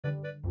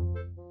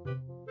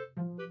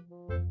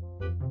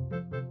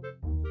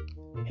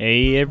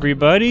Hey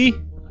everybody!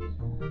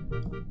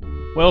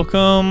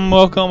 Welcome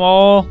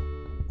all!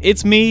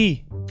 It's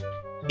me!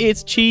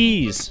 It's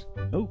Cheese!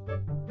 Oh,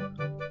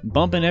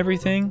 bumping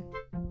everything.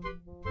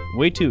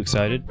 Way too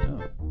excited.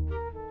 Oh.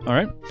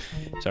 Alright.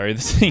 Sorry,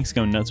 this thing's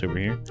going nuts over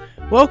here.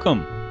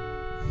 Welcome!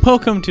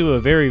 Welcome to a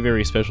very,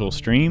 very special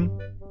stream.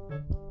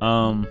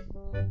 I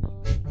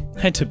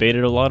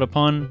debated a lot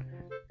upon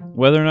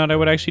whether or not I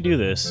would actually do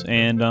this,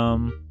 and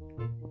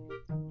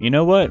you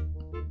know what?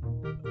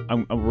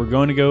 We're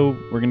gonna go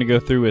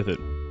through with it.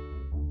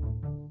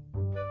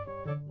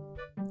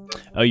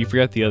 Oh, you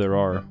forgot the other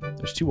R.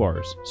 There's two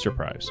R's.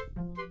 Surprise.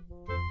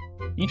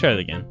 You can try that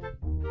again.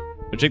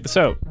 But check this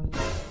out.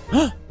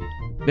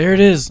 There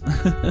it is.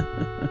 I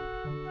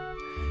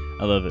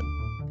love it.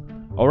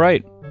 All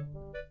right.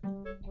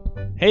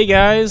 Hey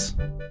guys,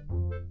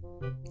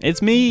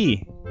 it's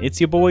me. It's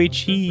your boy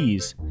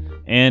Cheese,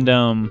 and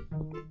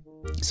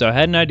so I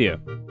had an idea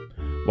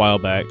a while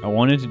back. I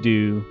wanted to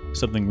do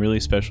something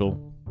really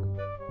special.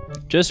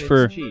 Just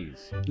for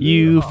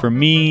you, for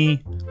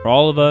me, for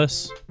all of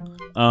us,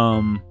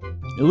 a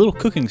little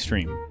cooking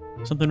stream.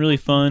 Something really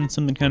fun,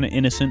 something kind of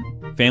innocent,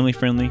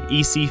 family-friendly,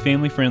 EC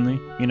family-friendly,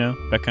 you know,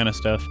 that kind of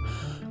stuff.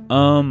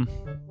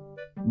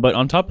 But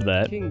on top of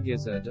that... King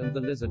Gizzard and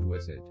the Lizard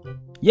Wizard.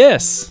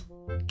 Yes!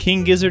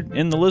 King Gizzard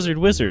and the Lizard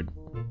Wizard.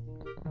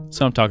 That's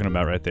what I'm talking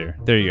about right there.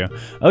 There you go.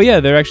 Oh yeah,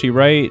 they're actually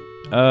right,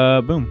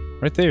 boom,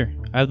 right there.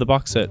 I have the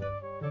box set.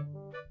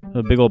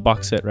 A big old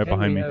box set right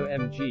behind me.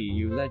 OMG,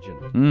 you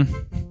legend.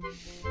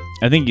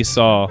 I think you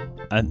saw.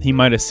 He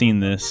might have seen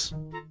this,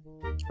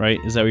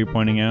 right? Is that what you're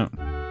pointing out?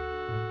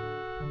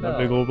 That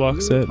big old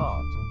box set.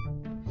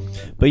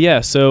 But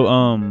yeah,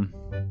 so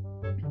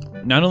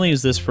not only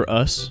is this for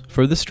us,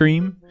 for the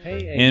stream,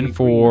 and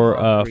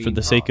for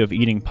the sake of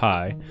eating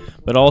pie,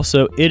 but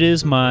also it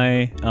is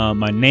my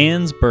my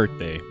Nan's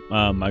birthday.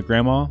 My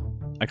grandma,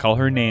 I call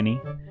her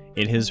Nanny.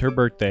 It is her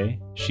birthday.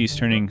 She's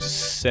turning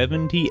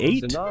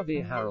 78.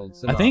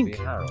 I think.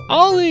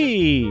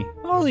 Ollie!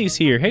 Ollie's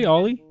here. Hey,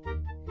 Ollie.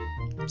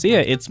 So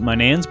yeah, it's my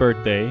Nan's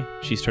birthday.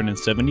 She's turning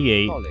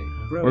 78.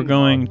 We're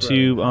going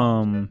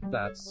to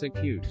That's so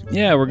cute.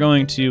 Yeah, we're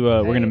going to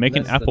we're gonna make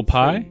an apple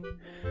pie,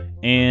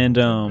 and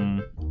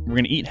we're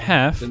gonna eat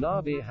half, and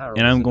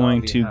I'm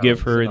going to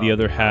give her the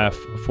other half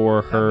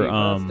for her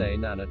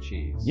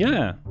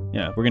yeah,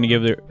 we're gonna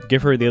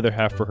give her the other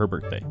half for her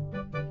birthday,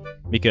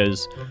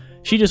 because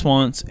she just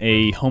wants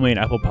a homemade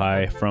apple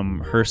pie from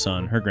her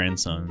son, her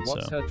grandson.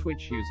 What's her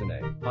Twitch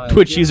username?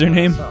 Twitch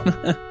username?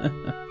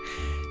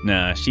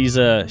 Nah, she's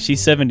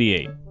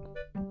 78.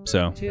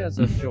 So tears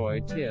of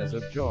joy, tears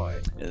of joy.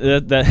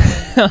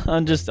 That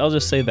I'll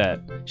just say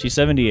that she's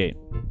 78.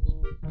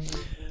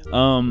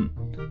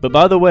 But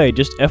by the way,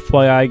 just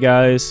FYI,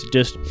 guys,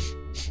 just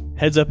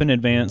heads up in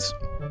advance.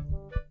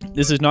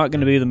 This is not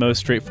going to be the most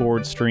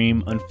straightforward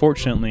stream,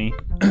 unfortunately.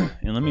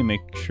 And let me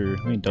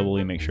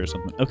doubly make sure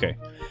something. Okay,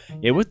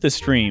 yeah, with this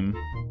stream,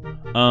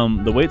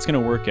 the way it's going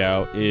to work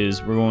out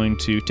is we're going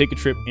to take a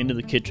trip into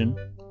the kitchen.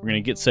 We're going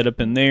to get set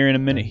up in there in a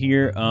minute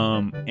here,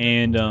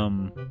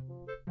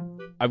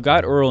 I've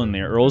got Earl in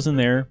there. Earl's in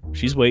there.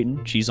 She's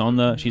waiting. She's on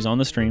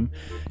the stream.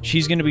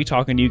 She's going to be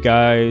talking to you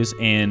guys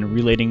and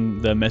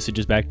relating the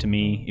messages back to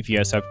me if you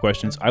guys have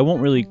questions. I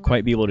won't really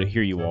quite be able to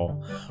hear you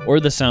all, or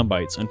the sound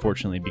bites,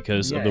 unfortunately,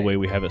 because of the way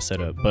we have it set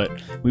up. But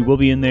we will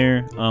be in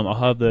there. I'll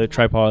have the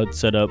tripod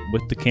set up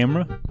with the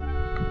camera.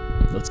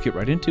 Let's get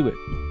right into it.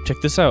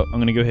 Check this out. I'm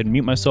going to go ahead and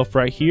mute myself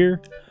right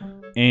here,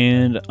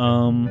 and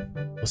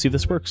we'll see if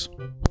this works.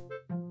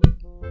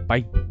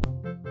 Bye.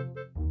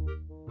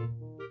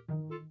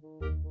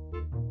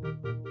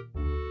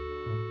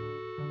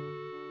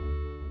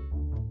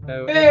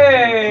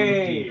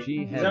 Hey!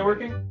 Is that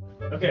working?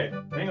 Okay,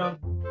 hang on.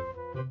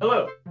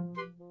 Hello.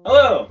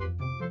 Hello.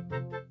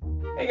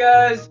 Hey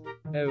guys.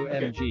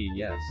 OMG, okay.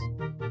 Yes.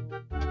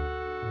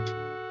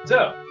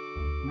 So,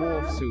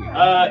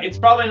 it's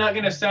probably not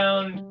going to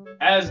sound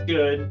as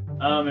good.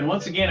 And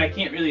once again, I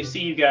can't really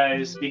see you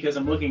guys because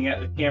I'm looking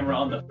at the camera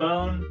on the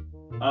phone.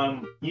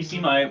 You see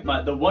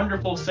the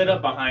wonderful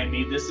setup behind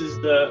me. This is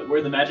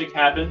where the magic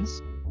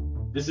happens.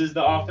 This is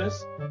the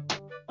office.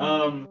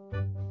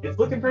 It's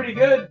looking pretty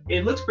good.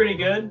 It looks pretty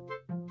good.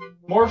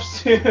 Morph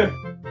suit.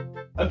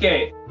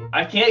 Okay,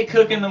 I can't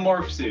cook in the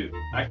morph suit.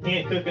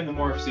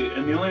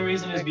 And the only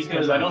reason is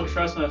because I don't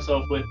trust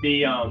myself with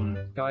the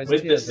guys,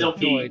 with the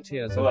silky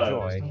tears of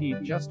joy.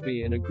 He'd just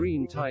be in a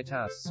green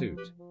tight-ass suit.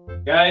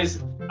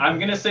 Guys, I'm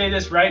gonna say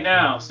this right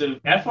now. So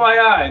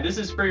FYI, this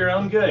is for your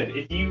own good.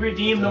 If you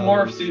redeem the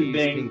morph suit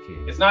thing,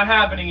 it's not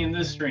happening in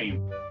this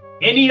stream.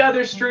 Any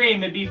other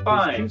stream, it'd be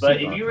fine.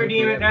 But if you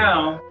redeem it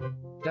now,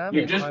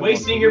 you're just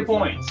wasting your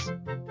points.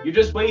 You're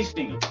just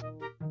wasting them.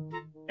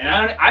 And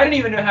I don't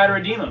even know how to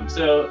redeem them.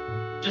 So,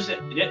 just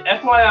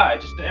FYI,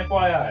 just an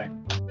FYI.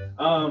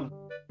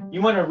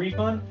 You want a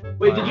refund?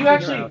 Wait, did you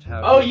actually?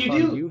 Oh, you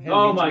do?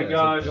 Oh my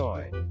gosh.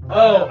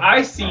 Oh,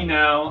 I see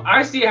now.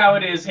 I see how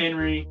it is,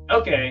 Henry.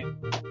 Okay,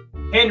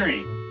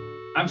 Henry.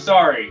 I'm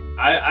sorry.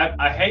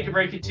 I hate to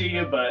break it to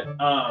you, but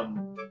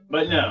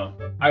no.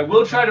 I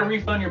will try to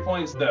refund your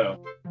points though.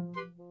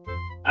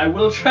 I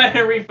will try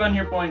to refund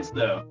your points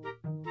though.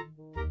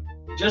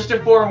 Just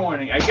a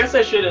forewarning. I guess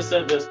I should have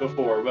said this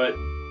before, but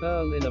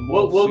Earl in a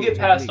we'll get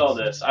past all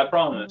least. this. I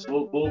promise.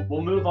 We'll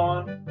move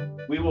on.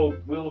 We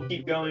will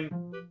keep going.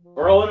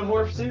 Earl in a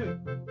morph suit.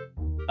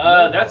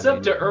 That's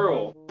up to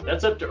Earl.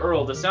 That's up to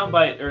Earl. The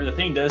soundbite or the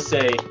thing does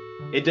say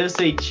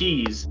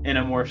cheese in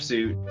a morph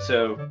suit.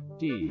 So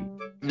D.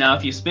 now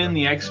if you spend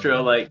the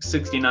extra like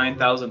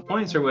 69,000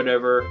 points or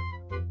whatever,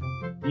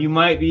 you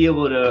might be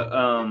able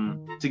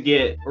to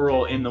get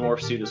Earl in the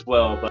morph suit as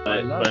well. But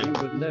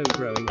No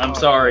growing I'm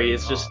sorry,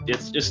 it's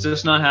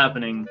just not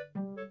happening.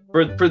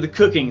 For the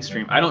cooking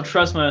stream, I don't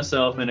trust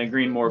myself in a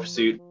green morph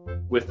suit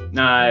with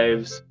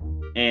knives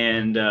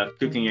and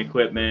cooking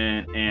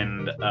equipment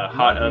and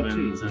hot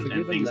ovens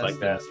and things like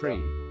that.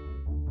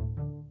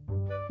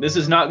 This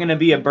is not going to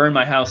be a burn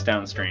my house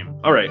down stream.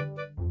 All right,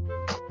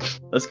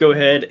 let's go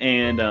ahead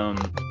and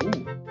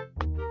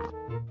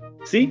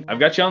see. I've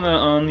got you on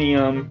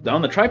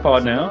the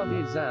tripod now.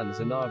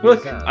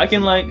 Look, I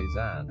can like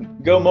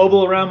go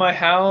mobile around my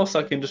house.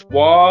 I can just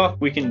walk.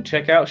 We can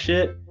check out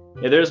shit.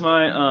 Yeah, there's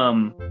my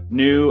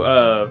new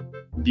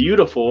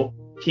beautiful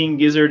King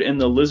Gizzard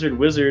and the Lizard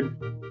Wizard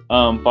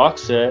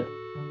box set.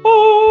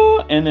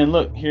 Oh, and then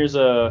look, here's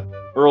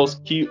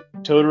Earl's cute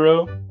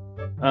Totoro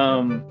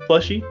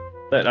plushie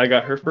that I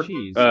got her for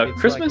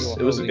Christmas. Like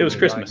it was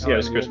Christmas. Yeah, it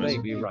was Christmas.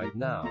 Right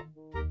now.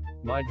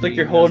 It's like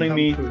you're holding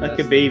me like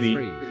a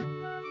baby.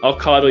 I'll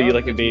coddle you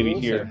like a baby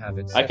here.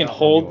 I can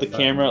hold the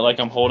camera like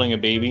I'm holding a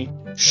baby.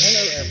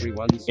 Hello,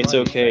 everyone. It's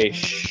okay.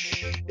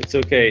 Shh. It's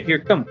okay. Here,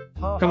 come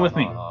with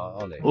me.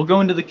 We'll go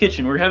into the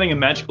kitchen. We're having a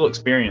magical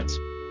experience.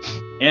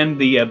 And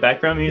the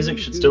background music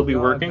should still be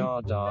working.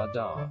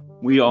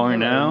 We are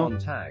now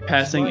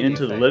passing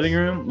into the living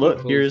room.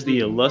 Look, here's the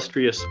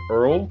illustrious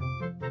Earl.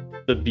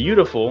 The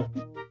beautiful,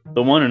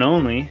 the one and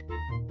only.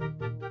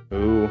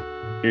 Ooh,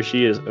 here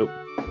she is. Oh,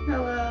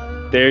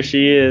 Hello. there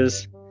she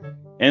is.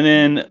 And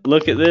then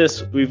look at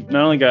this. We've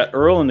not only got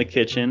Earl in the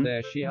kitchen,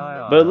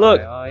 but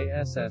look,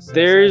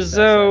 there's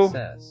Zoe.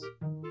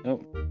 Oh,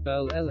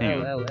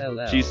 hang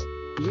on. She's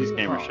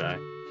camera shy.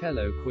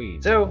 Hello,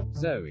 Queen.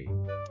 Zoe.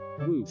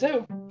 Woo.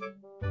 Zoe.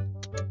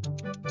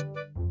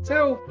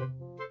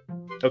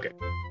 Okay.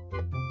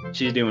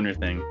 She's doing her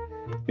thing.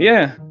 But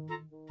yeah.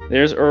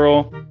 There's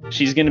Earl.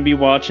 She's gonna be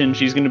watching.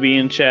 She's gonna be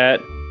in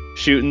chat,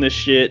 shooting the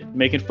shit,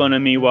 making fun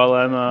of me while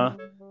I'm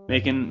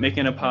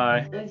making a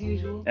pie.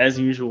 As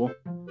usual.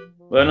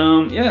 But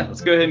yeah,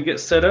 let's go ahead and get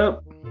set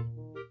up.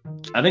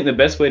 I think the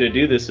best way to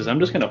do this is I'm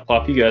just gonna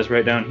plop you guys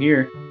right down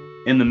here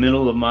in the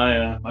middle of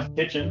my my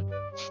kitchen.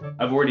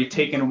 I've already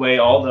taken away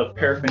all the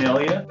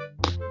paraphernalia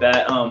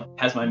that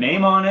has my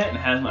name on it and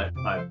has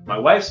my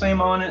wife's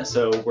name on it,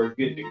 so we're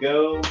good to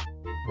go.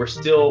 We're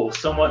still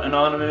somewhat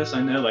anonymous.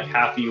 I know like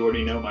half of you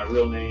already know my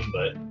real name,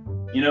 but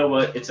you know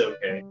what? It's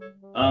okay.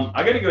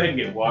 I gotta go ahead and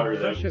get water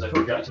though, because I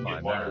forgot to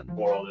get water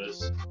before all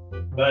this.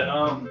 But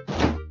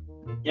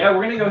yeah,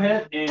 we're gonna go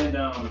ahead and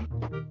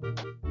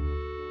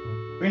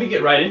we're gonna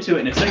get right into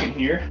it in a second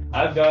here.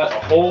 I've got a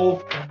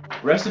whole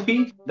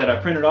recipe that I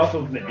printed off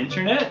of the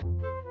internet.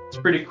 It's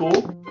pretty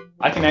cool.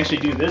 I can actually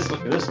do this.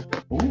 Look at this.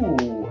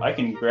 Ooh, I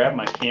can grab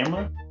my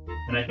camera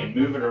and I can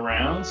move it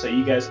around so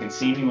you guys can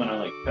see me when I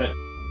like cut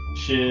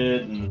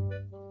shit and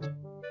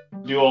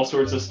do all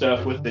sorts of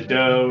stuff with the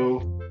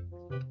dough.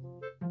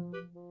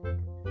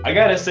 I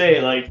gotta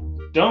say, like,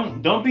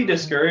 don't be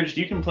discouraged.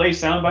 You can play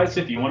sound bites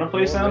if you want to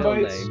play sound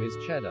bites.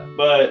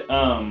 But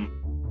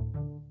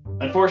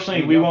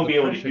unfortunately, we won't be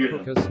able to hear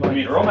them. I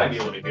mean, Earl might be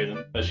able to hear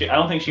them, but I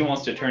don't think she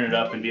wants to turn it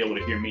up and be able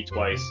to hear me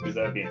twice, because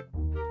that'd be.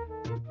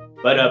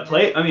 But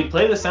play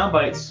the sound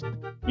bites,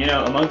 you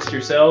know, amongst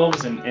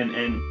yourselves and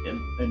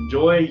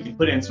enjoy. You can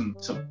put in some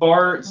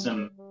farts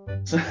and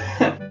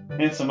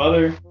some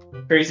other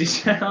crazy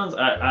sounds.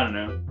 I don't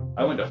know.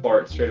 I went to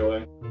fart straight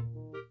away.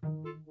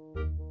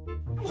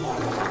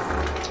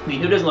 I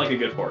mean, who doesn't like a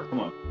good fart? Come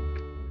on.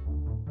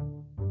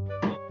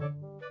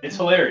 It's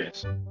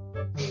hilarious.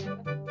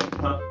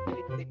 Huh?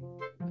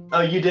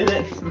 Oh, you did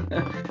it?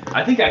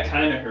 I think I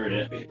kind of heard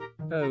it.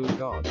 Oh,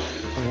 God.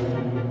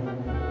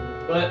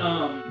 But,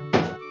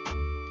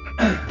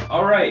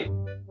 alright.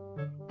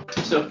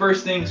 So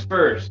first things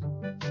first.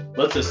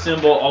 Let's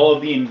assemble all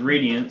of the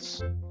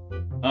ingredients.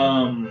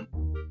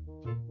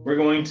 We're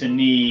going to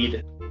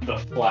need the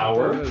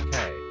flour.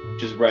 Okay.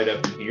 Which is right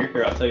up in here.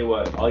 Here, I'll tell you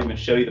what. I'll even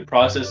show you the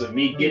process of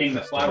me getting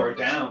the flour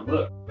down.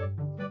 Look.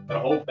 Got a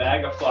whole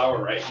bag of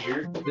flour right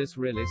here. This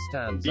really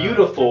stands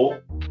Beautiful.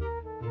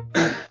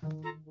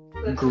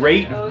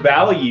 Great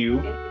value.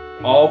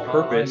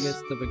 All-purpose. I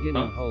missed the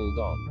beginning. Hold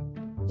on.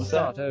 What's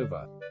Start that?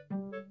 over.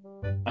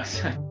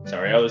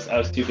 Sorry, I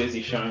was too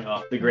busy showing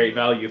off the great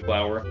value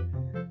flour.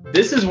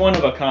 This is one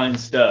of a kind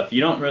stuff.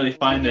 You don't really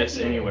find this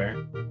anywhere.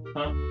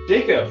 Huh?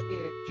 Jacob!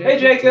 Hey,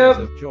 Jacob!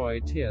 Tears of joy,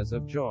 tears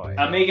of joy.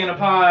 I'm making a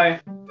pie.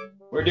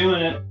 We're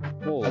doing it.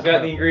 I've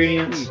got the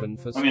ingredients.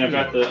 I've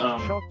got the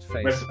Shocked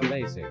face, recipe.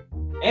 amazing.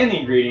 And the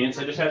ingredients.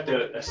 I just have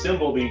to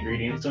assemble the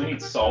ingredients. So we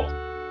need salt.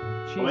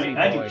 Cheesy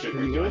I boy, need sugar.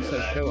 can you also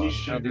I show need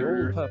us how the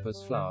sugar.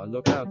 all-purpose flour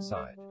look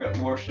outside? Got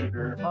more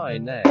sugar. Hi,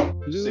 Nay.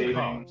 Blue Saving.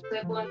 heart.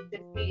 Clip wants to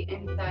see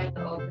inside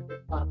the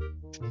all-purpose flour.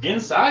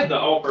 Inside the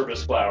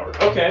all-purpose flour.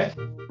 Okay.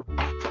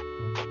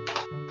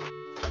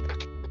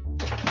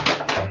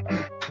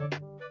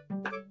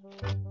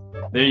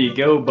 There you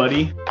go,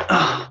 buddy.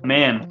 Oh,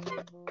 man.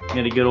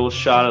 Get a good old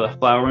shot of the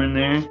flour in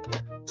there.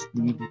 It's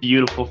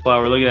beautiful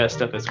flour. Look at that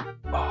stuff. It's,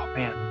 oh,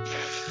 man.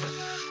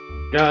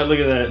 God, look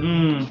at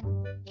that.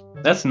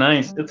 That's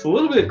nice. It's a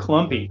little bit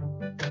clumpy.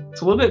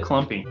 It's a little bit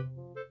clumpy.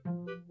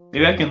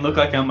 Maybe I can look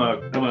like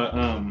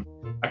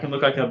I can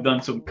look like I've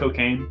done some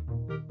cocaine.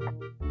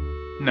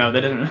 No,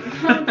 that doesn't.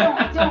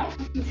 Don't.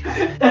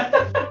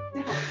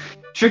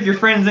 Trick your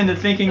friends into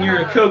thinking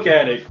you're a coke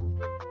addict.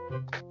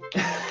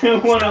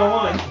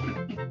 101.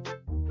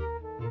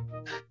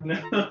 No.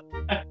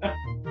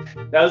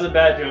 That was a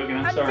bad joke, and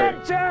I'm sorry.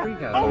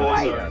 Freakasm, Oh,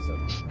 I'm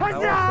freakasm. How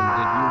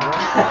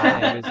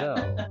often did you work?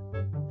 My name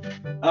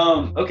is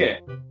Earl. Okay.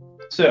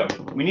 So,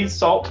 we need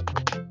salt.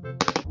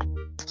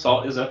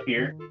 Salt is up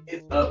here.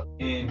 It's up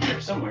in here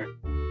somewhere.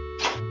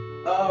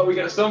 Oh, we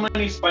got so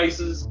many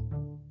spices.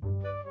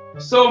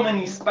 So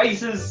many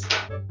spices.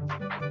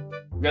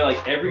 We got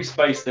like every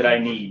spice that I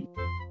need.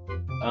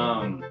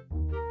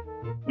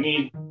 We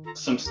need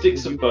some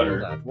sticks Did of you call butter.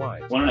 that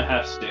white?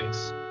 1.5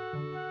 sticks.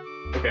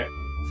 Okay.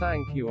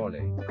 Thank you,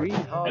 Ollie. Green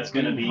heart, That's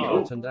gonna green be-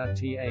 heart, oh. and at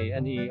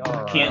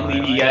TANER. Can't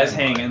leave you guys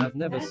hanging. I've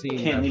never seen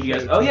Can't that leave you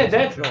guys. show Oh yeah, to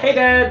Dad. enjoy. Hey,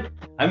 Dad.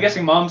 I'm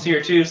guessing Mom's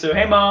here too. So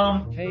hey,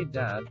 Mom. Hey,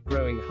 Dad.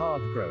 Growing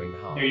heart, growing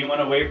heart. Here, you want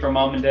to wait for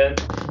Mom and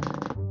Dad?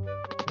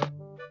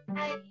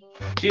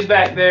 She's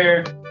back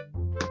there.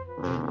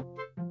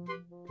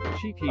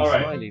 Cheeky All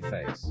right. smiley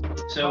face.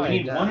 So we Hi,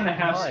 need Dad. 1.5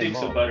 Hi, sticks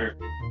of Mom. butter.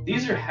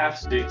 These are half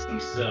sticks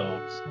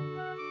themselves.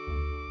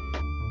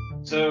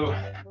 So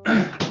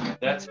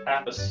that's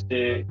half a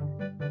stick.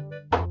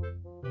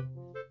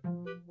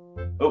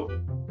 Oh,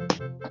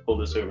 pull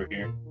this over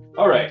here.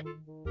 All right.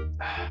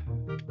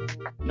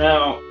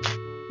 Now,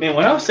 man,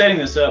 when I was setting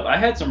this up, I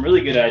had some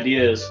really good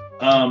ideas.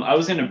 I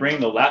was going to bring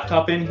the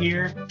laptop in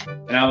here,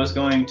 and I was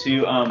going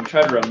to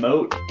try to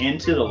remote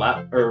into the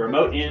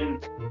remote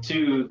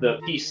into the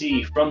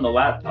PC from the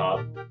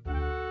laptop,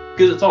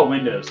 because it's all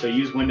Windows. So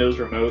use Windows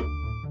Remote,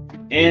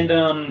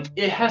 and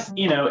it has,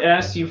 it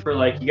asks you for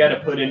like you got to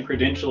put in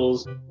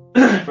credentials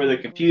for the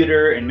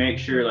computer and make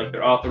sure like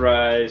they're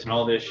authorized and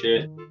all this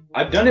shit.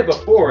 I've done it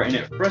before, and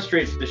it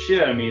frustrates the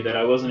shit out of me that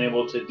I wasn't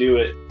able to do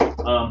it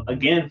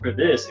again for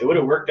this. It would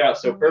have worked out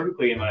so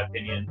perfectly in my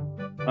opinion.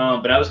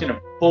 But I was gonna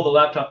pull the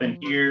laptop in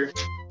here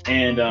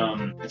and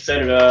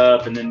set it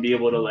up, and then be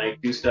able to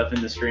like do stuff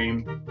in the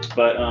stream.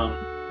 But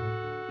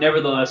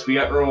nevertheless, we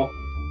got Earl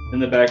in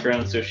the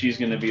background, so she's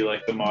gonna be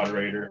like the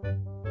moderator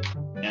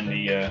and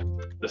the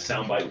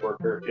soundbite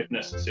worker if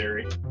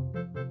necessary.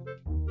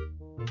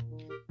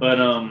 But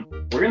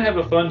we're gonna have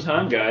a fun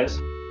time, guys,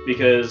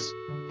 because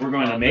we're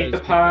going to make the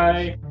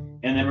pie,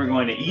 and then we're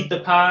going to eat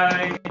the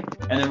pie,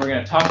 and then we're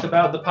going to talk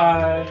about the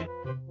pie,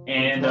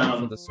 and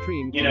For the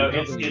stream,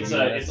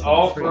 it's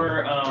all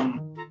for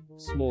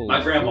Small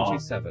my grandma.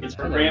 47. It's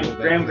for Hello,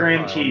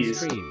 Graham on cheese.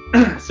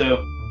 stream.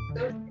 So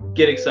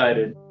get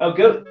excited.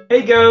 Oh,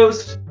 hey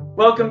Ghost,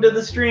 welcome to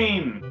the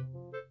stream.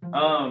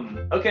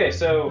 Okay,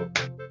 so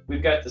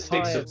we've got the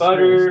sticks Hi, of it's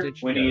butter. Small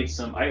Stitch We need Ghost.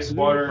 some ice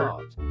Blue water,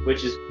 heart.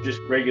 which is just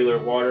regular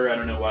water. I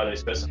don't know why they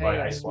specify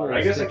Hey, ice water. Small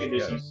I guess I Stitch could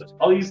just Ghost. use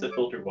I'll use the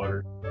filtered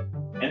water.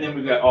 And then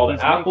we've got all the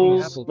He's making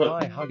apples. apple Look,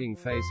 pie hugging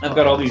face I've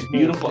got all heart. these Small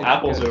beautiful Stitch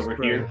apples Ghost, over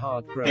growing here,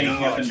 heart, growing hanging up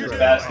heart, in this growing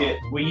basket.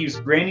 heart. We use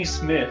Granny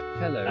Smith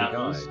Hello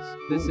apples guys,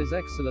 this is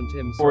excellent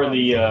Im for Sam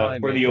the pie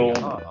for the making old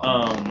heart.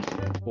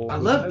 Or I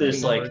who's love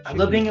this, hoping like for a I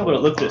love being chicken able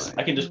to look pie. this.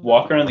 I can just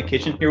walk around the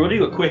kitchen. Here, we'll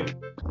do a quick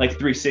like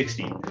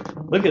 360.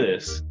 Look at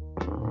this.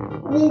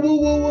 Whoa, whoa,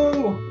 whoa,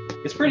 whoa.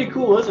 It's pretty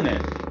cool, isn't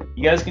it?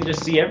 You guys can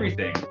just see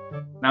everything.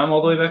 Now I'm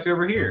all the way back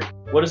over here.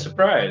 What a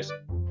surprise.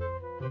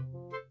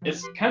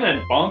 It's kind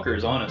of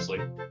bonkers, honestly.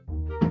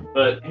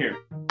 But here.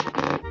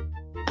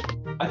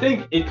 I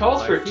think it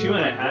calls for I feel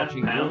like 2.5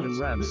 watching pounds.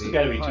 Gordon This has Ramsay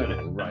got to be Bible 2.5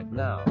 pounds. right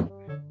now.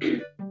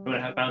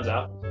 2.5 pounds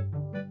apples.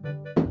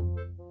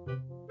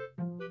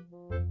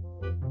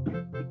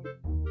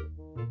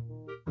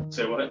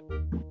 Say what?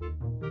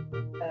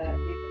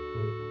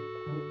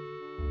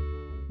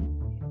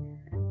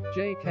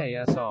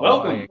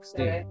 Welcome.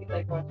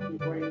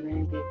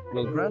 JKSRYXD.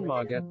 Will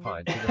grandma get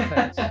pied to the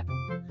face?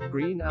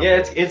 Green apple.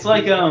 Yeah, it's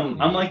like I'm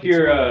like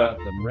your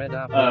Them red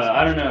apples,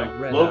 I don't know,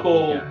 red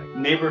local apple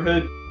gang.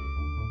 neighborhood,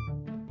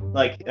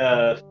 like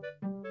I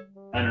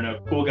don't know,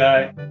 cool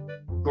guy,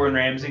 Gordon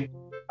Ramsay.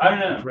 I don't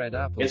know. Red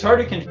apple. It's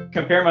hard to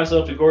compare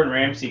myself to Gordon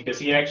Ramsay because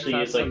he actually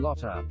That's is a like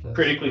lot of apples.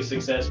 critically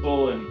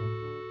successful, and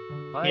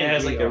I he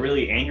has agree like a on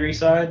really angry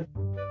side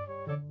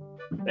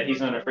that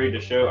he's not afraid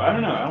to show. I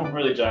don't know. I don't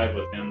really jive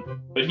with him,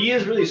 but he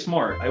is really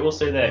smart. I will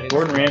say that It's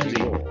Gordon pretty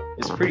Ramsay raw.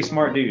 is a pretty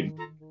smart dude,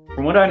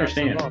 from what I That's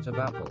understand. a lot of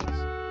apples.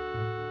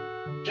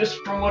 Just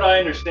from what I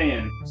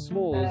understand.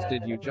 Smalls,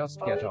 did you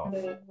just get off?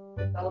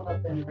 It's all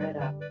about them red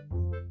apples.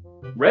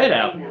 Red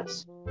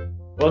apples.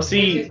 Well, Which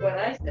see, is what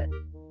I said.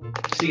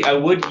 See, I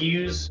would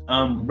use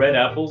red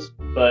apples,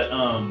 but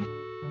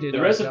Did the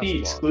I recipe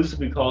just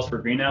exclusively calls for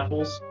green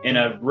apples, and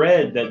I've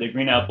read that the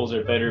green apples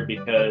are better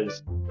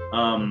because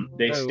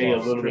they stay a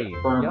off little bit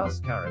stream. firmer, Yes,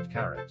 carrot.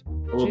 a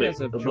little Tears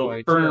bit, of a little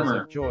joy, firmer,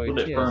 tears of joy, a little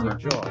bit tears firmer. of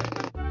joy.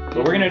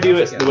 But we're gonna do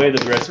it the way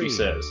that the recipe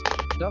says.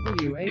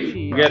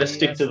 We We gotta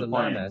stick to the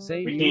plan.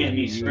 We can't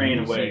be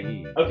straying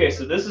away. Okay,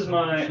 so this is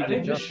my. I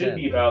think this should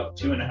be about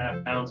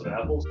 2.5 pounds of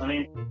apples. I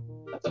mean,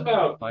 that's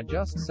about I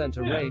just sent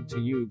a raid to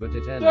you, but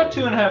it ended. about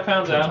 2.5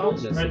 pounds of The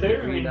apples tartness right of the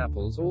there. I green mean,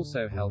 apples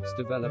also helps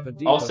develop a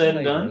deeper all said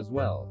and flavor done? as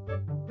well.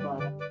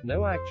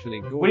 No,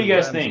 actually, Gordon What do you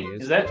guys Ramsay think?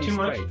 is Is that pretty too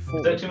much? Is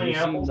straightforward. that too many You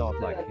seem apples? not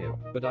like him,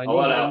 but I A need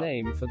lot a of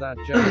name for that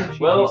giant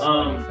cheeky Well,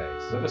 smiley look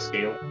face. at the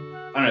scale.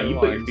 I don't know. You Oh,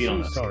 put your I'm feet so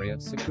on this. sorry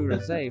at Sakura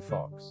Zay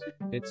Fox.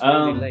 It's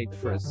really late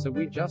for us, so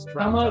we just wrapped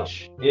How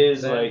much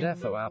is up. They're like?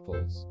 defo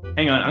apples.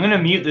 Hang on, I'm gonna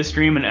mute the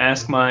stream and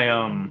ask my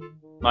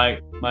my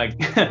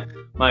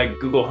my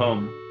Google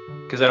Home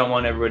because I don't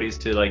want everybody's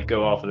to like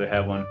go off if they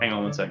have one. Hang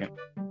on 1 second.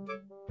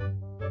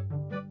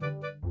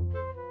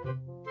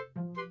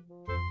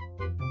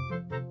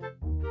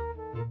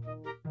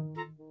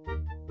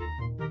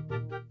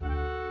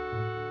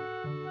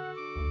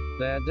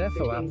 They're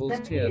defo apples,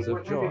 tears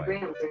of joy.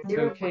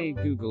 Okay,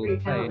 Google,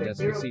 play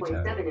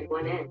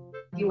Despacito.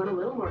 Do you want a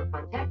little more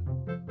context?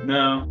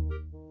 No,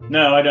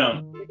 no, I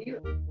don't. If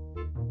you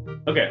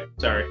Okay,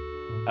 sorry.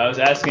 I was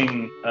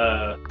asking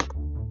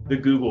the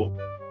Google.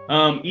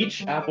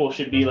 Each apple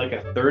should be like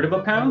 1/3 of a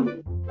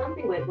pound.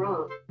 Something went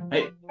wrong.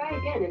 Hey. Try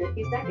again in a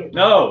few seconds.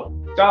 No,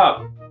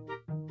 stop.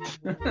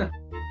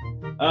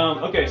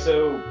 Okay,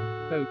 so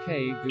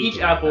Okay, Google, each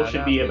apple add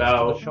should be apples to the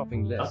about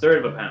shopping list. 1/3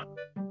 of a pound,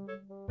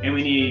 and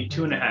we need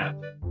 2.5.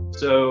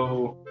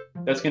 So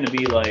that's gonna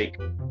be like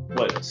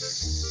what,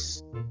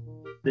 6,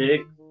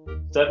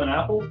 7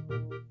 apples?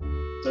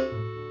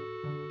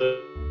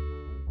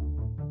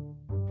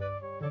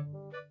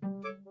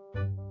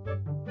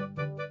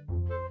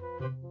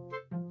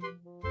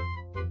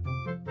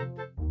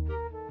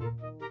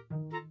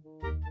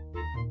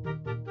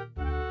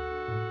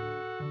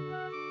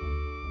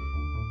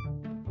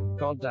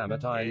 God damn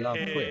it, I love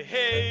Twitch.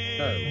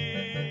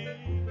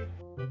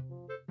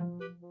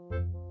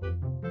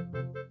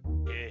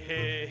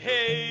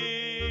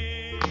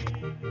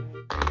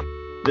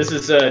 This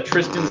is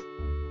Tristan's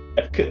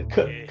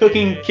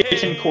cooking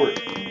kitchen court.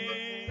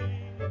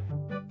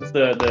 It's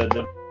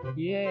the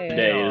Yeah,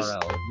 Today is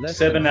RL, less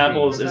 7 than 3.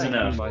 apples is Thank you,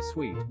 enough. my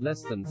sweet,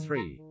 less than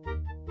 3.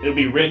 It'll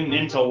be written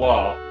into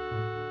law.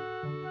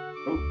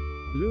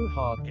 Blue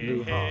heart,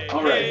 blue heart.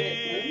 All right.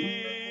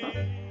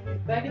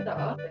 Back at the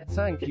office.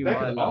 Thank Get you, back I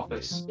to the love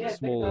office. it.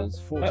 Smalls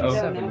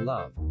 47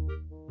 love.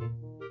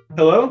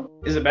 Hello?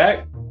 Is it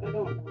back? I don't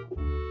know.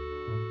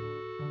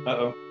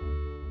 Uh-oh.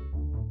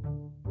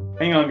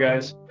 Hang on,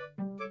 guys.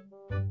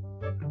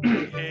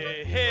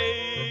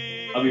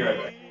 I'll be right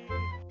back.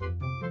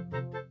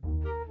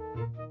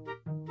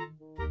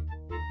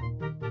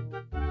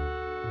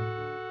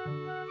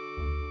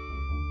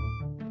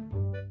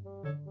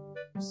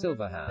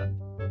 Silverhand.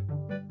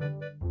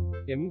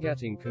 I'm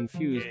getting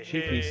confused,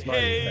 cheeky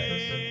smiley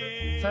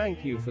face.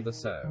 Thank you for the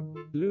so.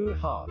 Blue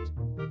heart.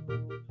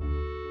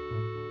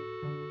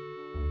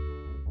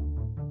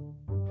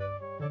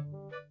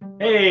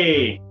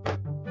 Hey!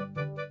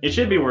 It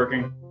should be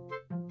working.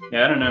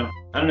 Yeah, I don't know.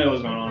 I don't know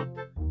what's going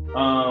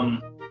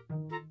on.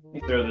 Let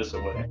me throw this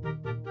away.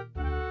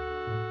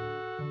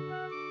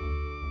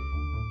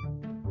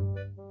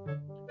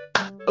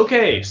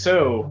 Okay,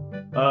 so,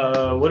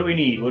 what do we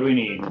need? What do we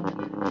need?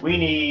 We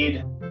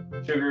need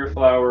sugar,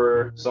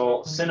 flour,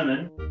 salt,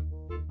 cinnamon.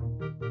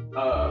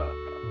 I've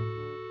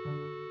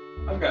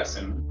got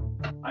cinnamon.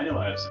 I know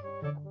I have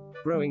cinnamon.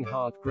 Growing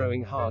heart,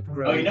 growing heart,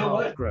 growing you know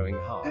heart, what? growing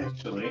heart.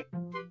 Actually,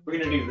 we're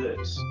gonna do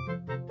this.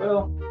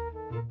 Well,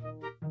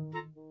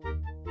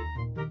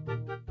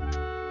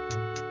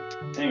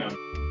 hang on.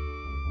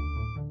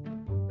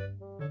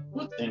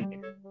 What's in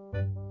here?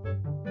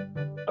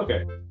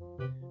 Okay.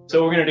 So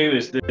what we're gonna do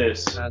is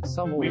this. Add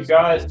some We've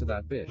allspice got to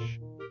that dish.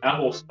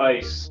 apple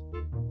spice.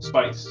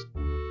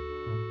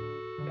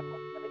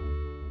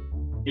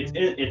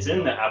 It's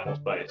in the apple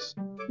spice.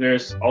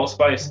 There's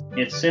allspice.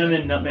 It's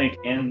cinnamon, nutmeg,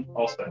 and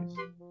allspice.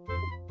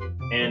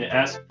 And it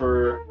asks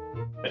for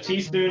a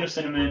teaspoon of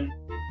cinnamon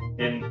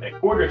and a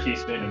 1/4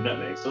 teaspoon of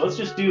nutmeg. So let's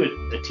just do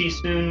a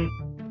teaspoon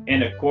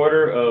and a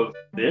 1/4 of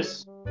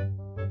this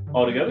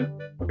all together.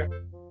 Okay.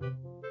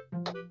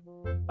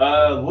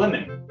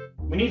 Lemon.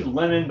 We need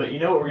lemon, but you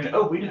know what we're gonna?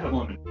 Oh, we do have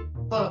lemon.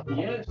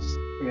 Yes,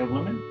 we have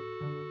lemon.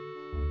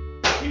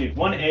 We need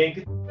 1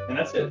 egg, and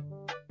that's it.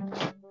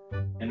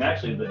 And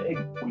actually, the egg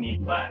we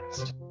need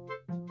last.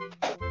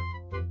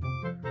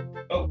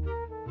 Oh.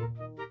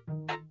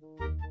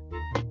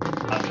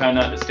 I'm trying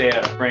not to stay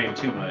out of frame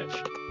too much.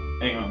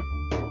 Hang on.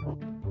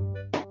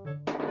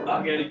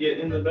 I gotta get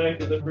in the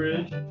back of the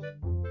fridge.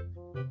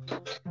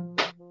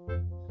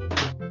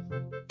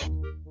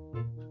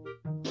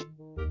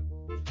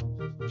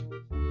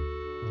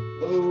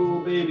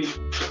 Oh, baby.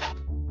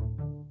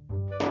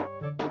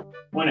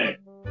 1 egg.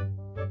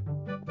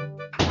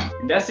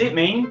 And that's it,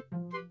 man.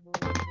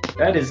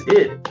 That is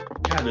it.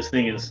 God, this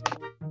thing is...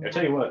 I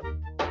tell you what.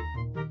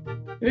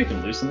 Maybe I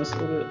can loosen this a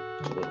little bit.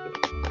 Just a little bit.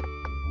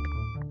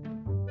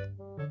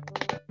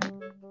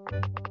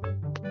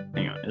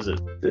 Hang on, is it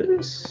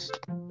this?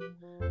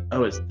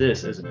 Oh, it's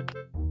this, isn't it?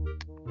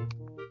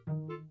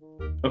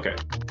 Okay.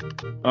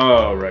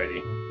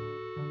 Alrighty.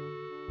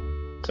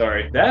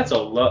 Sorry, that's a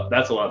lot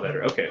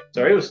better. Okay,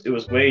 sorry, it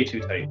was way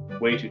too tight.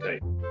 Way too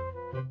tight.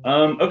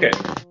 Okay.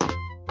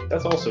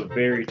 That's also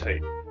very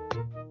tight.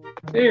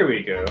 There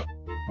we go.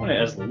 I want it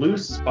as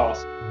loose as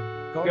possible.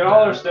 God Got all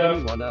our damn, stuff.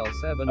 anyone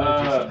else ever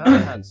noticed how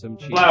handsome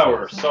cheese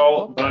Flour, is?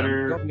 salt, God damn,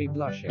 butter, got me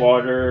blushing.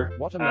 water,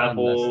 What a man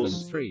less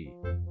apples, than 3.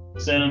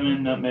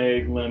 cinnamon,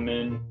 nutmeg,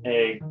 lemon,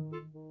 egg.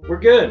 We're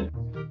good.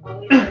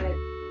 Oh, yeah.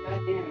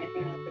 God damn, I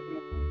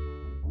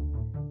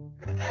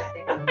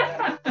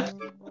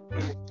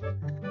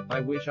think I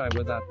wish I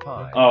were that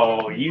pie.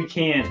 Oh, you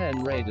can't.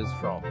 10 raiders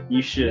from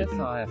You should.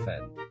 Smith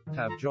IFN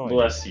have joined.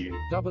 Bless you.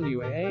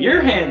 WA.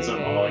 You're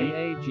handsome,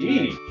 Ollie.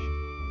 Gee.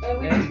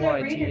 Man,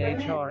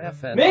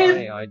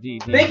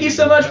 thank you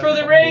so much for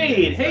the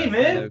raid! Hey,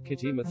 man!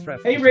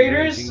 Hey,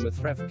 Raiders!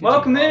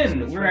 Welcome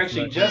in! We're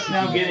actually just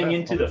now getting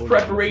into the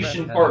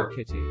preparation part.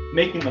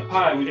 Making the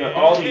pie. We got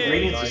all the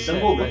ingredients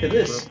assembled. Look at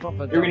this.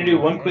 We're going to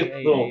do one quick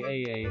little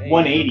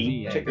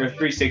 180, or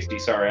 360,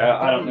 sorry.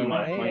 I don't know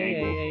my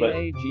angles. But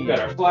we got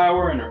our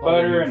flour and our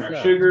butter and our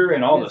sugar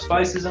and all the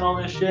spices and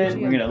all this shit.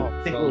 We're going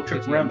to take a little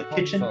trip around the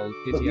kitchen.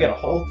 Look, we got a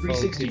whole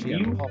 360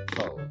 view.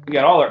 We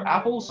got all our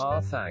apples.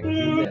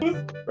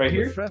 Right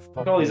here. Look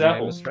at all these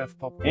apples.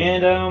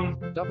 And,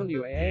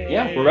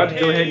 yeah, we're about to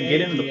go ahead and get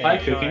into the pie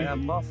cooking.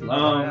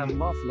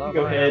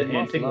 Go ahead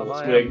and take a little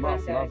swig.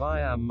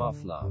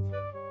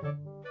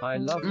 I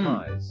love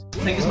pies.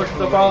 Thank you so much for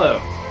the follow.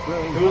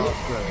 Who is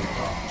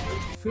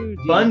it?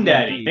 Fun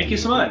Daddy. Thank you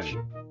so much.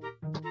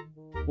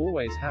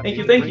 Always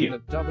happy. Thank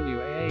you.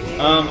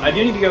 I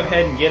do need to go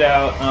ahead and get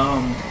out,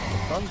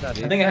 I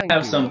think I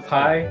have some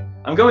pie.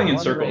 I'm going in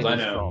circles, I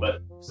know,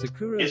 but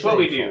it's what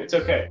we do. It's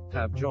okay.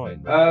 Have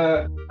joined.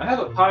 I have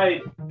a pie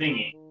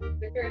thingy.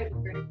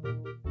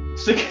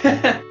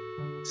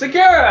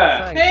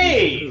 Sakura!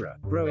 Hey!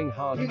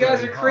 You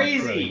guys are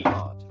crazy!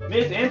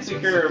 Myth and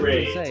Sakura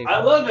raids.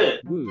 I love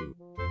it!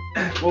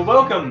 Well,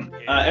 welcome,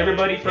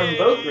 everybody from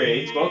both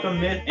raids. Welcome,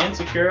 Myth and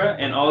Sakura,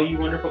 and all you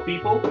wonderful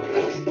people.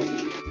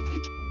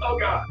 Oh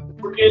god,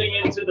 we're getting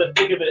into the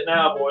thick of it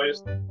now,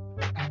 boys.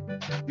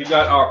 We've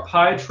got our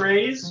pie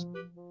trays.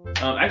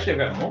 Actually, I've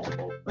got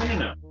multiple.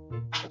 No.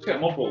 I've got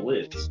multiple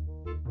lids.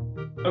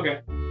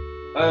 Okay.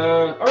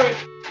 Alright.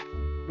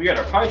 We got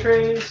our pie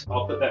trays.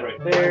 I'll put that right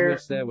there.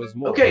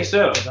 Okay,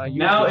 so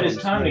now it is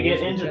time to get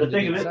into the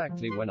thick of it.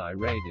 Exactly when I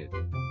raided.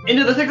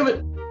 Into the thick of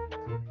it.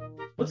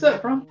 What's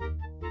that from?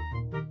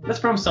 That's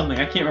from something.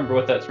 I can't remember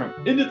what that's from.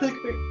 Into the thick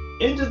of it.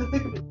 Into the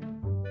thick of it.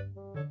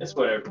 It's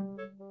whatever.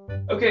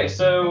 Okay,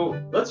 so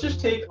let's just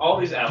take all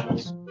these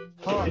apples.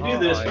 To do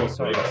this real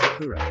quick.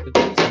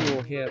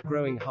 You're here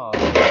growing hard.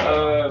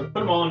 Put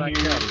them all in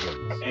here,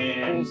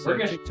 and we're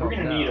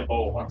gonna need a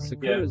bowl.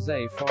 Sakura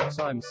Zay Fox,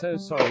 I'm so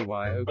sorry.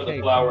 Why? Okay. For the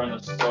flour and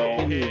the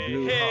salt.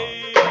 Blue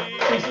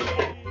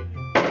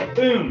heart.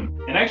 Boom.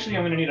 And actually,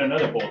 I'm gonna need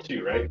another bowl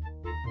too, right?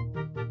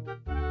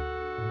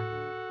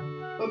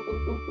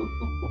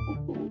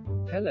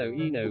 Hello,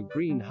 Eno.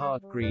 Green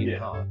heart. Green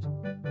heart.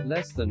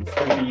 Less than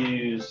 3. I'm gonna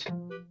use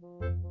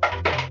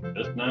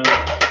this now.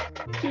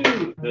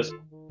 This.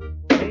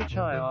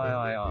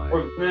 H-I-I-I-I.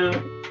 Or,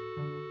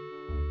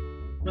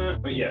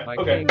 but yeah, I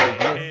okay.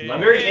 I'm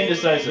very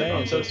indecisive,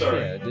 I'm so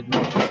sorry. Did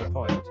not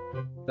disappoint.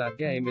 That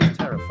game is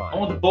terrifying. I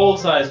want the bowl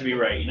size to be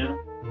right, you know?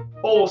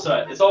 Bowl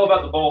size. It's all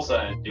about the bowl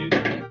size, dude.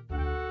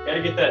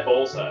 Gotta get that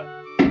bowl size.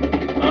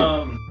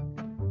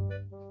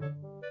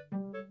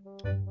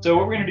 So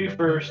what we're gonna do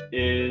first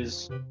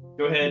is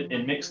go ahead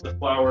and mix the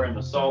flour and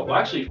the salt. Well,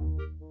 actually,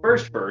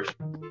 first,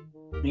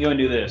 you go and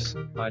do this.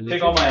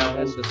 Take all my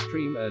apples, the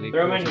stream early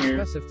throw them in here.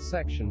 The specific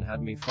section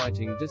had me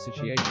fighting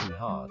dissociation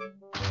hard.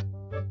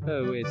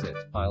 Oh, is it?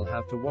 I'll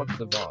have to watch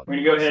the VOD. We're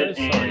gonna go ahead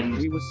So and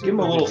we give them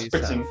a little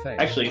spritzing.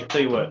 Actually, I'll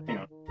tell you what, hang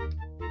on.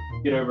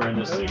 Get over in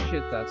this Oh thing.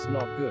 shit, that's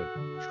not good.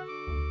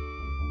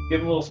 Give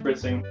them a little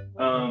spritzing.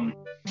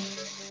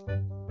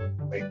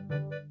 Wait.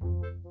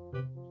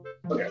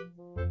 Okay.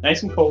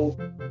 Nice and cold.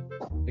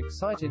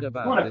 Excited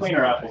about I want to this clean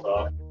our pie. apples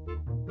off.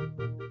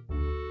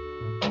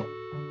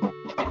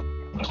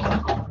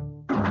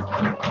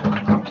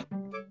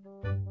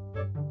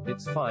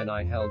 It's fine,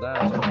 I held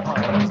out and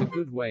pie is a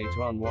good way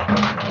to unwind.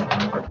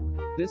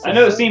 This I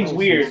know is it seems Circles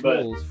weird, and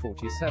but Smalls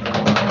 47.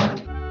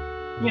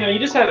 you know, you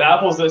just have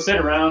apples that sit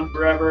around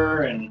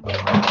forever, and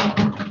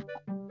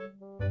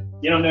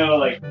you don't know,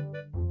 like,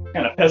 what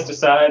kind of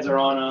pesticides are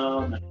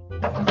on them,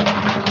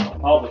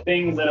 and all the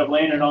things that have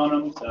landed on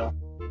them, so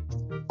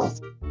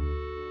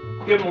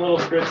give them a little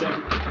spritzing.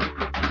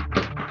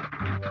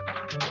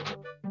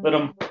 Let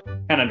them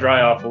kind of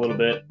dry off a little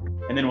bit,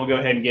 and then we'll go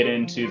ahead and get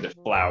into the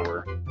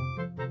flour.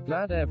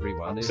 Glad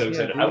everyone is So here.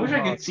 excited. I wish I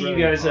could see you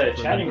guys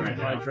chatting right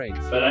now,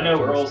 but I know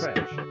Earl's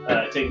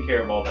taking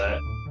care of all that.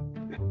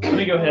 Let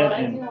me go ahead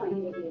and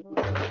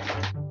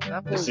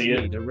Apples see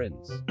it. need a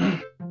rinse.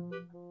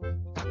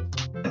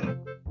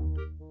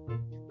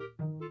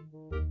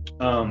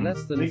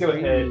 Less than Let me go 3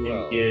 ahead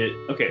Earl. and get.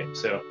 Okay,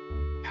 so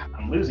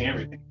I'm losing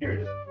everything. Here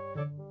it is.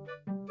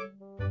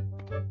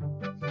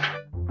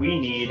 We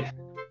need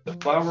the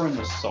flour and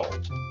the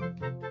salt.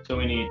 So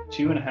we need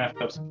 2.5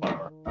 cups of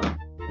flour.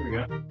 Here we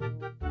go.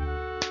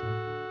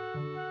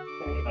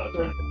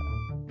 Oh,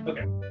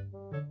 okay.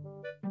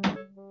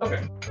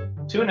 Okay.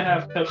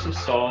 2.5 cups of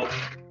salt.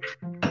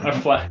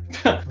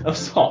 Of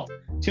salt.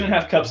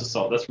 2.5 cups of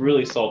salt. That's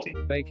really salty.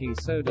 Baking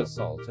soda,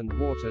 salt, and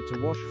water to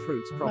wash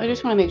fruits I properly.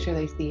 just want to make sure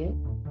they see it.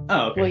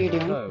 Oh, okay. What you're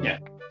doing. Oh. Yeah.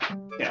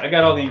 Yeah, I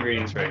got all the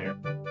ingredients right here.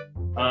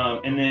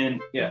 And then,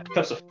 yeah,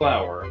 cups of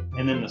flour,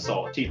 and then the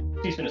salt,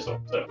 teaspoon of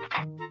salt. So,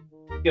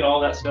 get all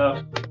that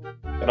stuff.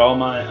 Got all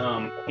my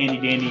handy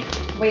dandy.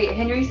 Wait,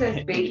 Henry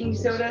says baking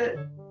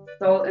soda,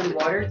 salt, and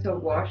water to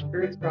wash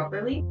fruits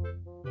properly.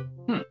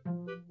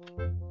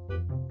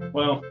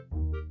 Well,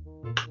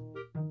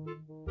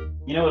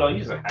 you know what? I'll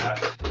use a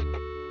half.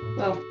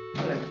 Well,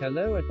 whatever.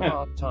 Hello at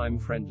part-time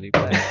friendly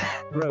player.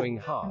 Growing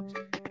heart.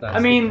 That's I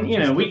mean, the you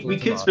know, we little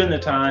could spend the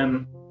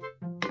tomato. time,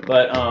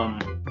 but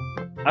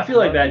I feel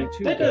like that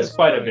Two that does goes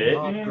quite a growing bit.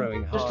 heart, You know?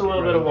 growing Just a heart,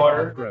 little bit of growing water,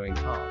 heart, growing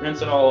heart.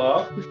 rinse it all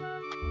off.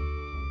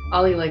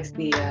 Ollie likes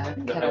the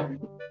kettle.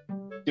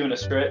 Doing a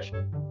stretch.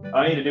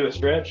 I need to do a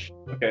stretch.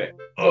 Okay.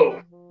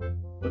 Oh.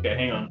 Okay,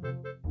 hang on.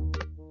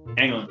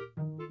 Hang on.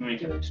 Let me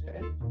Do a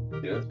stretch.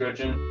 do a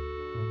stretching.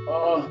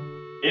 Oh.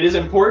 It is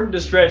important to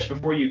stretch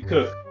before you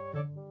cook.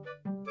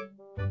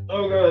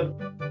 Oh god.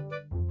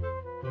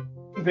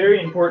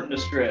 Very important to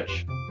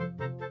stretch.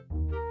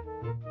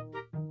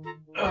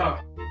 Ugh.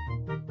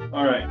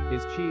 All right.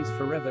 Is cheese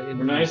forever in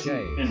We're nice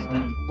PJs?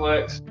 and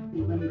flex.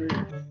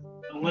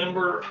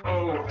 Limber.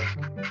 Oh.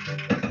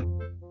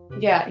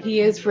 Yeah, he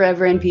is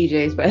forever in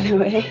PJs, by the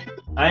way.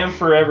 I am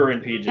forever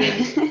in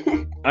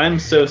PJs. I'm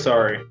so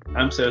sorry.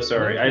 I'm so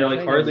sorry. I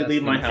like hardly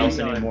leave my house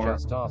anymore.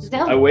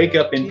 I wake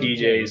up in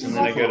PJs and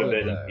then I go to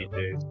bed in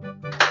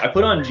PJs. I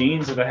put on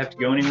jeans if I have to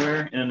go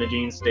anywhere, and then the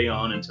jeans stay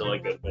on until I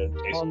go to bed.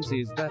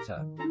 Ponzi's better.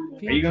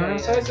 Are you going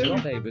outside, PJs too?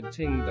 not a good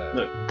thing though.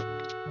 Look.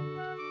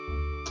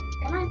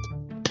 Come on.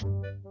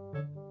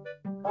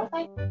 Go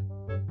outside.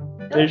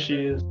 There she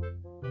is.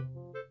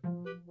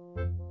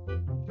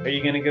 Are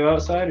you gonna go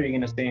outside, or are you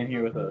gonna stay in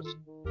here with us?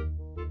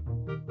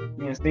 You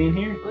gonna stay in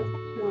here?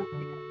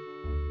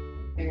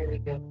 There we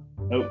go.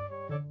 Oh.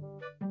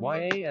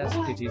 YAS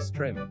kitty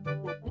trim.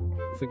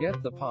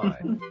 Forget the pie.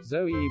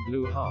 Zoe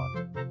blue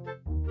heart.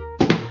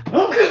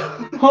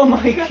 Oh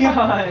my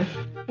god!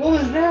 What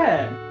was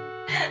that?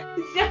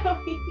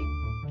 Zoe,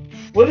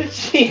 What did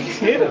she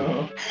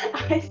do?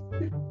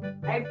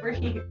 I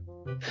breathe.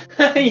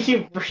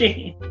 You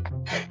breathe.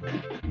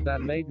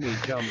 That made me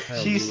jump.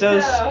 hell She's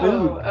blue. so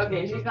spooked.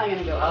 Okay, she's not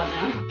gonna go out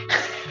now.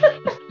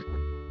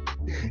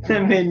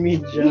 That made me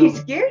You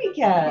jump. scaredy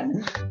cat.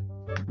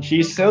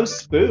 She's so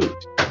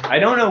spooked. I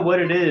don't know what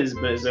it is,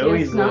 but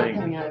Zoe's It's not like,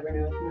 coming out of her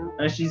nose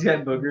now. she's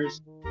got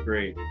boogers.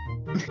 Great.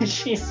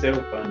 She's so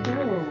funny.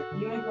 Oh,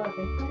 you wanna go out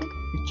this way?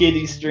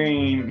 Kitty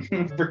stream.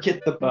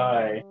 Forget the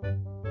pie.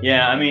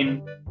 Yeah, I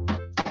mean,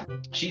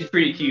 she's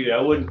pretty cute. I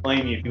wouldn't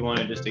blame you if you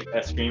wanted just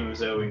a stream of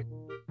Zoe.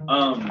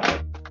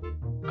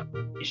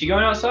 Is she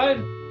going outside?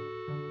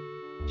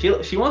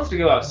 She wants to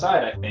go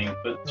outside, I think,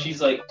 but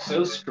she's like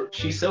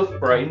she's so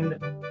frightened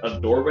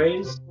of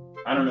doorways.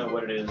 I don't know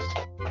what it is.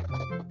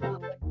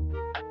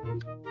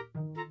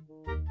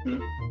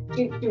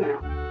 She went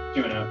out.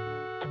 She went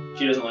out.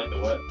 She doesn't like the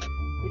what?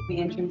 Like the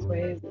entrance way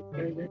is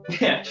over.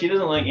 Yeah, she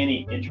doesn't like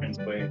any entrance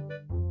way.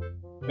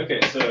 Okay,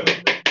 so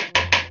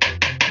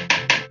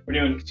we're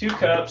doing 2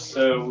 cups,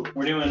 so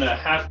we're doing a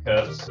half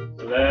cups. So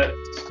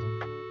that's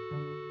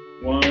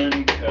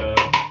 1 cup.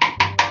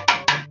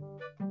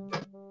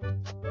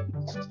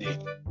 Let's see.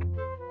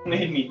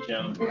 Made me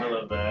jump. I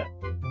love that.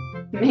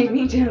 Made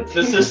me jump.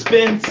 The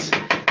suspense.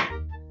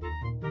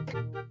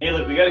 Hey,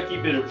 look, we gotta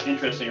keep it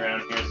interesting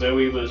around here.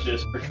 Zoe was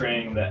just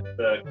portraying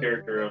the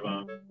character of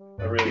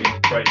a really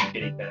frightened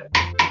kitty cat.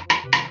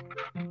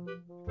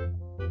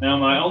 Now,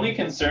 my only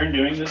concern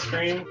doing this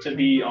stream, to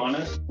be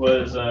honest,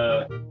 was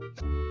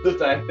the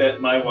fact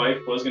that my wife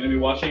was going to be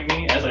watching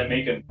me as I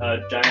make a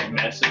giant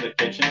mess in the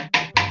kitchen.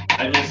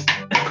 I just,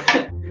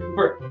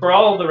 for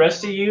all the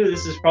rest of you,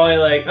 this is probably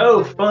like,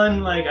 oh,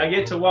 fun, like I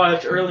get to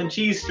watch Earl and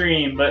Cheese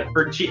stream, but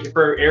for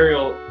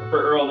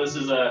Earl, this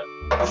is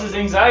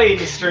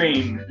anxiety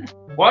stream.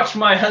 Watch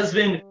my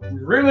husband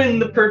ruin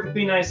the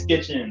perfectly nice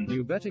kitchen.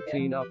 You better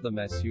clean up the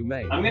mess you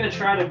made. I'm gonna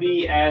try to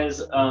be as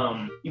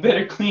you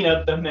better clean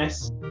up the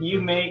mess you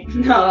make.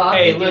 No, I'll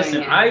Hey, be doing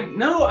listen, it. I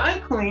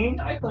clean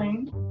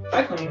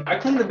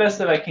the best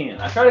that I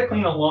can. I try to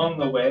clean along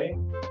the way,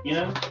 you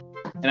know,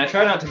 and I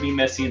try not to be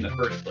messy in the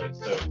first place.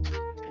 So,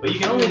 but you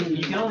can only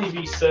be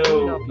Clean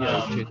so up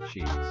your shit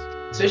sheets.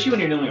 especially when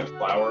you're dealing with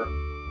flour.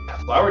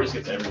 Flour just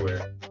gets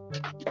everywhere.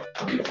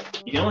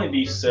 You can only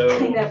be so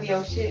Clean up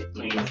your shit.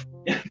 clean.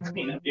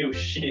 Clean up your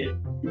shit.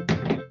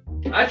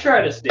 I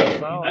try to stay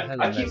Flour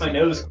clean. I keep my messy.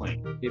 nose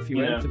clean. If you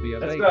You aim know, to be a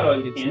that's baker, about all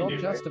you it's can not do,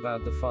 just right?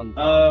 about the fun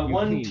part. You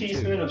 1 clean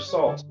teaspoon too. of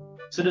salt.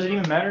 So does it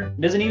even matter?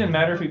 Does it even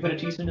matter if we put a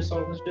teaspoon of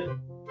salt in this shit?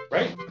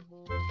 Right?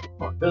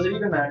 Come on, does it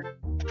even matter?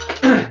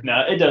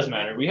 No, it does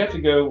matter. We have to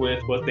go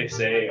with what they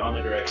say on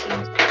the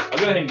directions. I'll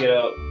go ahead and get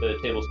out the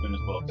tablespoon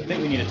as well. I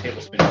think we need a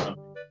tablespoon or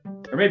something.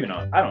 Or maybe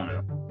not. I don't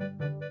know.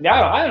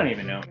 Yeah, I don't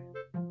even know.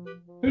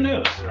 Who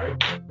knows,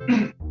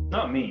 right?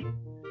 Not me.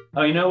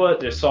 Oh, you know what?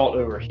 There's salt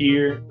over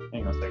here.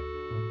 Hang on a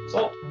second.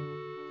 Salt.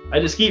 I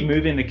just keep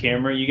moving the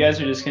camera. You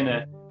guys are just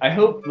gonna. I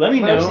hope. Let me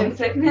know. Motion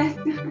sickness.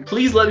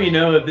 Please let me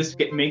know if this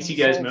makes you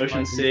guys Salt motion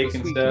lightens the sick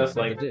and sweetness stuff. of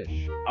Like, the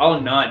dish. I'll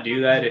not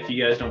do that if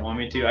you guys don't want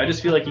me to. I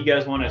just feel like you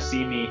guys want to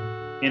see me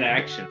in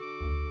action.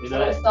 Is So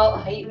that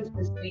salt heightens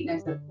the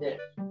sweetness of the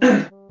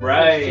dish.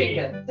 right?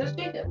 Jacob. That's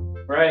Jacob.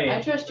 I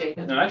Right. trust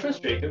Jacob. No, I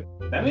trust Jacob.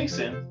 That makes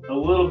sense. A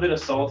little bit of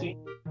salty.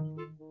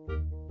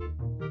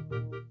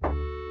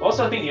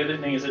 Also, I think the other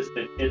thing is it's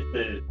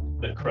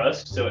the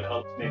crust, so it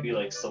helps maybe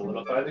like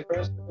solidify the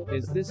crust.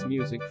 Is this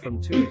music from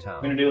I'm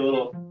Toontown? gonna do a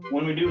little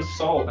when we do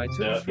salt I and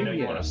took stuff. You know, 3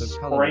 you want to years of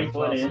culinary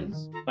sprinkle it in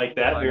classes. like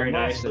that I'm very a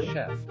master nicely.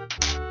 chef.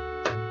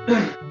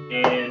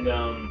 And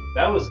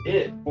that was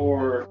it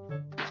for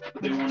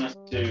what they want us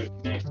to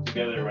mix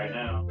together right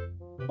now.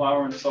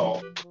 Flour and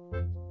salt.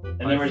 And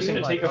then we're just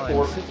gonna take a I'm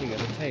fork sitting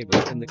at a table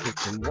in the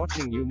kitchen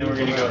watching you and we're move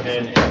gonna go around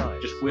ahead so and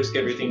nice. just whisk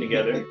everything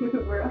together.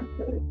 We're on.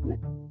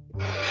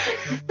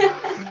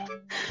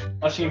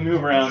 Watching you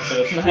move around,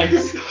 so it's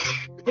nice.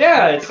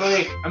 Yeah, it's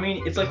like, I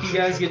mean, it's like you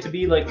guys get to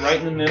be like right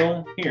in the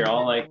middle. Here,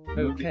 I'll like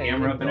move the Okay,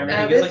 camera up and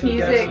everything. It's This like you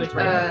guys music,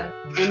 like right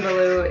in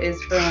Blue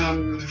is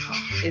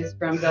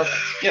from Zelda.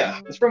 Yeah,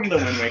 it's from the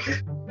Wind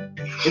Waker.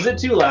 Is it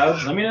too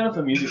loud? Let me know if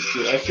the music's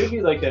too. It should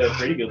be like at a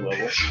pretty good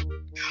level.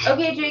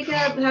 Okay,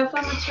 Jacob, have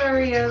fun with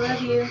Terraria.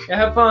 Love you. Yeah,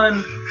 have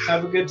fun.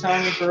 Have a good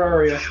time in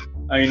Terraria.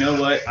 Oh, you know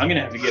what? I'm gonna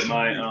have to get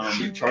my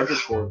charger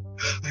cord.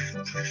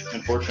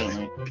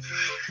 Unfortunately.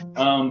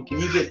 Can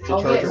you get the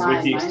I'll get charger with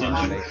mine. the Mine's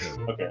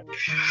extension? Okay.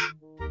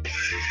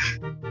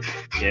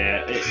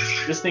 Yeah,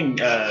 this thing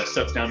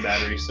sucks down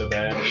batteries so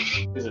bad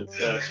because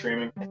it's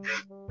streaming.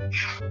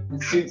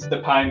 It suits the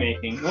pie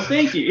making. Well,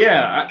 thank you.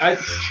 Yeah, I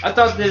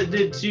thought that it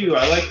did too.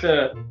 I like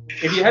the.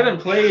 If you haven't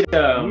played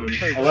a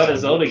lot of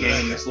Zelda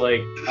games,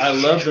 like I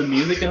love the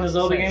music in the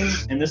Zelda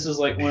games, and this is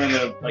like one of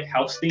the like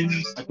house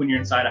themes, like when you're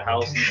inside a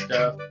house and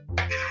stuff.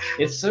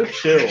 It's so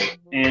chill,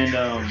 and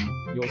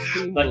Your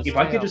screen like will if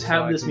I stay could just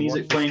have outside this and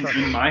music watch the playing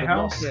struggle, in my but not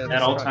house hear the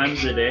at all struggle.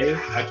 times of the day,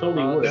 I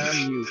totally Our would.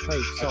 damn new folk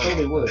I song.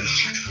 totally would.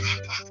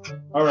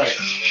 All right,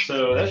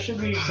 so that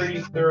should be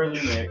pretty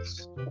thoroughly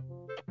mixed.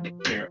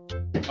 Here,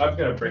 I've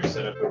got a brick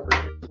set up over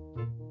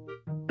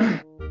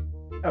here.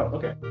 Oh,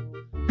 okay.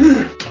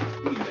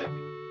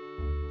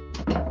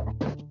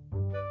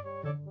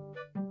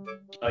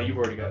 Oh, you've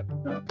already got it.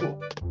 Oh,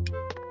 cool.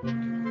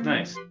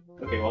 Nice.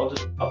 Okay, well,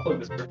 I'll plug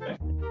this brick back.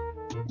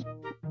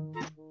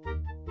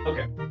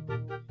 Okay.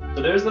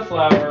 So there's the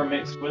flour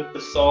mixed with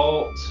the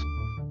salt.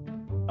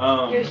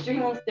 Your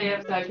stream will stay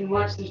up so I can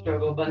watch the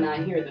struggle, but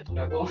not hear the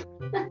struggle.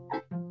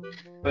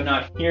 But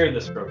not hear the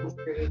struggle.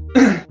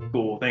 That's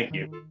Cool, thank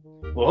you.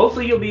 Well,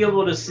 hopefully you'll be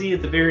able to see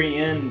at the very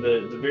end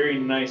the very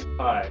nice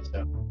pie.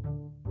 So,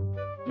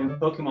 new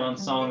Pokemon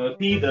Song OP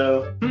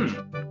though.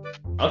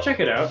 I'll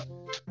check it out.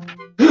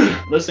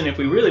 Listen, if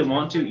we really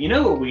want to, you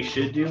know what we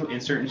should do in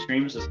certain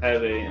streams is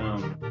have a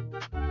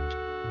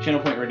channel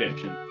point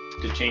redemption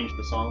to change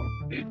the song.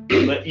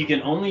 But you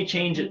can only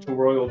change it to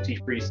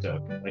royalty-free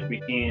stuff. Like we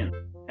can't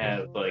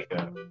have like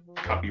a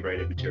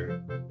copyrighted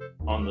material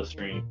on the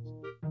stream.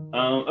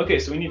 Okay,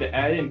 so we need to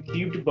add in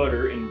cubed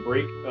butter and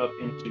break up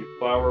into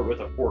flour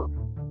with a fork.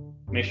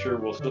 Make sure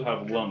we'll still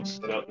have lumps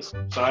about the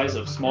size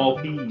of small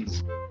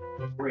peas.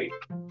 Great.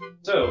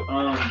 So,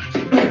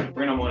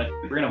 we're gonna want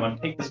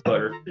to take this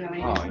butter.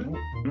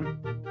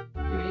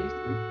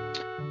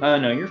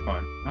 No, you're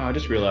fine. Oh, I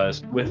just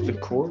realized with the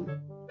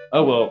cord.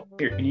 Oh well,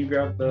 here. Can you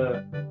grab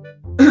the?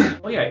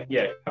 Oh yeah.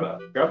 How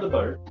about grab the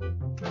butter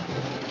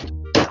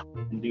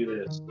and do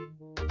this.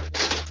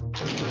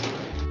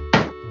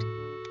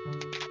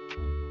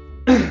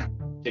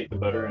 Take the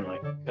butter and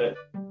like cut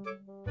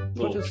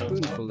Put little a chunks.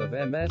 spoonful of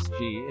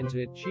MSG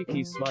into a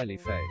cheeky smiley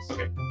face.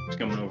 Okay, it's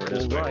coming over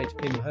this way. Alright,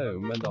 in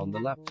home and on the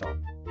laptop.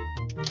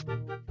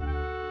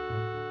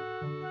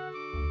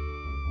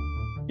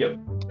 Yep.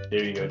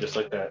 There you go, just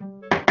like that.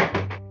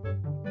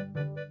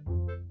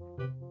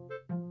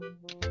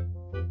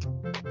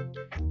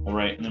 All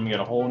right, and then we got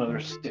a whole another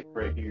stick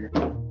right here.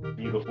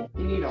 Beautiful.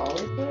 You need all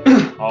of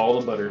it? All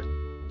the butter.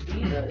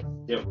 Jesus.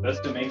 Yep, that's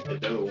to make the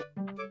dough.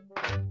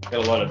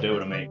 Got a lot of dough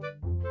to make.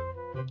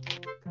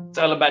 It's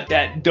all about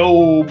that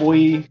dough,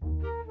 boy.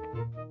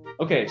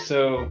 Okay,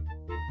 so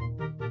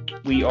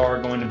we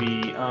are going to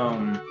be,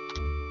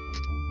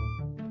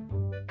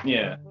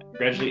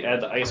 gradually add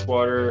the ice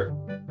water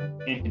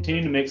and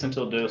continue to mix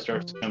until dough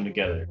starts to come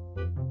together.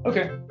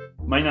 Okay,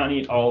 might not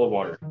need all the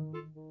water.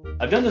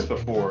 I've done this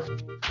before.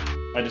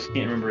 I just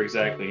can't remember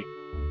exactly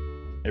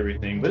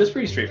everything, but it's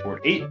pretty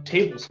straightforward. 8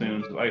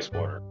 tablespoons of ice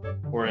water.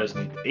 whereas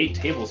 8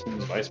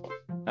 tablespoons of ice water.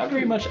 Not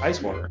very much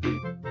ice water.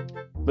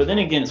 But then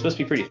again, it's supposed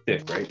to be pretty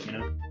thick, right? You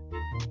know?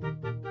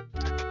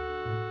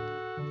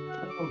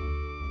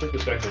 Put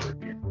this back over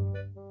here.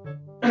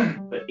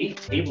 But 8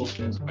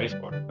 tablespoons of ice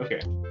water. Okay,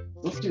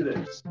 let's do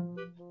this.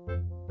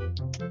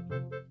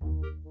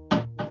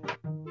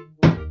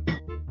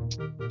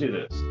 Let's do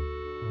this.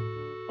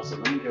 Also,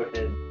 let me go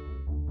ahead.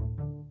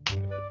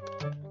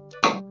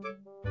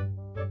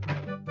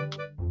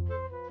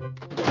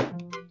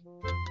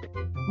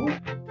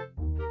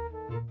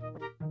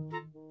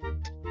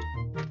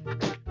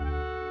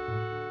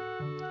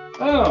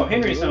 Oh,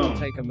 Henry's We all home.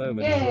 take a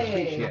moment to Yay.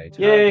 appreciate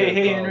Yay, how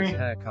hey, good Henry. Earl's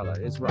hair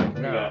color is right What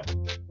do you now. got?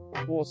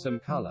 Awesome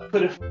color.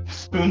 Put a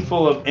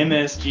spoonful of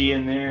MSG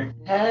in there.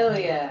 Hell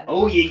yeah.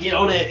 Oh yeah, get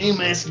all that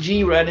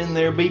MSG right in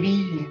there,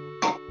 baby.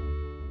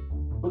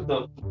 Put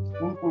the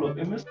spoonful of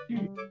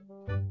MSG.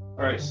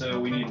 Alright, so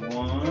we need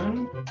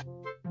 1,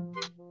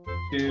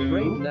 2,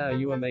 Great, now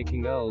you are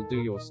making Earl do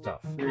your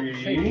stuff. 3.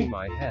 Shaking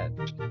my head.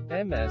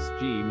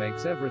 MSG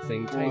makes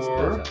everything taste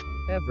 4. better.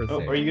 Oh,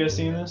 Everything. are you guys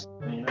seeing this?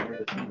 No, you're not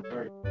really seeing it.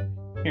 Sorry.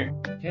 Here,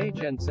 Hey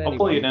gents, I'll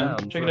pull you anyone down.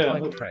 down Check for it a out.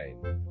 hype Look. train?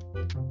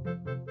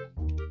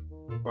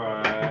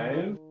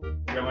 5.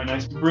 Got my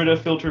nice Brita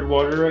filtered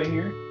water right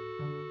here.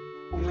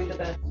 Only the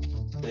best.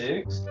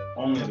 6.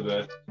 Only the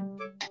best.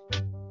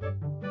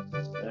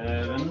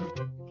 7.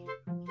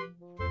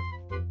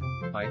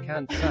 I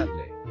can't,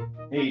 sadly.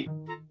 8.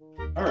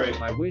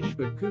 Alright. I wish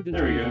but couldn't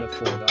There we even go.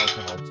 afford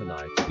alcohol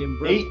tonight. Jim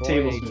broke 8 boy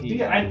tablespoons. 18.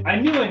 See, I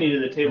knew I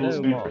needed a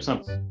tablespoon No for mods.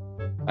 something.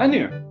 I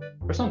knew.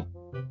 For something.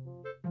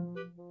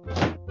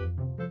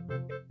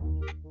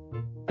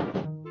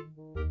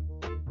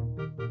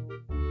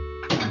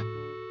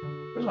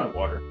 Where's my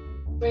water?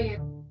 Right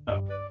here.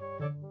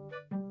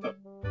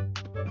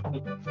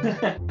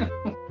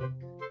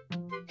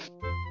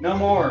 No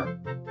more.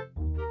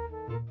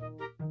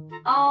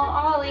 Oh,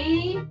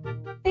 Ollie.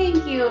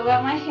 Thank you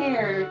about my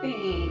hair.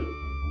 Thanks.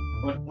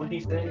 What'd he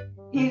say?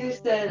 He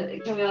just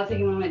said, can we all take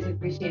a moment to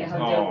appreciate how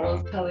Aw. dope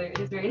Earl's color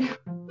is right now?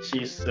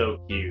 She's so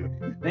cute.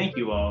 Thank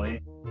you,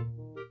 Ollie.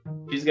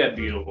 She's got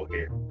beautiful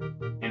hair.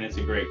 And it's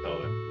a great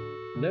color.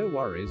 No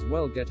worries,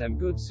 well get em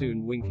good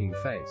soon, winking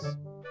face.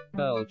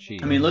 Earl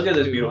cheese. I mean, look at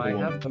this Do beautiful I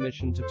woman. have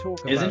permission to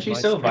talk about Isn't she my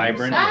so streams?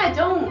 vibrant? Ah,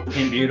 don't.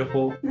 And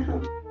beautiful.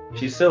 No,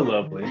 She's so I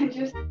lovely.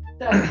 just,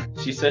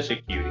 She's such a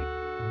cutie.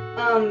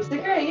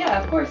 Sakura, yeah,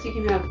 of course you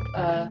can have,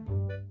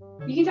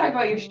 you can talk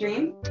about your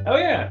stream. Oh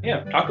yeah,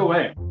 yeah. Talk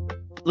away.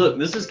 Look,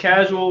 this is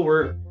casual.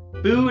 We're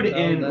food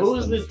and less what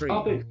was than the 3.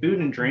 topic? Food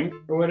and drink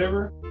or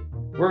whatever.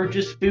 We're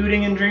just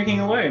fooding and drinking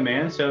away,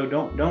 man. So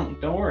don't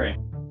worry.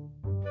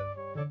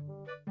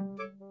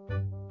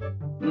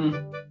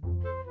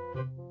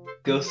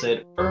 Ghost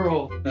said,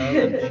 Earl. Earl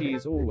and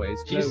cheese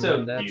always glow She's so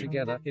when they're cute.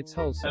 together. It's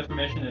I wholesome. have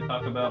permission to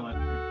talk about my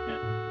food.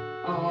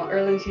 Oh,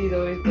 Earl and she's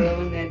always glow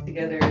when they're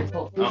together. It's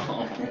wholesome.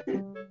 Oh.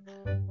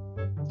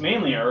 It's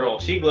mainly Earl.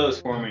 She glows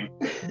for me.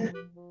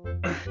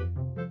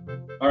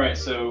 All right,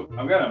 so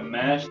I've got to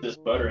mash this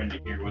butter into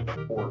here with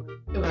a fork.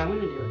 Oh, I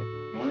want to do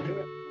You want to do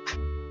it?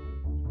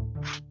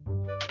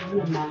 it. I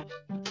want to mash.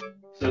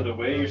 So the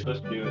way you're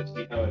supposed to do it,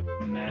 see how it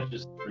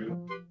mashes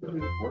through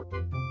the fork?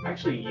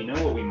 Actually, you know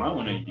what we might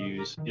want to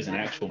use is an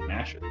actual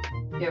masher.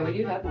 Yeah, we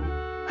do have one.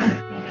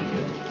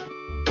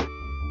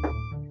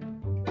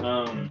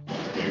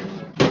 Here.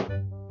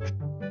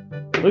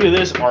 Look at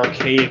this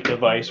archaic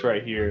device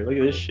right here. Look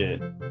at this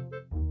shit.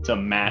 It's a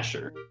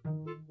masher.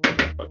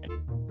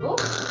 Fucking. Oh,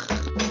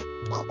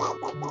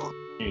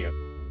 Here you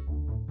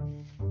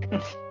go.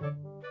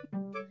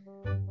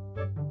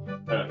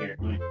 Oh, here.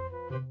 Let me.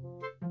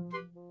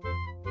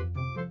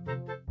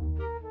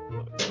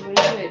 you want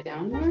to put it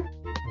down more?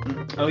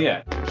 Oh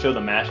yeah, show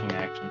the mashing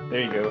action.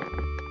 There you go.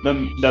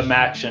 The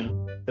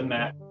maction. The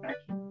action.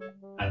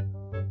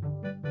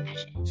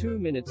 2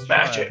 minutes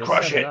Mash shy it, of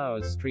crush 7 it.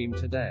 hours stream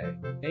today.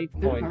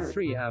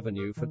 8.3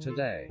 Avenue for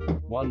today.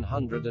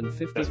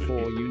 154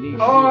 unique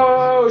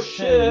Oh viewers.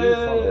 10 new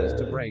followers to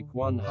shit! break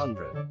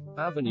 100.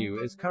 Avenue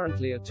is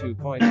currently at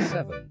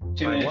 2.7.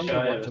 2 I minutes wonder shy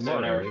what of a 7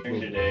 tomorrow hour it stream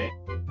will today.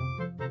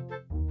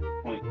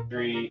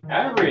 0.3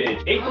 average.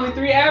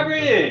 8.3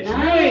 average.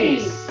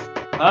 Nice.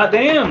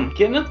 Damn,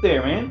 getting up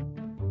there, man.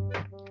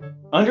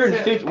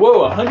 150. Whoa,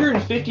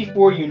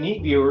 154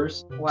 unique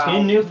viewers. Wow.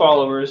 10 new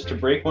followers to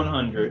break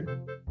 100.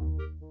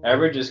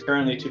 Average is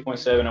currently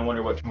 2.7. I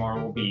wonder what tomorrow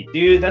will be.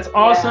 Dude, that's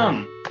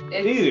awesome.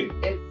 Dude.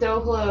 It's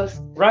so close.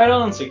 Right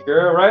on,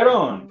 Sakura. Right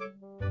on.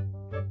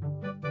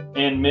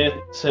 And Myth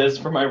says,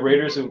 for my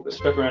raiders who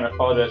stuck around, I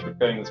apologize for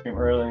cutting the stream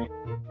early.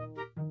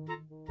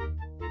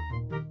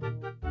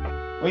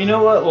 Well, you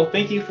know what? Well,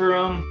 thank you for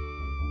at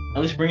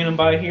least bringing them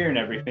by here and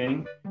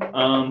everything.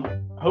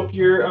 Hope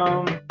you're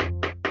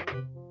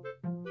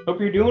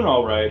doing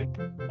all right.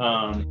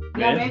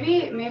 Yeah,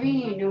 Myth? maybe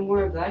you know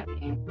more of that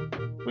game.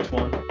 Which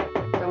one?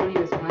 The one he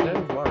was playing.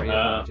 Don't worry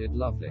about it,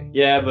 lovely.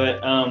 Yeah,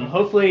 but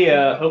hopefully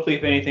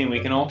if anything, we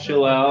can all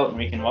chill out and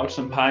we can watch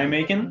some pie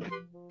making.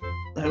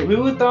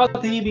 Who would thought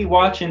that you'd be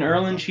watching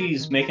Earl and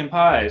Cheese making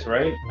pies,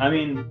 right? I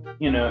mean,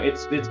 you know,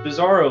 it's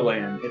Bizarro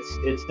Land.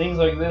 It's things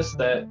like this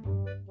that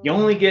you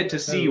only get to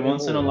see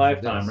once in a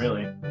lifetime,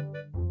 really.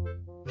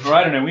 Or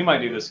I don't know, we might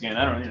do this again.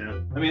 I don't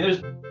know. I mean,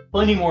 there's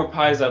plenty more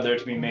pies out there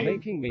to be made.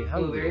 Making me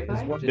hungry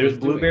is what it There's is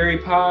doing. blueberry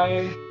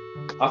pie.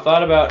 I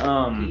thought about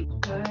Peach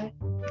pie.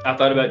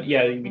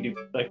 yeah, you can do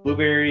like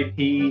blueberry,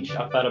 peach.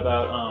 I thought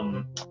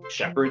about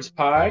shepherd's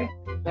pie.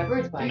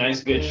 Shepherd's pie. A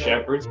nice good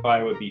shepherd's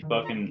pie would be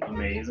fucking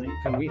amazing.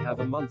 Can we have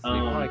a monthly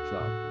pie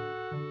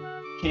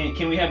club?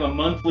 Can we have a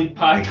monthly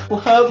pie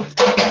club?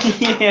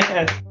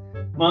 Yes,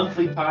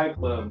 monthly pie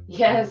club.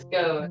 Yes,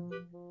 go.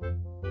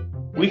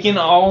 We can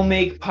all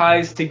make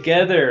pies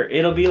together.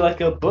 It'll be like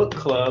a book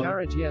club,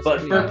 Carrot, yes, but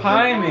please. for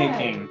pie Pie.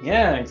 making.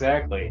 Yeah,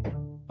 exactly.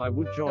 I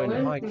would So join what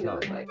does pie it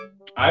club. look like?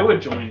 I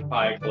would join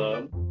pie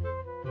club.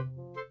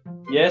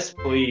 Yes,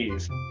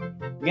 please.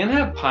 We're gonna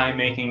have pie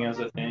making as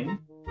a thing.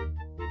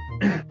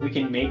 We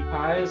can make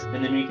pies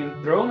and then we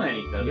can throw them at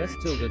each other. Yes,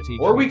 Tilda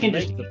teacher. Or we can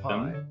make just the eat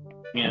pie. them.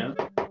 You know,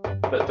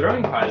 but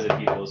throwing pies at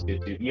people is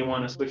good too. You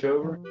want to switch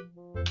over?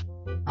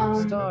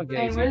 Stargazing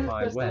and what is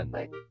pie this when? look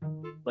like?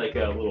 Like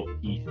a little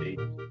pea shape.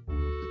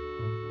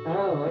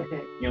 Oh,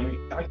 okay. You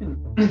know, I can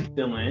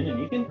fill in and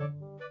you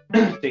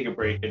can take a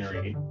break and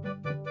read.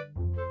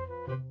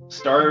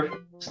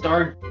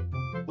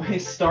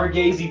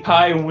 Stargazy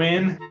pie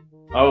win.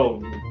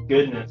 Oh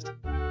goodness.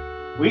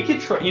 We could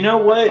try. You know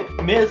what,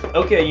 Myth?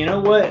 Okay, you know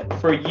what?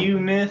 For you,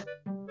 Myth,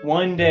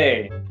 one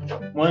day,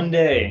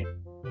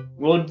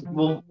 we'll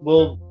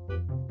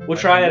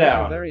try it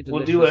out.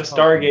 We'll do a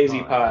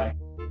Stargazy pie,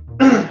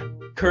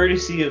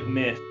 courtesy of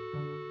Myth.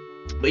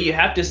 But you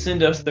have to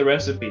send us the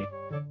recipe.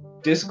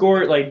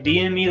 Discord, like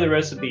DM me the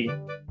recipe,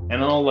 and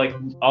I'll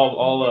do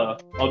all the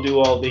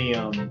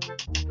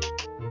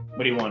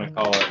what do you want to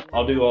call it?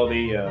 I'll do all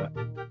the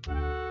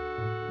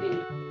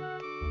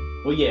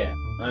well, yeah.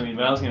 I mean,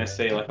 but I was gonna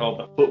say like all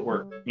the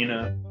footwork. You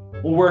know,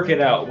 we'll work it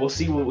out. We'll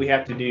see what we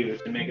have to do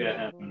to make it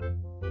happen.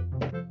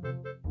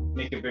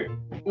 Make it very.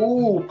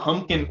 Ooh,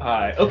 pumpkin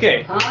pie.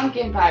 Okay,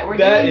 Pumpkin pie. We're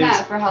That doing is-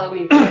 that for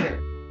Halloween for sure.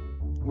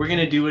 we're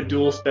gonna do a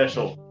dual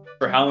special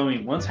for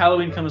Halloween. Once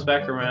Halloween comes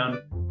back around,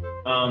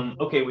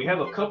 okay, we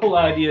have a couple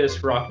ideas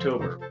for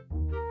October,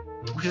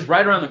 which is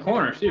right around the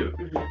corner too.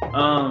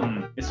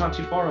 It's not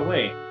too far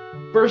away.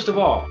 First of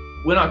all,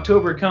 when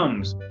October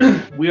comes,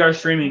 we are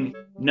streaming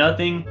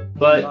nothing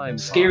but Lime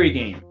scary pie.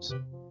 games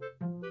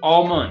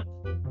all month.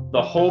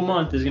 The whole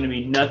month is going to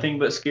be nothing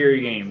but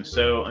scary games.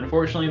 So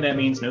unfortunately, that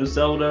means no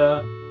Zelda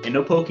and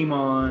no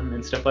Pokemon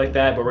and stuff like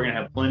that. But we're going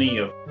to have plenty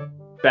of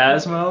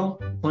Phasmo,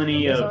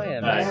 plenty Yes, of I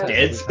am. Yes,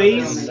 Dead we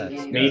Space, have so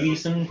many maybe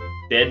some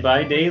Dead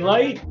by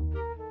Daylight.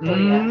 Oh,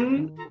 yeah.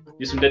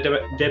 Do some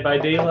Dead by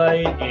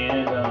Daylight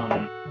and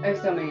I have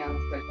so many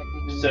else. But I can't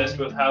remember. obsessed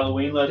with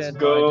Halloween. Let's Dead by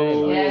go.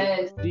 Daylight.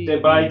 Yes.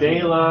 Dead by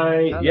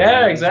Daylight. Halloween Yeah,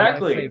 is my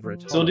exactly.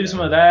 favorite So we'll do holiday. some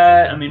of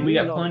that. I mean, we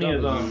got plenty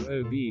of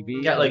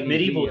we got like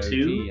Medieval 2.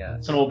 WOBBLEVOGS.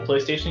 It's an old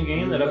PlayStation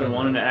game that I've been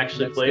wanting to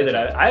actually play. That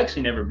I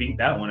actually never beat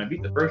that one. I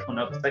beat the first one,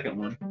 not the second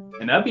one.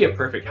 And that'd be a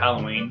perfect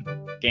Halloween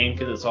game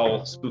because it's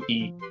all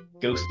spooky,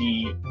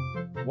 ghosty.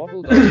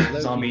 Wobble Dog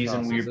Loki Zombies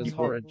and weird classes as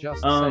people. horror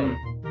just Um,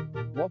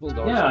 saying. Wobble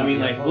Dog Yeah, I mean,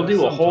 Studio like we'll horror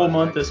do a whole sometimes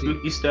month of exceeds.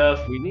 spooky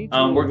stuff. We need We're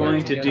all going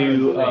work to together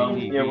do and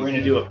play we're going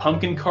to do a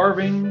pumpkin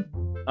carving.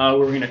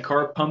 We're going to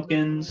carve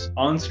pumpkins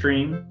on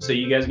stream, so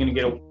you guys are going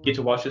to get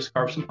to watch us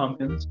carve some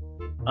pumpkins.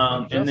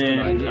 And Just an then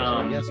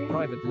idea. Yes,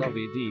 private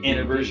lobby DVD.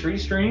 anniversary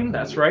stream.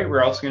 That's right.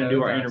 We're also going to do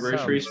Oh, our that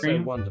anniversary sounds so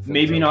stream. wonderful,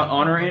 Maybe Joe. not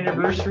on our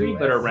anniversary,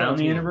 but around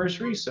the F13.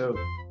 anniversary. So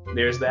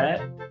there's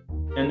that.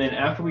 And then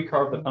after we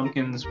carve the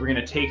pumpkins, we're going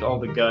to take all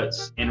the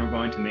guts and we're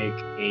going to make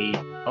a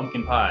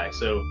pumpkin pie.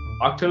 So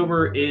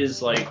October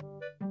is like,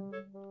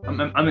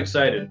 I'm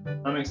excited.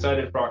 I'm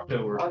excited for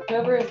October.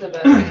 October is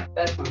the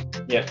best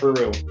month. Yeah, for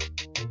real.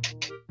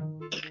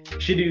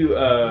 Should do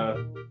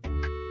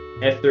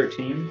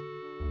F13.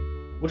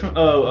 Which one?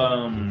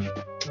 Oh,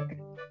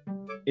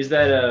 is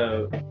that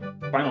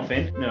Final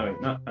Fantasy? No,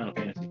 not Final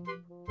Fantasy.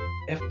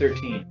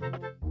 F13.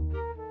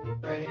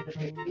 Friday the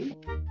 15th.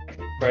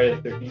 Friday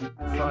the 13th.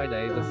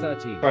 Friday the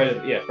 13th. Friday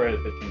the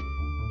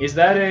 15th. Is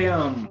that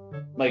a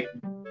like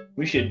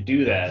we should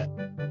do that?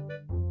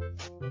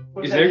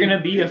 What Is does there that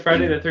gonna mean? be a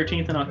Friday the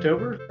 13th in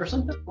October or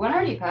something? One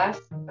already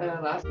passed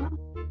last month.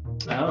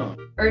 Oh.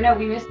 Or no,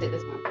 we missed it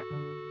this month.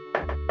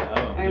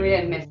 Oh. I mean, we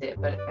didn't miss it,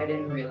 but I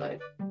didn't realize.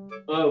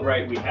 Oh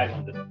right, we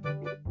had this.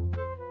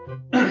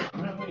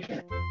 I'm not really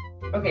sure.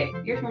 Okay,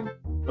 your turn.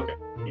 Okay.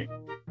 Yeah.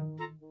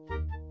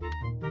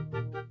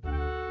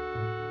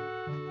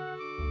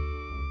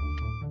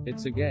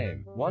 It's a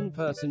game. One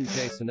person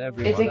Jason,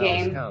 everyone It's a else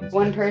game. counts.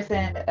 One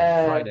person.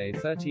 Friday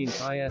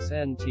 13th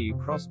ISNT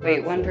cross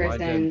Wait, one platform, I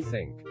don't person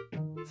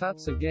think.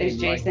 That's a game Is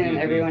Jason like and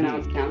everyone DVD.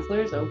 else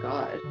counselors? Oh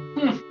God.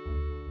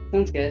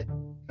 Sounds good.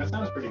 That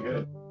sounds pretty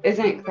good.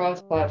 Isn't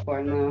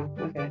cross-platform though?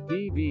 Okay.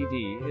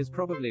 DVD is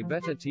probably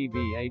better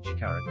TBH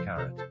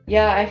carrot.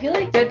 Yeah, I feel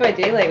like Dead by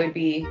Daylight would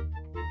be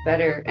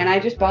better, and I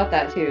just bought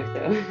that too,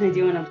 so I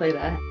do want to play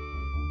that.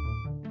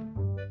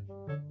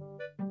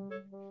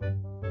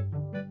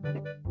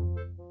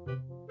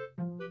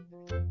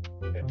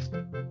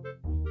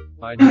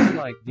 I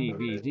dislike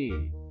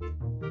DVD.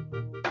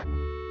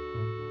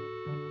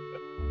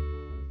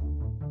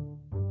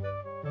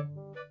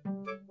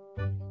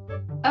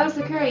 Oh,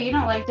 Sakura, you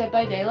don't like Dead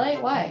by Daylight?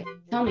 Why?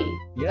 Tell me. I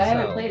Yes,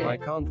 haven't Earl, played I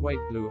it. can't wait,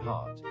 Blue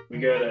Heart. We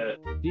got a.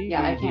 DVD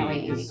Yeah, I can't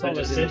wait, Amy. is solid in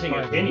the dissenting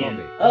private opinion.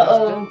 lobby. Uh-oh.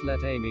 Just don't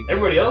let Amy go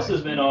Everybody else back.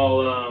 has been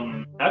all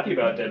happy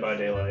about Dead by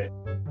Daylight.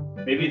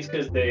 Maybe it's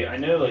because I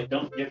know, like,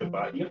 you have to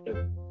buy.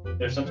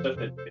 There's some stuff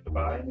that you have to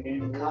buy in the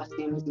game.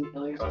 Costumes and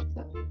killers and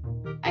stuff.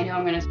 I know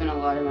I'm gonna spend a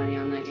lot of money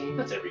on that game.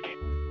 That's every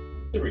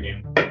game. Every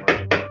game.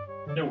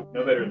 No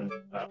better than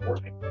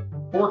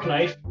Fortnite. Fork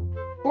knife.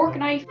 Fork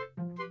knife.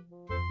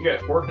 You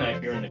got fork knife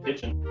here in the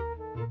kitchen.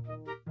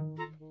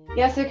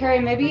 Yeah,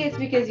 Sakura, maybe it's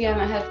because you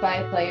haven't had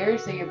 5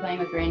 players, so you're playing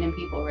with random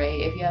people, right?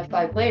 If you have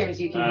 5 players,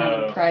 you can have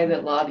a Oh.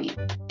 private lobby,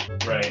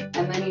 Right.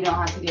 and then you don't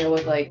have to deal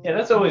with like. Yeah,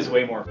 that's always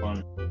way more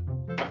fun.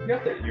 I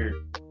forgot that you're.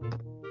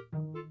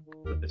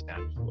 Put this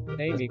down just a little bit.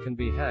 Amy can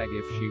be hag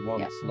if she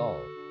wants, lol.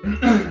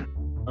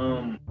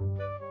 I'm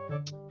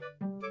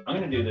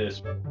gonna do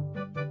this.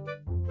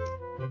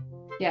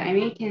 Yeah,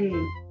 Amy can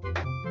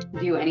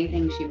do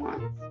anything she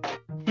wants.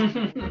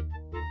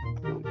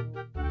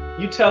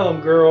 You tell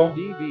him, girl.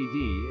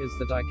 DVD is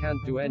that I can't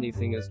do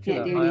anything as killer.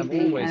 Can't do I am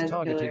anything always as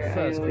targeted killer.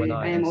 first when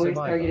I am always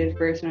survivor. targeted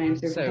first when I'm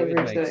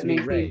survivor, so it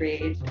makes me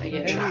rage. I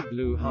get it. Amy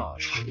Blue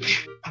Heart.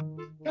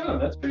 Oh,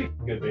 that's pretty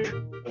good, babe.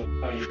 That's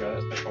how you got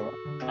it so far.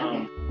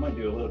 I might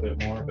do a little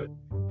bit more, but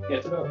yeah,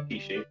 it's about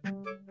P-shape.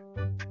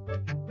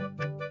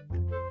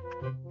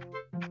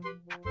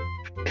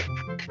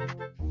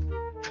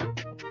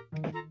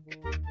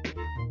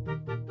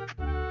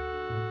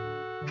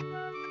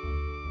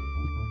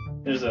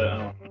 There's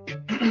a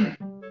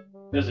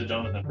there's a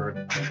Jonathan Bird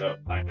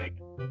about pie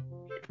making.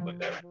 Like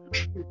that right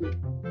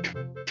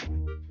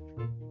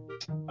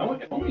now.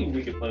 If only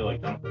we could play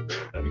like Jonathan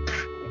Bird. That'd be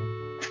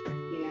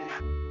cool.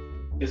 Yeah.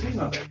 Because he's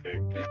not that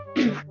big.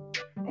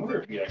 I wonder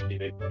if he actually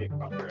made big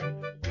popular.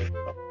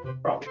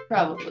 Probably.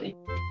 Probably.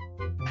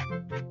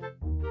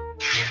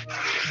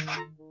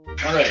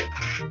 All right.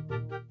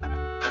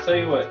 I'll tell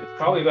you what. It's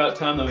probably about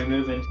time that we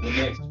move into the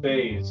next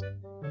phase,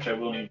 which I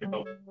will need your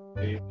help.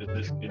 Because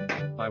this could,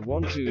 I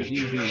want to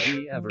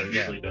DVD ever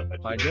easily again. done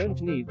by I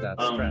don't need that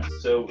stress.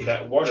 So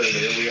that water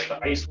there, we got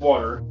the ice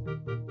water.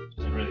 Which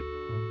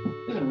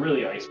isn't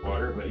really ice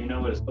water, but you know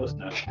what it's close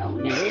enough. Oh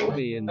We will no.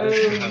 be in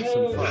this to have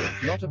some fun,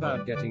 not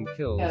about getting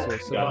kills or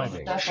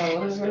surviving. Stuff all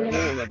over it.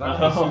 All about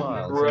the Oh,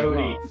 smiles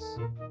Brody. and laughs.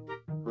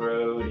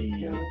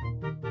 Brody.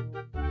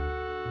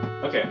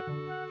 Okay.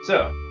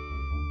 So.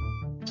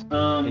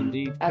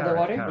 Indeed, Add the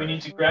water? We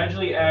need to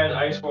gradually add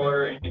ice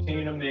water and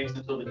continue to mix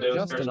until the dough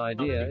Just starts an to come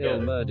idea, together.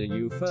 I'll murder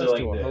you first, like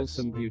you this.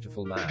 wholesome,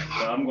 beautiful man.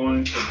 So I'm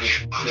going to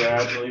just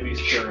gradually be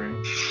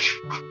stirring.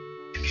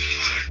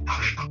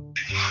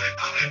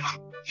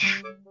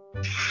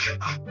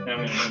 And I'm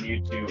going to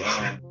need you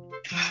to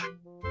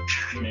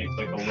mix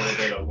like a little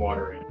bit of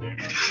water in there.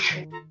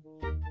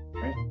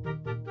 Right? A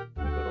little bit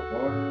of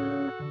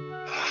water.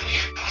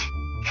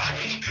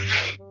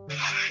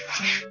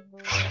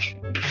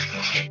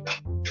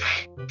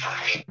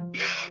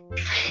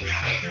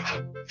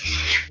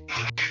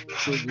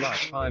 Good luck,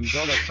 I'm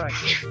gonna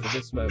practice for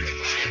this moment.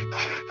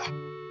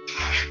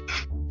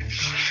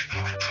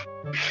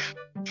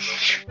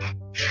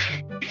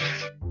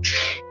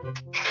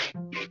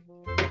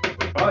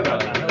 Probably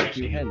about I'll that. help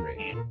you,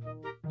 Henry.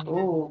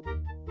 Ooh.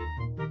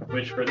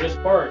 Which for this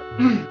part,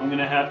 I'm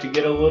gonna have to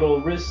get a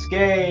little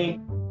risque.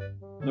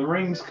 The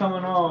ring's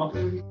coming off.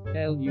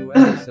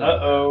 L-U-S.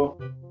 Uh-oh.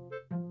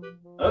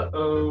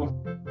 Uh-oh.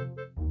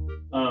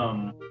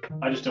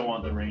 I just don't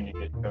want the ring to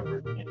get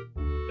covered in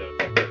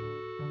dough.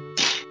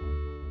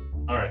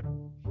 Alright.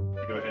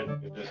 Go ahead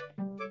and do this.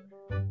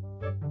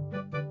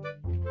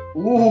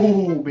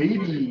 Ooh,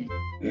 baby.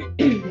 Is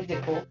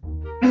it cool?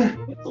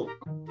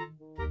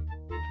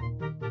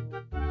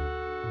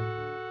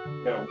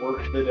 Gotta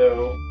work the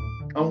dough.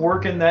 I'm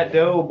working that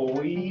dough,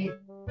 boy.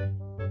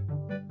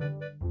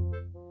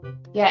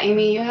 Yeah,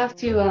 Amy, you have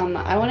to.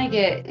 I want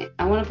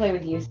to play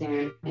with you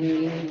soon, and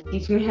you need to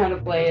teach me how to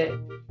play it.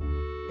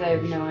 'Cause I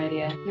have no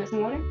idea. You want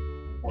some water?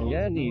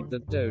 Yeah, need the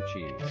dough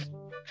cheese.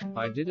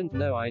 I didn't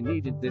know I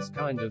needed this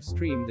kind of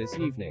stream this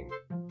evening.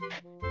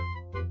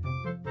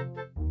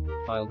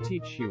 I'll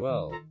teach you,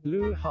 Earl.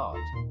 Blue Heart.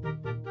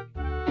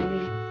 I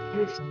need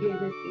to stream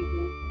this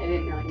evening. I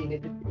didn't know I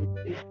needed to.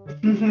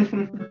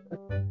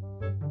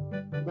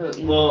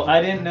 Well,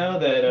 I didn't know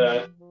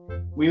that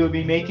we would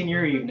be making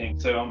your evening,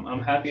 so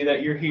I'm happy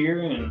that you're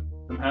here, and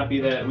I'm happy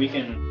that we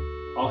can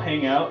all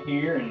hang out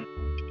here and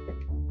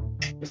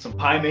get some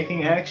pie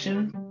making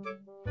action.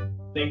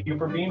 Thank you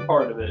for being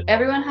part of it.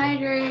 Everyone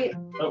hydrate.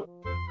 You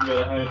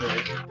gotta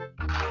hydrate.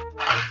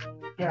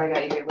 Here, I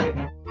got you. Here, wait.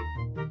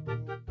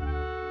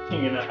 You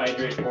gonna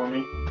hydrate for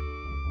me?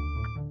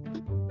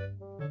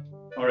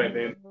 All right,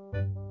 babe.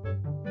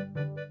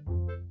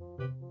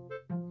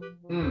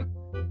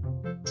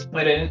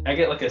 Wait, I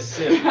get like a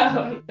sip. Oh,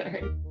 I'm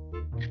sorry.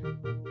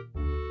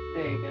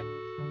 There you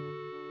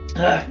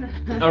go.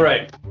 All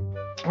right,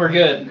 we're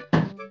good.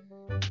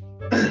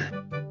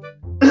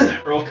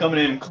 Earl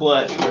coming in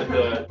clutch with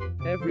the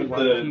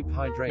Everyone keep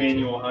hydrated.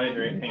 manual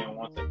hydrate. Hang on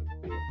one second.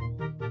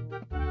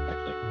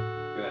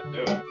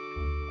 Actually,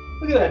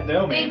 look at that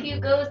dough, man. Thank you,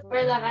 Ghost,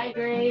 for the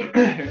hydrate.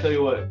 Here, tell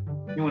you what.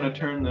 You want to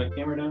turn the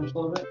camera down just a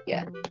little bit?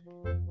 Yeah.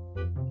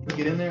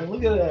 Get in there.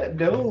 Look at that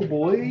dough,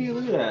 boy.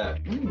 Look at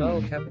that.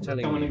 Earl kept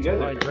telling Coming me to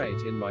together.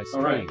 hydrate in my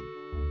stream.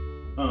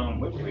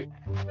 Alright. Wait.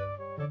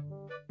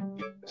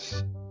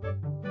 Yes.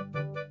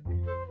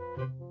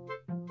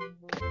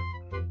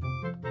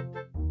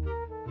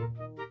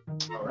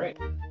 Alright.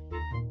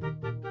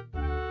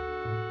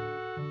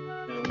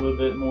 And a little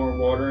bit more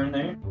water in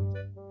there.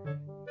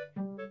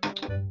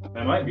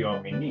 That might be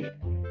all we need.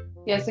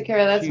 Yeah,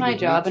 Sakura, that's my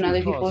Cubic job in meter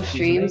other cost people's is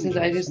streams, an is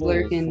I angel just small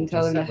lurk and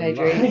tell them to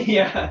 47 hydrate.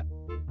 Yeah.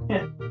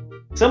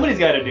 Somebody's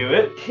got to do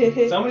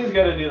it. Somebody's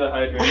got to do the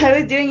hydration. I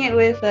was doing it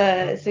with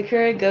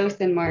Sakura, Ghost,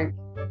 and Mark.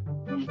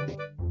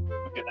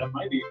 Okay, that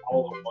might be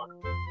all the water.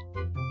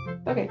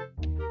 Okay.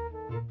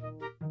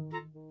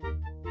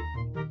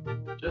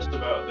 Just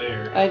about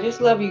there. I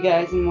just love you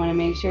guys and want to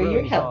make sure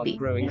you're healthy.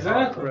 Growing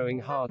Exactly. hard, growing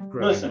hard,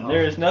 growing Listen, hard.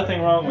 there is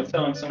nothing wrong with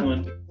telling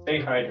someone to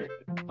stay hydrated.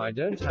 I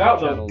don't It's have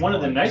about channel one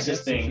of the points,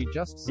 nicest so she things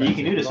just that you says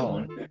can do to it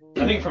wrong. someone.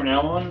 I think from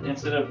now on,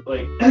 instead of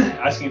like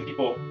asking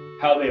people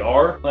how they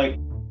are, like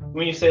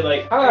when you say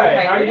like,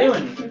 "Hi, how you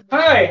doing?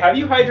 Hi, have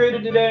you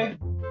hydrated today?"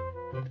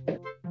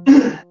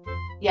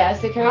 Yeah,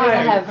 Sakura Hi, doesn't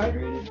are you have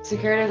hydrated?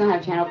 Sakura doesn't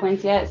have channel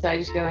points yet, so I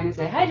just go in and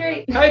say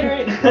hydrate.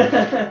 Hydrate.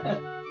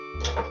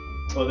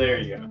 Well, there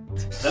you go.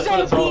 That's what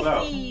it's all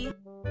about.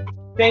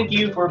 Thank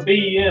you for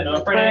being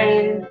a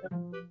friend.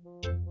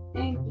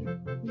 Thank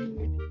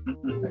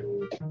you.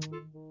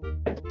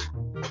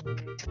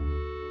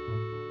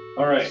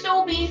 All right.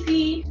 So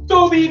beefy.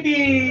 So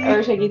beefy. I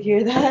wish I could hear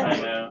I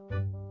that. know.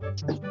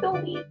 So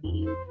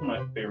beefy.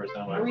 My favorite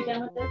sound. Are we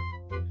done with this?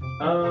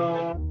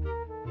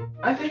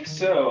 I think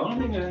so. I don't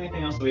think there's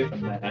anything else we have to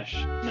mash.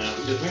 No,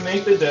 because we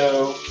make the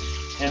dough,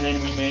 and then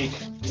we make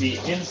the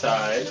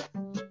inside,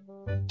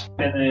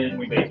 and then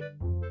we bake.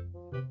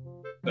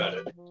 Got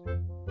it.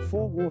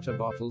 4 water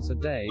bottles a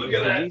day Look is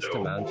at the that least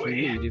dough, amount boy.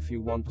 you need if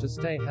you want to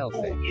stay healthy.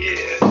 Oh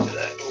yeah, look at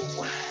that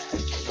dough.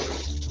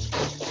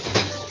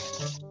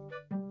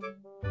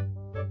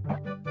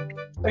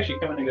 It's actually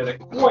coming together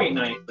quite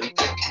nicely.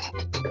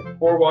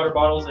 4 water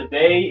bottles a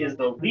day is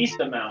the least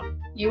amount.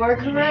 You are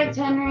correct,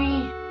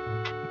 Henry.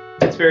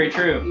 That's very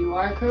true. You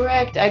are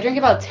correct. I drink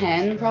about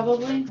 10,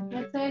 probably,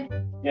 I'd say.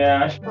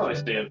 Yeah, I should probably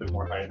stay a bit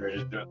more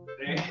hydrated throughout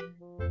the day.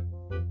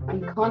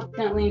 I'm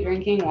constantly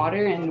drinking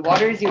water, and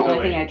water is the Oh, only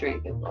wait. thing I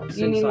drink as well. Do you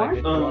Since need I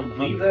more? hit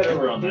Leave that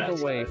over on 100, that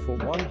giveaway side. for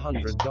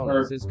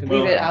 $100 is Leave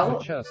confirmed it for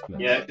out? Chestnut.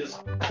 Yeah, because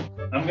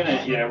we're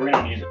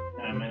gonna need it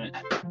in a minute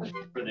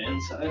for the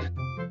inside,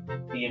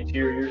 the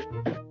interior.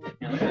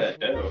 And look at that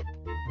dough.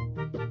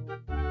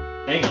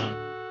 Hang on.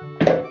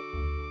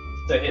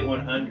 Since I hit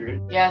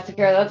 100. Yeah,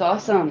 Sakura, that's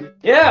awesome.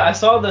 Yeah, I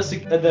saw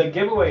the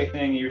giveaway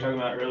thing you were talking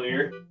about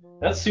earlier.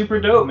 That's super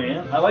dope,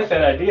 man. I like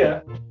that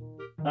idea.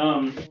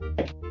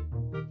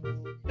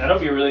 That'll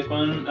be a really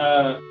fun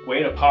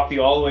way to pop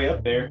you all the way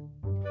up there,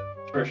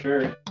 for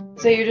sure.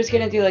 So you're just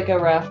gonna do like a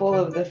raffle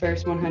of the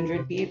first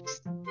 100 beeps?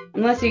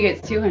 Unless you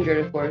get 200,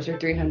 of course, or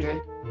 300,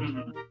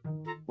 Mhm.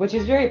 which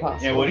is very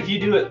possible. Yeah. What if you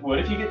do it? What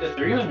if you get to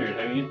 300?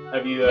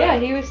 Have you? Yeah,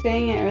 he was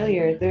saying it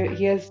earlier.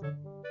 He has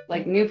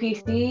like new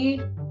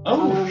PC.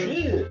 Oh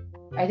shit!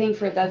 I think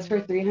that's for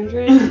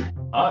 300.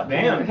 Hot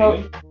damn, Hope-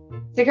 dude.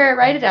 Sakura,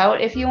 write it out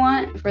if you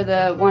want for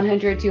the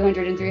 100,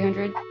 200, and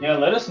 300. Yeah,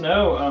 let us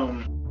know.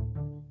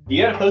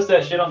 You gotta post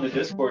that shit on the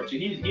Discord.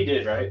 He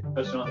did, right?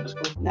 Post it on the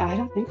Discord. No, I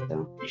don't think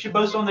so. You should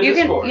post it on the You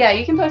Discord. can, yeah,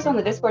 you can post on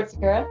the Discord,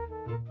 Sakura.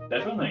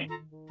 Definitely.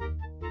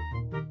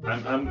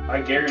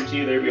 I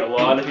guarantee there'd be a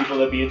lot of people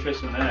that'd be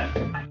interested in that.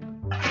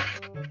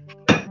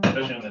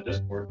 Especially on the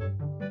Discord.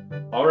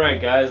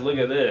 Alright guys, look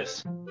at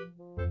this.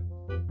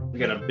 We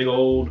got a big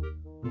old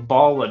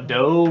ball of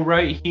dough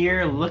right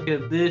here. Look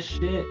at this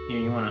shit. Here,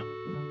 you wanna...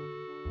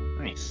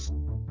 Nice.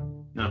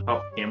 Now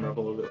pop the camera up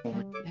a little bit for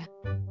me.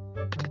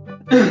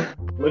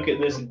 Look at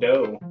this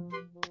dough.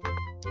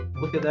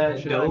 Look at that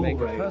Should dough I make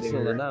a right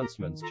personal there.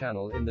 announcements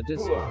channel in the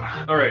Discord?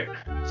 Alright,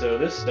 so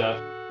this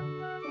stuff,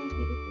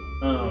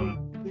 I'm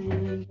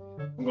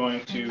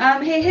going to...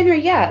 Hey Henry,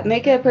 yeah,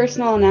 make a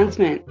personal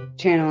announcement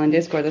channel in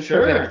Discord. That's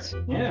Sure. perfect.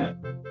 Yeah,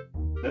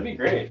 that'd be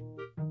great.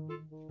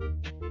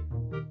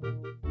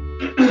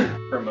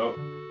 Promote.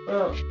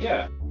 Well,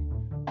 yeah.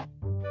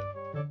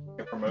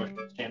 A promotion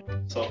channel,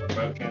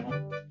 self-promote channel,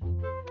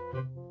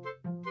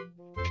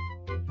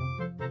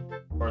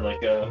 or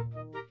like a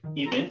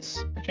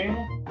events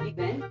channel.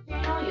 Event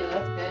channel? Yeah,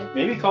 that's good.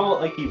 Maybe call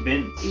it like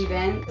events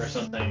Events. or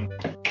something.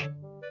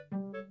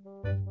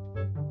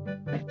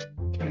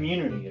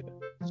 Community events.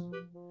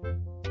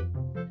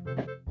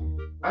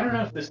 I don't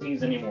know if this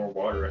needs any more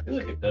water. I feel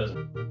like it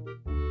doesn't.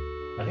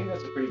 I think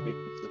that's a pretty big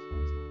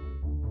consistency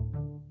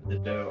for the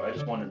dough. I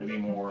just want it to be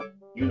more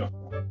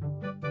uniform.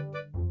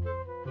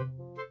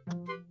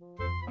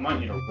 I might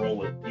need to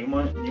roll it. You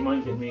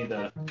might get me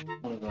the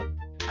one of the.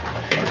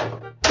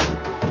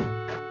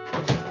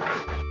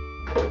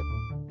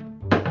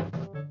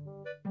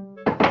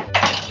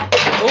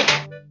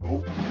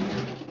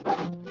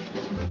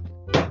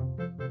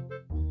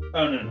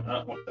 Oh no, no,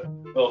 not what the.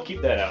 Well,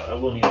 keep that out. I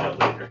will need that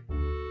later.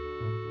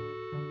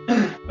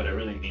 But I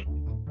really need.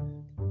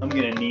 I'm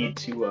gonna need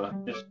to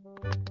just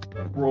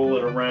roll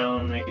it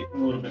around, make it a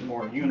little bit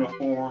more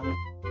uniform.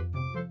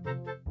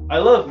 I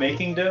love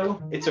making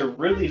dough. It's a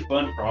really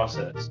fun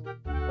process.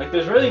 Like,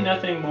 there's really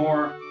nothing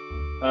more,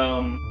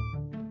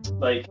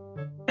 like,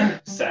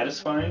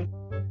 satisfying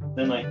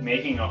than like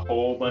making a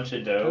whole bunch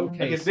of dough.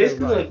 Okay, like, it's so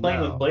basically right like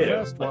playing now, with Play-Doh.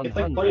 first Like, it's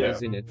 100 like Play-Doh.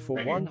 is in it for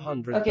right here.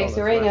 $100. Okay,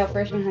 so right now, raffle.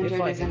 first 100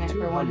 If I is in hit it for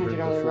 200 $100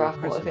 before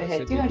raffle. If it Christmas,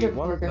 hit it will 200 be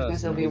one before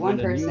Christmas, it'll be person one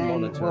who will win a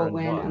new person monitor will and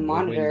win a one will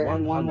monitor win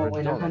and one will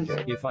win $100.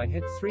 100. If I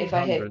hit If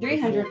I hit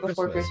 300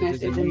 before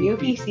Christmas, it it's is a new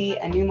PC,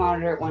 a new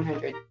monitor,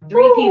 100.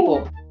 3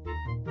 people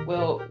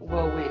will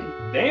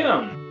win.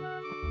 Damn.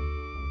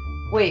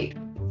 Wait,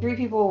 3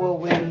 people will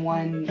win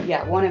one.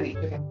 Yeah, one of each.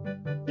 Okay.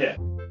 Yeah.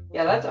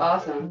 Yeah, that's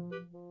awesome.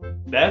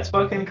 That's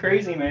fucking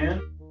crazy,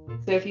 man.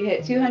 So if you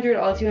hit 200,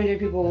 all 200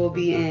 people will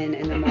be in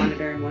the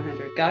monitor and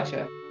 100.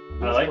 Gotcha. I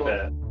That's like cool.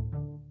 that.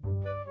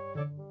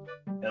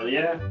 Hell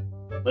yeah.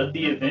 Let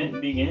the event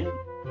begin.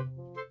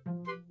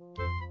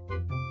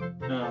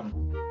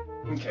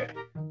 Okay.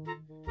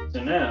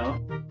 So now,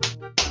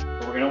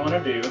 what we're gonna want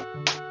to do,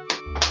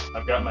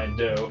 I've got my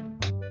dough.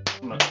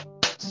 I'm gonna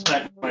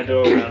smack my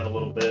dough around a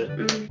little bit.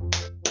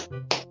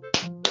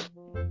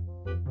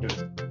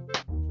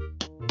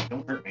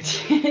 Don't hurt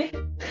me.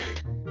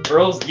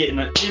 Earl's getting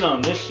in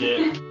on this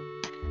shit.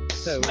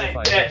 So if Smack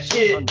I that hit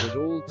shit. 200,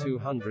 all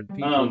 200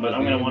 people But will I'm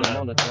be gonna in wanna the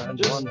monitor and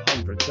just-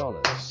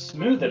 $100.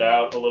 Smooth it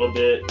out a little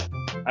bit.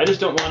 I just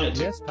don't want it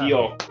to Yes, be Pappy.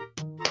 all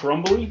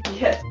crumbly.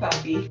 Yes,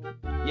 Poppy.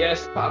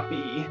 Yes,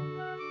 Poppy.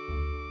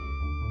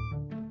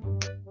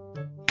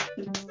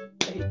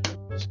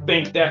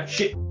 Spank that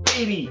shit,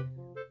 baby.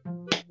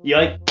 You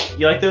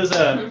like those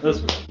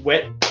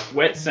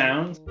wet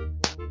sounds?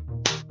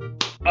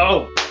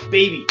 Oh,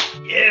 baby,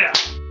 yeah.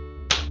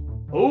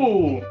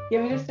 Oh, You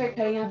want me to start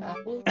cutting off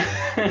apples?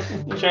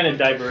 I'm trying to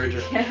diverge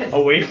Yes.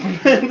 away from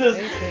this,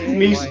 AKA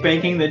me YA.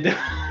 spanking the.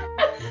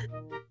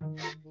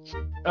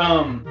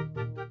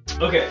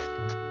 Okay.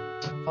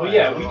 Well,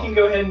 yeah, we can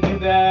go ahead and do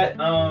that.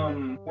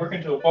 Work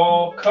into a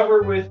ball,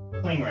 cover with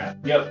cling wrap.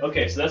 Yep.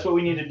 Okay, so that's what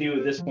we need to do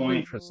at this point.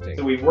 Interesting.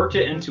 So we've worked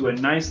it into a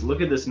nice.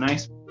 Look at this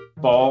nice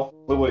ball.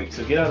 Wait.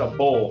 So get out a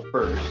bowl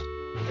first.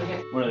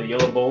 Okay. One of the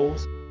yellow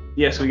bowls.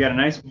 Yeah. So we got a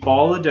nice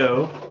ball of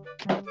dough.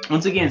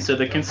 Once again, so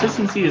the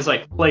consistency is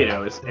like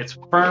Play-Doh. It's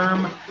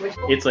firm. Which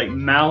one? It's like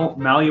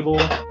malleable.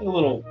 A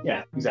little.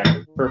 Yeah.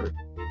 Exactly. Perfect.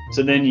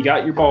 So then you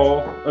got your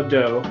ball of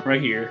dough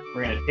right here.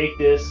 We're gonna take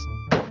this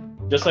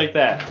just like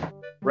that,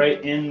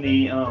 right in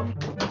the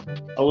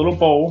a little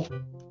bowl,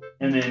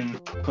 and then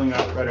cling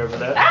up right over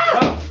that.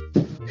 Ah!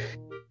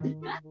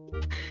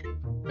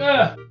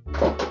 Ah!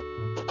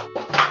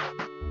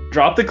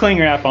 Drop the cling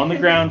wrap on the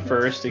ground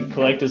first to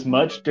collect as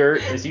much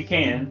dirt as you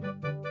can,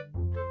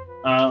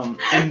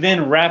 and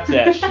then wrap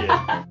that shit.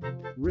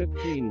 Rip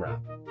clean wrap.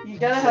 You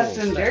gotta have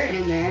some dirt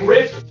in there.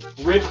 Rip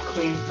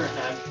clean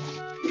wrap.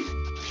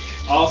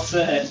 All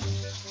set.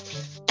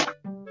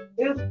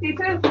 Oopsie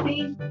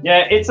poopsie.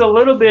 Yeah, it's a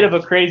little bit of a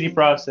crazy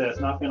process,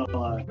 not gonna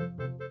lie.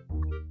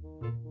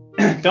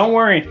 Don't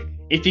worry,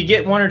 if you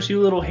get 1 or 2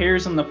 little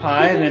hairs on the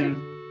pie, then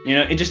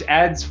it just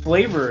adds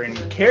flavor and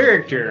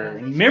character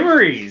and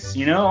memories.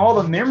 All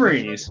the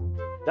memories.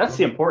 That's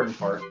the important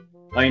part.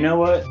 You know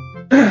what?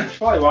 I should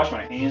probably wash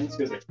my hands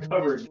because they're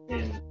covered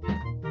in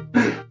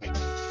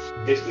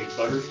basically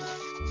butter,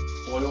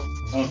 oil.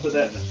 I'm gonna put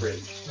that in the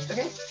fridge.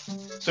 Okay.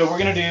 So what we're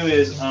gonna do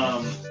is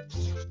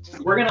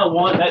we're gonna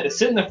want that to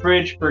sit in the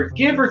fridge for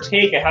give or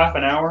take a half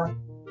an hour,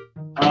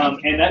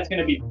 and that's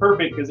gonna be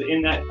perfect because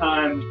in that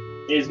time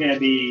is gonna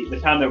be the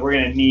time that we're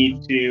gonna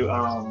need to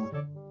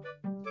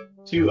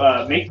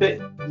make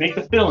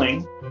the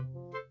filling,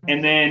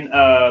 and then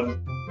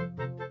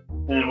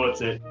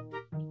what's it?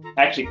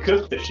 Actually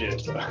cook the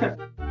shit. So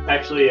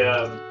actually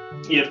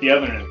heat up the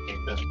oven and everything.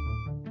 So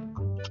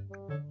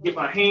get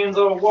my hands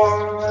all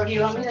washed. Do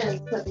you want me to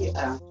put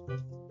the?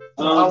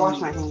 I'll wash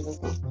my hands as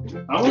well.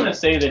 I want to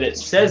say that it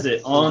says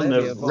it on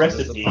Olivia the Bond is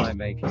recipe a pie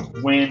making.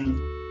 when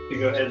to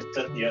go ahead and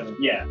set the oven.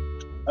 Yeah.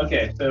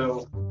 Okay,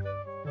 so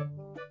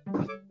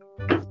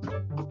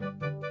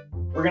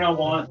we're gonna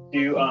want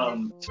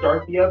to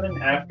start the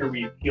oven after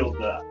we peeled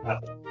the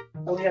apple.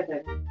 Oh, we have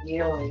to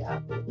peel the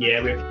apple.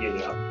 Yeah, we have to peel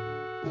the apple.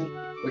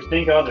 Which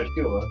thank God there's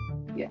 2 of us.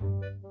 Yeah.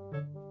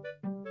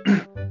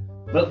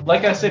 But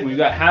like I said, we've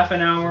got half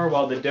an hour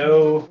while the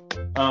dough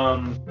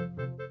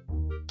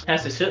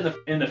has to sit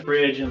in the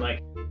fridge and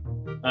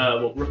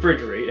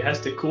refrigerate. It has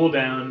to cool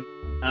down.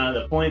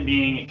 The point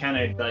being, it kind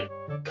of like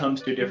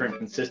comes to a different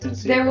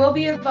consistency. There will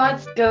be a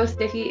VOD's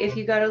ghost if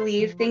you gotta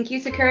leave. Thank you,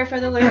 Sakura, for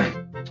the link.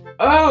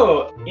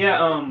 Oh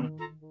yeah,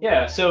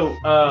 yeah. So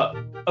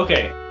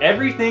okay,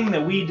 everything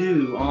that we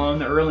do on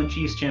the Earl and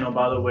Cheese channel,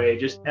 by the way,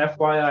 just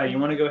FYI, you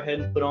want to go ahead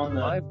and put on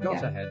the. I've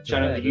got to head to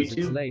Shout out bed to as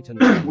it's YouTube. late and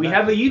We I'm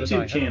have a back, but YouTube I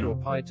hope channel.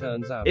 your pie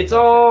turns out It's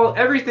perfect. all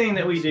everything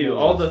that we do,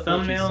 all the Small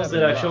thumbnails 47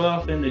 that I show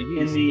love. off in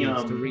Yeast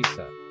needs to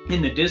reset.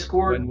 the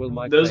Discord. When will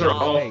my Those are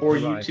plate all cake for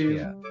arrive YouTube.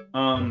 here?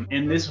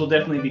 And this will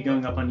definitely be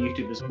going up on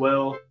YouTube as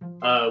well.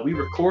 We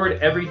record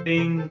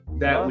everything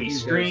that Love we you,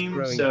 Ghost stream,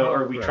 growing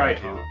or we heart, try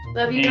growing to. heart.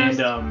 Love you, And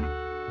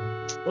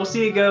Ghost. we'll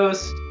see you,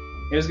 Ghost.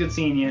 It was good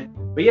seeing you.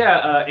 But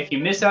yeah, if you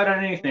miss out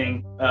on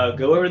anything,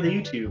 go over to the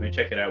YouTube and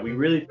check it out. We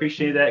really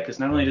appreciate that because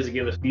not only does it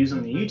give us views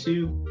on the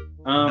YouTube,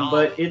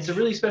 but it's a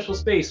really special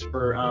space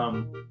for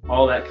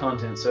all that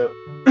content. So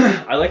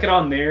I like it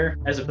on there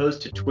as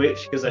opposed to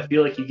Twitch because I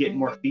feel like you get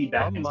more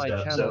feedback On and my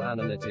stuff. channel So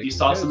analytics if you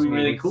saw shows something me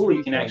really with cool,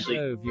 you can 3.0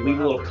 actually viewer leave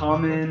a little average.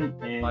 comment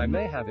I and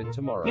may have it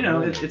tomorrow. you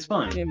know it's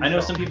fun. I know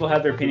some people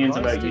have their opinions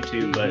about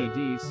YouTube, but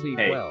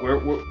hey,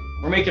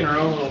 we're making our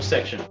own little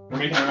section. We're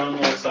making our own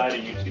little side of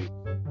YouTube.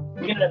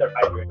 We get another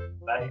hydrate.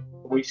 Bye.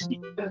 We see.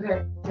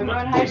 Okay. Come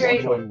on, Everyone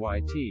hydrate. On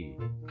YT.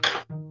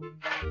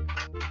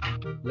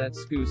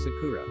 Let's go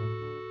Sakura.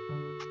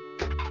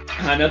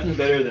 Nothing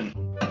better than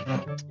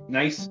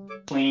nice,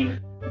 clean,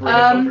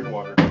 Um, filtered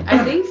water. I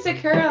think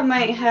Sakura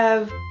might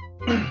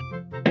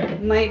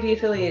be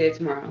affiliated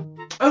tomorrow.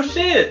 Oh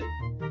shit!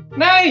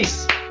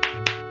 Nice!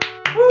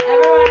 Woo!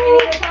 Everyone, we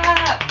need to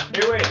clap.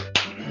 Here, wait.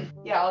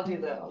 Yeah, I'll do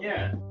that.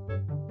 Yeah.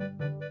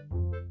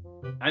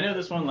 I know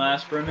this one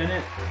lasts for a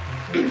minute,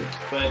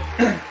 but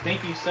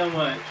thank you so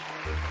much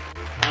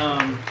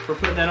for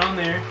putting that on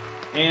there.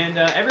 And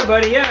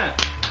everybody, yeah.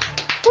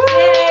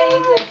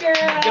 Yay,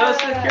 Sakura! Go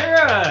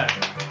Sakura!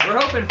 We're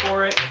hoping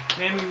for it.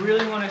 Man, we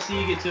really want to see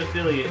you get to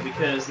affiliate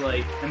because,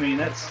 like, I mean,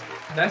 that's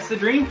the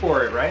dream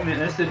for it, right? I mean,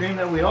 that's the dream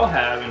that we all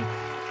have. And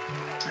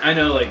I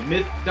know, like,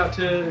 Myth got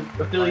to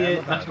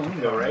affiliate not too long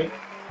ago, right?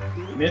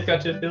 Myth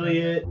got to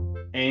affiliate,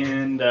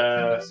 and who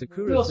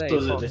else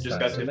was it that just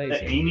got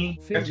to? Amy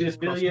got to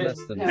affiliate.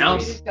 No, Now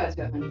she just got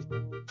to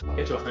 100.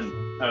 get to 100.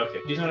 Oh, okay,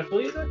 she's not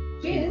affiliate then?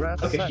 She is.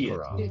 Congrats, Okay, she is.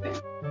 Sakura. She's been.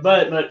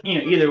 But you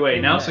know, either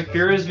way, now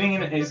Sakura's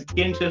is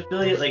getting to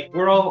affiliate. Like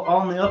we're all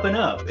on the up and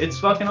up. It's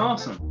fucking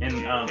awesome,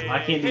 and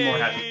I can't be more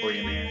happy for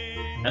you,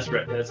 man. That's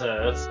rad.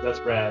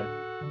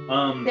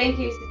 Thank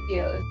you,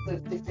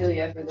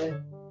 Cecilia, for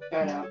the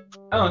shout out.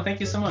 Oh, thank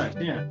you so much.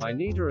 Yeah. I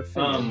need a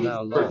refill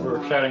now.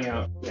 For shouting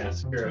out, yeah,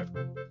 Sakura.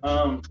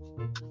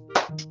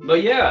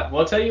 But yeah,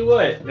 well, I'll tell you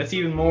what. That's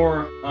even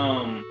more.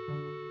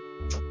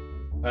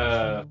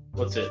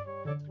 What's it?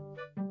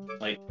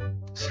 Like,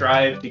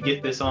 strive to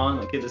get this on,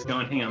 like, get this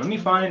going. Hang on, let me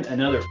find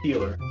another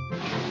peeler.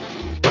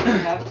 You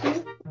have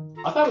to?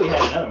 I thought we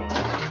had another one.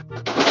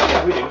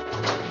 Yeah, we do.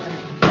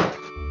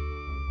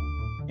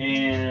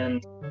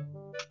 And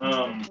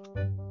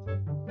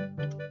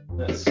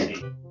let's see.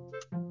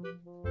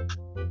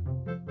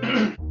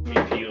 Let me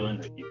peel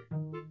into here.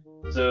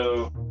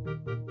 So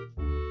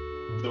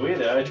the way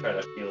that I try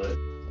to peel it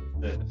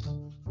is this.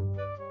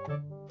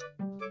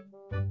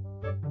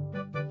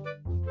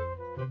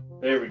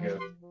 There we go.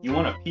 You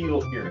want to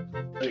peel here.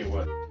 Tell you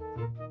what.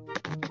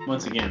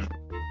 Once again.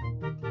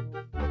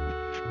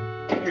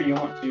 Here you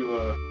want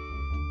to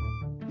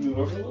move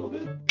over a little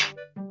bit.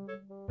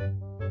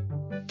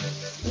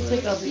 Looks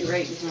like I'll be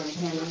right in front of the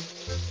camera.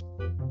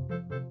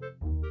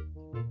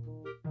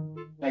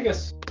 I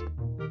guess.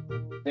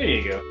 There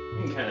you go.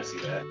 You can kind of see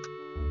that.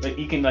 Like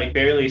you can like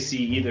barely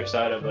see either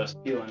side of us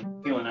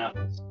peeling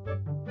apples,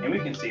 and we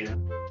can see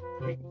them.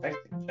 I can see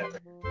that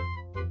right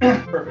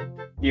here. Perfect.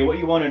 Yeah, what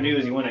you want to do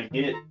is you want to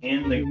get it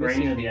in the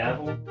grain of the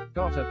apple.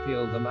 Gotta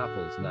peel them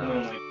apples And now.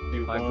 then, like,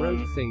 do I one.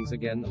 wrote things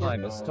again. I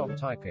must stop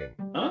typing.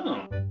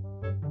 Oh,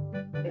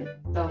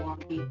 So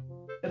wonky.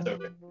 that's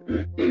okay.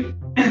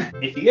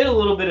 If you get a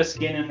little bit of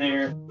skin in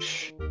there,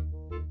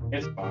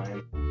 it's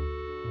fine.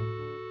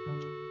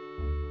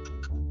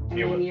 I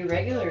Yeah, mean, you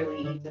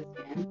regularly eat the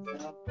skin,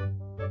 so.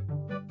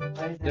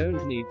 why is that Don't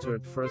bad? need to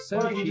for a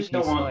Well, you just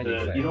don't want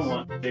smiley face. you don't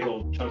want big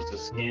old chunks of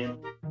skin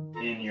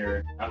in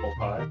your apple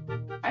pie.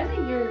 I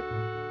think your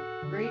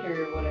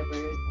grater or whatever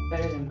is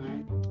better than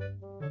mine.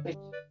 Which,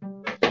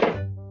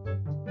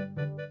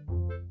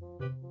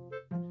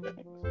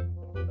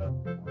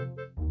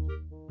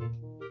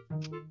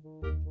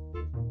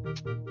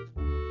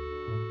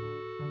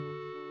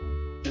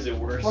 Is it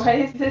worse? why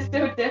is this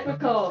so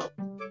difficult?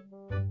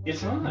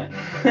 It's not.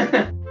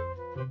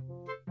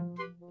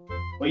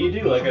 What you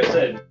do, like I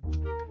said,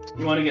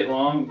 you want to get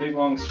big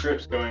long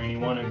strips going, and you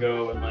want to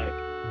go in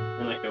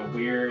like a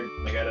weird,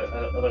 like at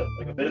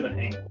a bit of an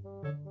angle.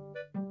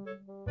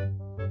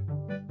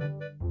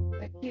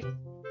 I keep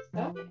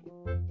stopping.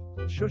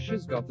 Shush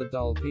has got the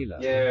dull peeler.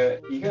 Yeah,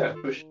 you gotta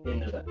push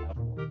into that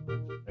apple.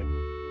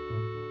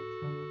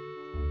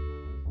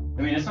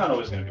 I mean, it's not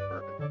always gonna be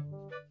perfect.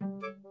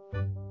 You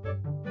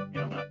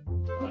know, I'm not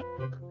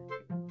perfect.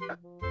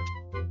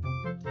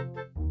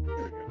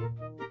 There we go.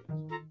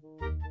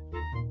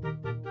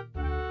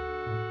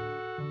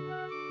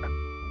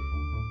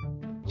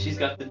 She's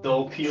got the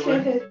dull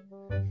peeler.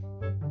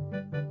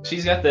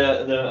 She's got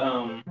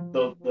the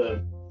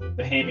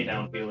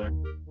hand-me-down peeler.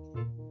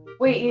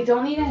 Wait, you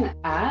don't need an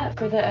app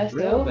for the SO?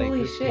 Real Holy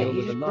bakers shit, peel you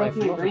with a just knife, broke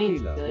my not a brain,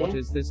 peeler. Cecilia. What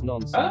is this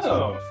nonsense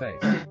Oh. on my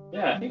face?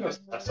 Yeah,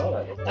 I saw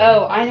that before.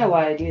 Oh, I know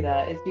why I do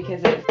that. It's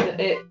because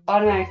it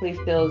automatically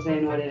fills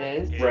in what it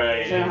is,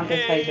 Right. so I don't have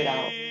to type it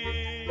out.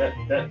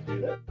 That.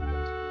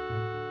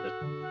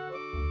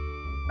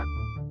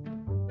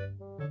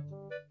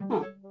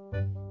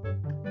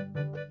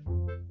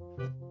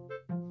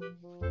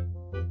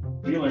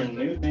 learn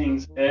new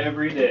things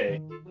every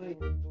day.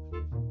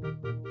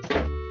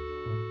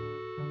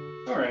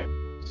 Alright,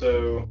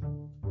 so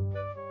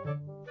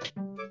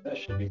that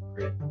should be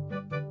pretty.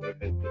 Go ahead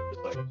and get this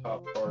like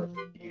top part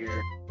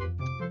here.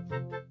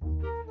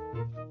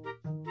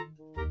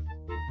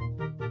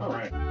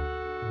 Alright.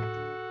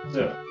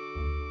 So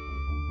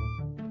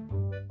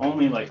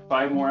only like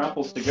 5 more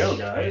apples to go,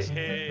 guys.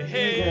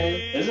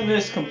 Isn't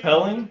this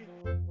compelling?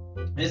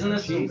 Isn't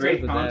this some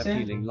great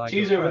content?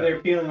 She's over there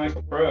peeling like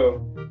a pro.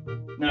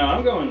 No,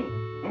 I'm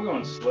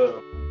going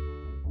slow.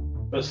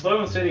 But slow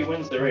and steady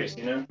wins the race,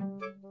 you know?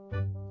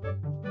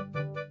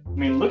 I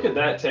mean, look at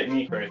that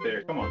technique right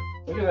there. Come on,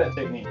 look at that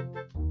technique.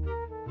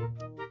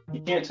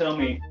 You can't tell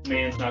me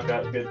man's not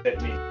got good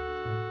technique.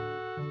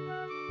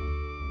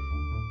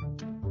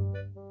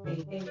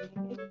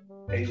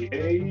 Hey,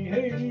 hey,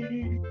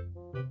 hey.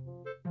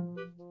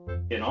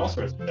 Getting all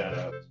sorts of shout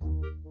outs.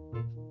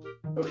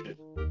 Oh shit.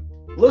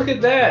 Look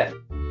at that!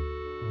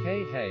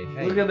 Hey, hey,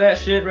 hey. Look at that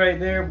shit right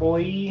there,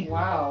 boy.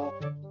 Wow.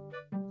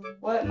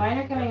 What? Mine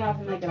are coming off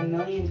in like a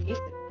million pieces.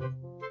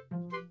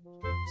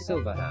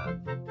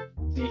 Silverhand.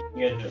 See,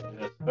 you gotta do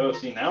this. Oh,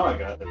 see, now I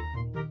got it.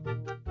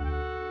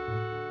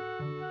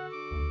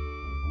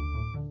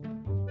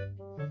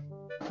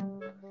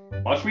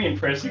 Watch me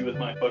impress you with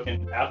my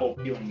fucking apple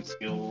peeling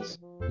skills.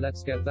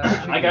 Let's get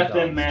that. I got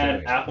them dance mad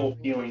going. apple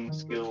peeling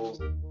skills.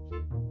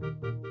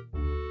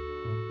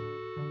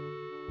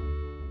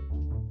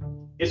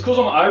 It's cause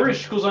I'm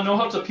Irish, cause I know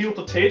how to peel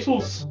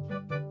potatoes.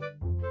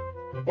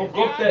 I've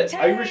got that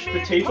Irish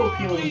potato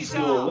peeling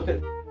skill.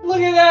 Look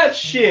at that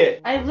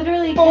shit! I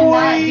literally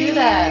cannot do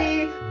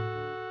that.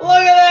 Look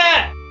at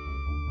that!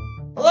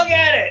 Look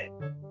at it!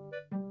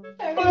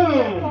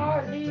 Boom!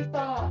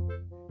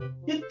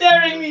 You're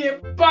tearing me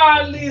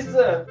apart,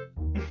 Lisa!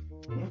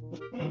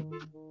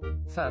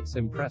 That's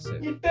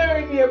impressive. You're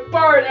tearing me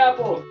apart,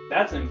 Apple!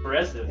 That's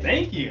impressive.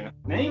 Thank you.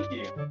 Thank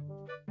you.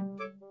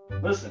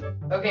 Listen.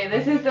 Okay,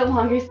 this is the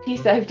longest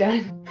piece I've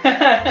done.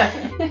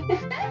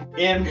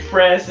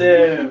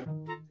 Impressive.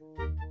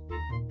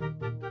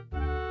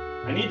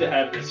 I need to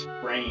have this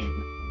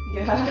framed.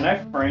 Yeah. Can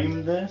I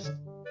frame this?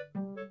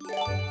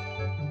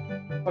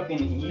 Fucking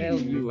easy,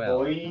 L-U-L.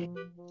 boy.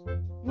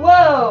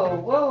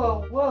 Whoa!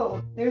 Whoa!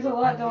 Whoa! There's a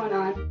lot going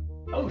on.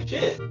 Oh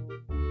shit.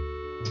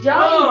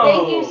 Johnny,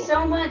 thank Whoa. you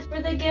so much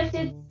for the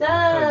gifted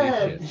Holy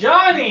sub. shit.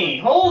 Johnny!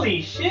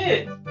 Holy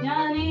shit!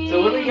 Johnny.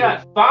 So we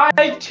got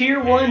 5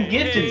 tier 1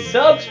 gifted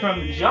subs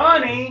from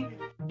Johnny.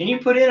 Can you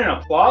put in an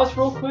applause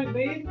real quick,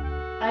 babe?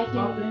 I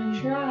Pop can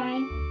in.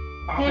 try.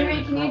 Pop in Henry,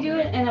 an can you do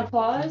applause. it in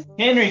applause?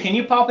 Henry, can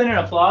you pop in an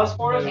applause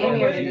for us? No Amy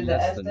real already quick? did the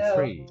less than SO.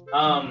 3.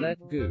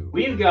 Let go.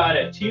 We've got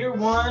a tier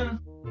 1.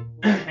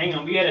 Hang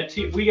on, we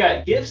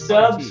got gift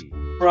subs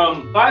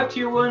from 5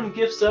 tier 1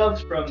 gift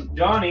subs from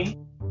Johnny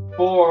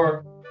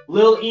for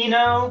Lil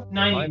Eno I'm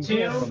 92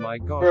 here for my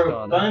gosh for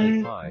darn Bun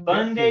apple pie.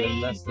 Bunday.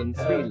 Feeling less than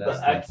 3, less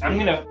than 3. I'm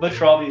gonna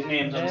butcher all these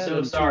names. I'm Earl so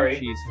and sorry.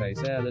 Cheese face,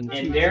 Earl and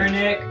And two Darren cheese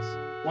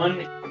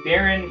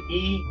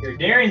face.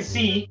 Darren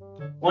C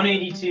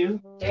 182,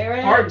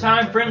 Darren.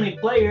 part-time friendly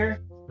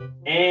player,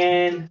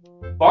 and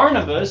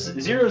Barnabas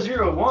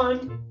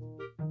 001.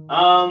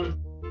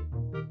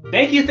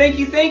 Thank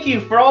you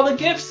for all the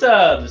gift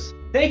subs.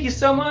 Thank you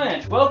so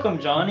much. Welcome,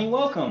 Johnny.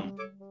 Welcome.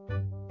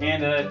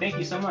 And thank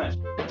you so much.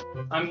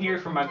 I'm here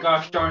for my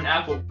gosh darn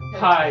apple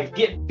pie.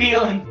 Get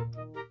feeling.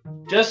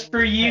 Just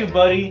for you,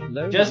 buddy.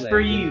 Lone Just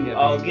for lady you. giving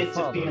I'll the get to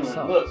father feeling.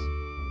 subs. Look,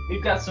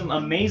 we've got some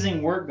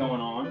amazing work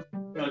going on.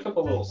 Got a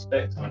couple little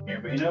specs on here,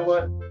 but you know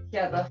what?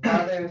 Yeah, the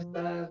father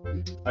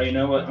sub. Oh, you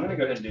know what? I'm gonna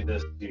go ahead and do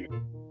this too.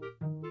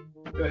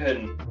 Go ahead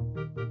and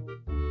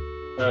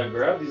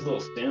grab these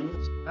little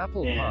stems.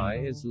 Apple And pie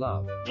is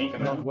love. yank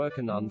them Not out.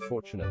 working,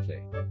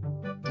 unfortunately.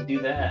 Do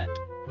that.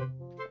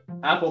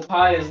 Apple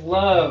pie is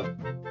love.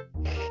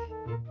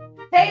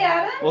 Hey,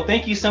 Adam. Well,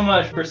 thank you so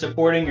much for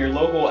supporting your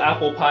local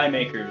apple pie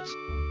makers.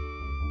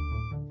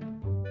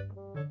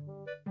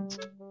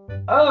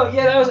 Oh,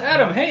 yeah, that was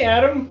Adam. Hey,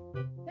 Adam.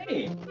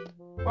 Hey,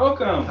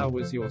 welcome. How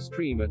was your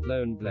stream at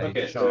Lone Blade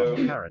Okay, Sharp?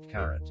 so-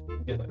 Carrot.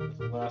 Get like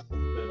this last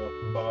little bit off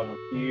the bottom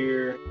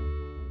here.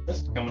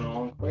 This is coming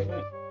along quite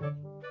nice.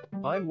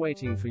 I'm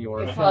waiting for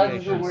your The fuzz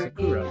affiliation, isn't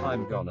working. Sakura.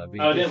 I'm gonna be.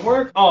 Oh, it didn't busy.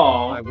 work?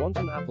 Aw. I want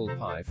an apple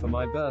pie for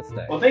my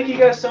birthday. Well, thank you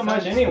guys so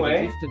much Thanks for the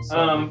anyway. gifted sub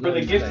at For the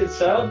Lone gifted Blade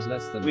Sharp, subs.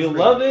 less than We 3.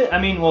 love it. I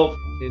mean, well,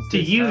 Is to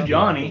this you, how the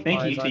Johnny. apple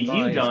Thank you pies to I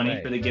you, buy is Johnny,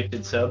 made? for the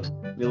gifted subs.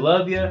 We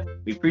love you.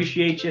 We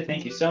appreciate you.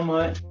 Thank you so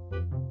much.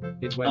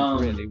 It went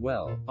really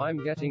well.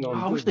 I'm getting on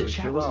Oh, I wish good the with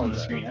chat was on the Geraldo.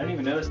 screen. I didn't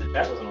even notice the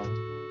chat was on.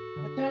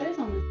 The chat is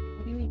on this.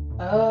 What do you mean?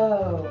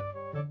 Oh.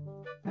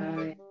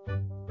 Alright.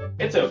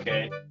 It's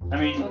okay. I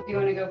mean, Well, do you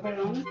want to go put it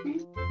on the screen?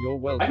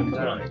 You're I can welcome, put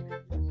it on.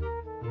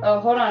 Derek. Oh,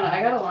 hold on.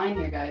 I got a line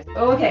here, guys.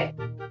 Oh, okay.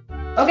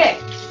 Okay.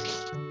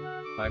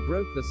 I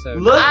broke the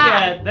soda. Look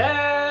Ah! at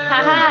that!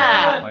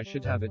 Haha! I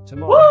should have it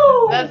tomorrow.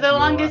 Woo! That's the You're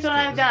longest one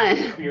I've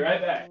asking. done. Be right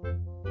back.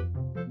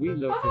 We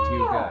look at you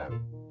go.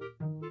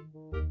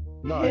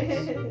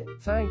 Nice.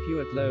 Thank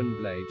you at Lone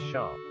Blade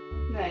Sharp.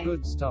 Nice.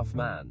 Good stuff,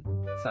 man.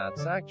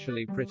 That's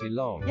actually pretty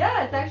long.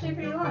 Yeah, it's actually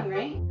pretty long,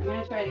 right? I'm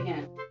gonna try it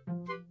again.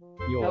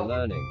 You're Nope.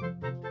 learning.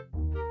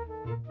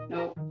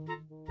 Nope.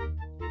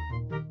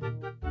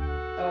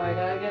 Oh, I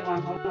got a good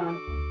one. Hold on.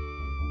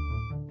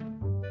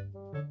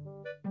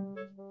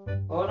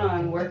 Hold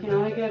on, working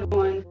on a good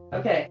one.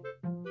 Okay.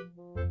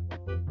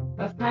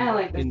 That's kind of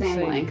like the same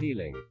Insane length,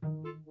 peeling.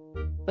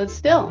 but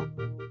still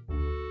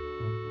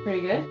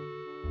pretty good.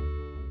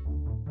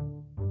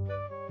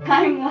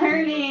 I'm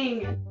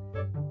learning.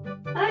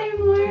 I'm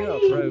Pure pro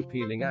learning.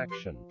 peeling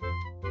action.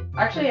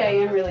 Actually, I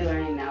am really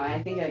learning now.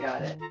 I think I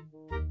got it.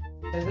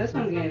 Because this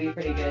one's gonna be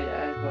pretty good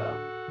as well.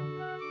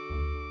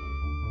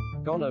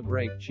 Gonna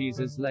break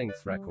cheese's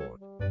length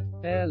record.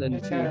 Earl and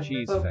Just 2 gotta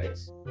cheese focus.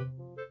 face.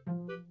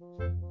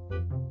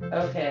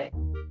 Okay.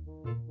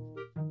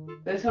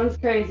 This one's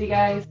crazy,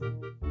 guys.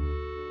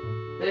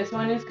 This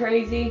one is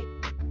crazy.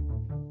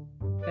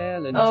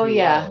 Earl and Oh, 2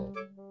 yeah. Earl.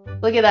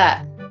 Look at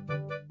that.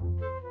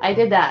 I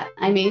did that.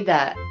 I made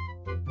that.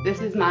 This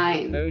is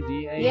mine.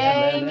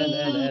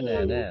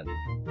 ODAMNNNNN.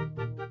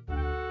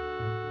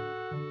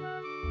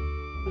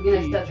 I'm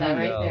gonna set that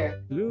right there.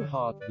 Blue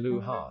heart,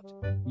 blue heart.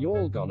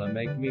 Y'all gonna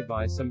make me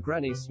buy some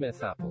Granny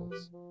Smith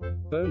apples.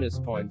 Bonus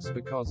points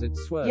because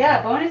it's swirly.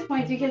 Yeah, bonus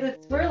points because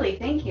it's swirly.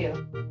 Thank you.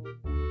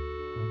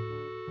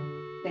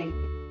 Thank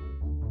you.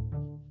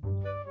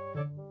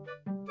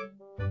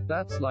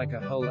 That's like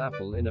a whole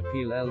apple in a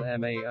peel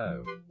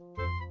LMAO.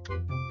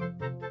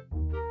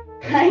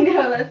 I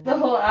know, that's the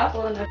whole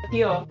apple in the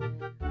peel.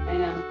 I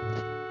know.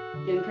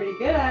 Getting pretty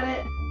good at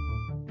it.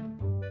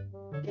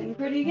 Getting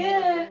pretty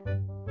good.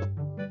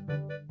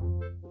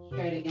 Let's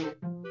try it again.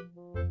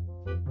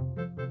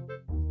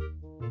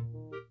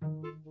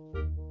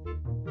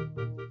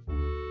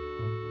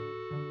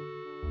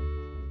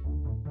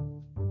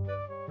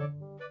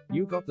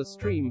 You got the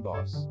stream,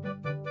 boss.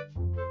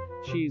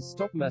 Cheese,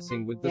 stop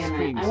messing with the Damn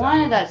stream it. I sound.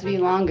 wanted that to be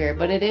longer,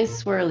 but it is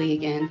swirly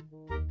again.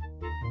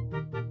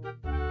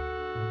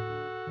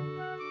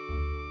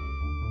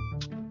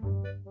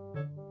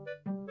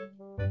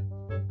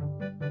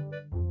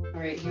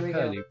 Alright, here we go.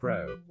 Curly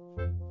pro.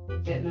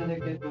 Get another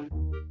good one.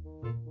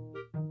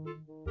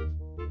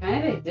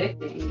 Kind of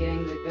addicting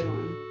getting the good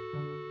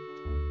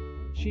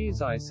one.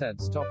 Cheese, I said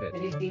stop Did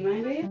it. you see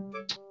mine, babe?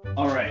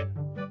 All right.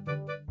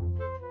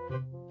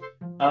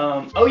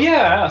 Oh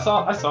yeah, I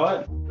saw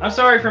it. I'm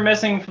sorry for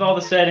messing with all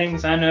the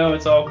settings. I know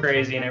it's all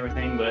crazy and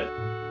everything, but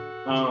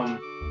I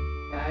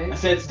Guys.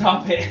 said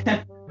stop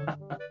it.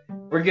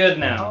 We're good Ha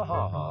now.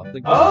 ha ha.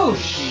 The Oh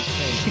cheese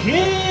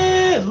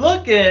shit!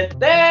 Look at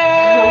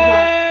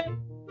that!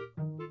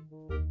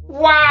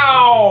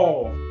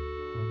 Wow!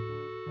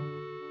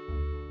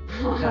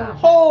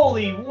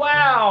 Holy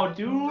wow,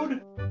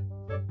 dude!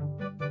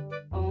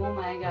 Oh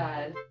my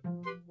god.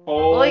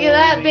 Holy at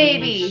that,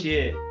 baby.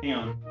 Shit! Hang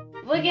on.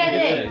 Look at Look at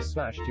it! You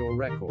smashed your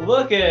record.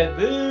 Look at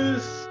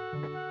this!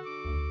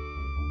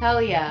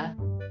 Hell yeah.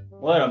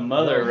 What a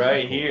mother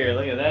right here!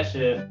 Look at that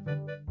shit.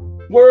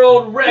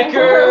 World record!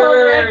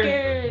 World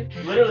record!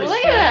 Literally.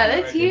 Look at that,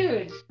 smashed that's the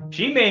record. huge.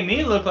 She made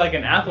me look like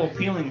an apple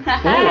peeling fool.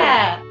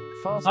 Haha!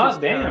 Fastest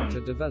damn. character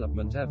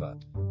development ever.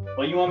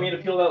 Well, you want me to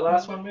peel that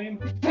last one,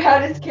 babe?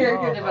 Proudest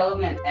character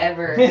development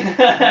ever.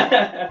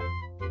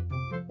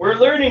 We're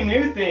learning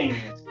new things.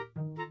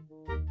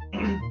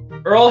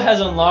 Earl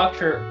has unlocked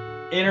her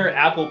inner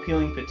apple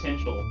peeling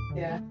potential.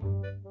 Yeah.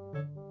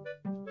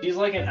 She's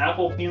like an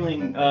apple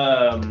peeling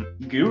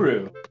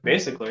guru,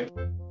 basically.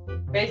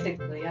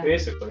 Basically, yeah.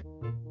 Basically.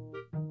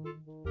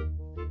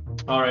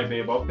 All right,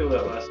 babe. I'll peel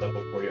that last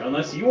apple for you.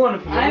 Unless you want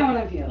to peel. I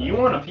want to peel You it.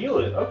 want to peel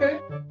it? Okay.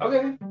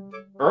 Okay.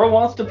 Earl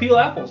wants to peel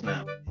apples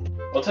now.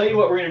 I'll tell you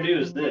what we're gonna do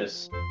is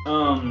this.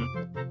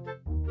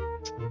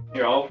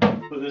 Here, I'll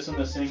put this in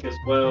the sink as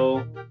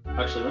well.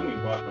 Actually, let me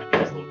wash my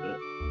hands a little bit.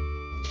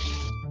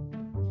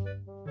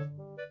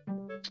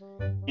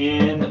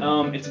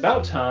 And it's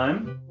about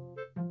time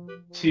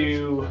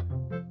to,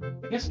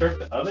 I guess, start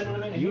the oven in a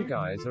minute. You here.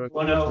 guys are a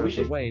Well, no, quarter we of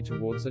the should- way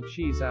towards a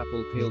cheese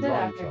apple peel Sit long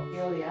after off.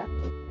 peel, yeah.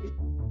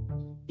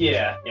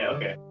 Yeah,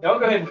 okay. I'll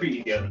go ahead and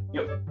preheat the oven.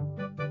 Yep.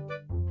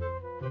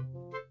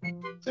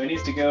 So it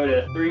needs to go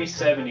to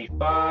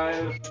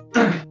 375.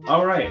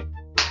 All right.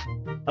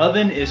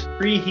 Oven is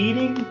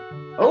preheating.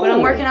 Oh, What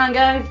I'm working on,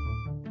 guys.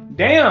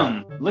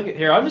 damn! Look at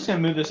here. I'm just gonna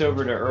move this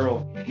over to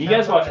Earl. You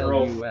guys watch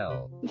Earl.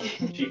 LUL.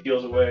 She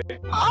peels away.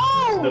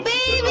 Oh, The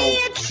baby, Earl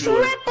a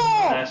peeler triple!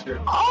 master.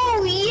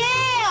 Oh,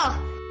 yeah!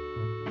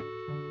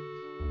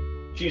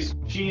 She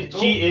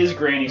is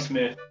Granny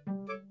Smith.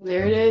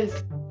 There it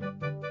is.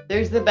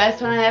 There's the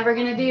best one I'm ever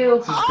gonna do.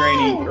 This is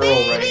Granny Oh, Earl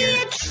baby, right a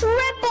here.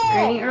 triple!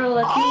 Granny Earl,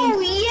 that's me.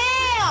 Oh,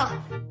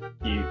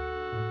 yeah! You.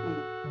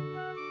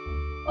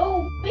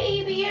 Oh,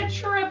 baby, a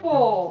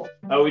triple.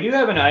 Oh, we do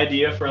have an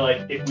idea for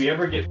like if we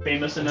ever get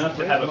famous enough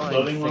to have a Red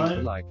clothing mind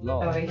think line. like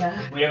lol. Oh,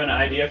 yeah. We have an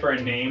idea for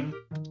a name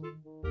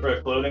for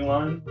a clothing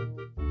line.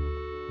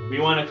 We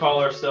want to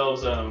call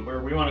ourselves or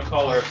we want to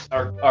call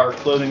our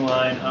clothing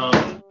line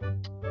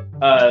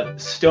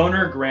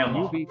Stoner You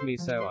Grandma. beat me,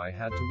 so I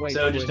had to wait.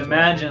 So for just it to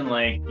imagine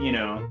like, you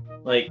know,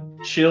 like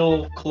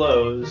chill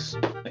clothes,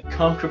 like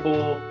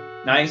comfortable,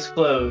 nice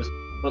clothes,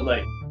 but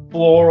like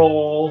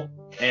floral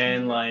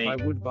and I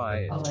like would buy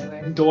it. Oh,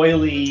 wait.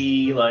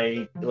 doily,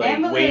 like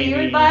Emily, wavy. you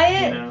would buy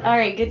it? You know? All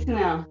right, good to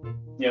know.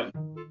 Yep.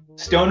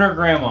 Stoner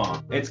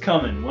Grandma. It's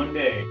coming one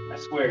day. I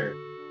swear.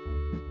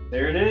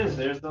 There it is.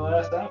 There's the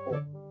last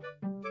apple.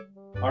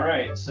 All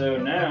right. So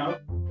now,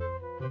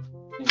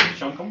 you can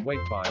chunk them. Wait,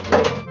 buy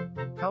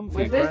one.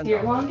 Comfy Was this your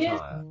grandma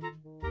longest? attire.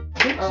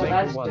 Oh, Make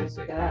that's one just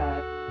thing.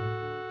 sad.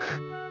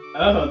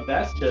 Oh,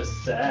 that's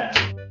just sad.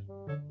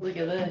 Look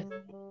at this.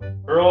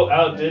 Earl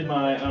outdid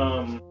my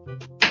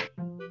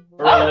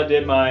Earl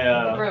outdid my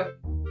Bro,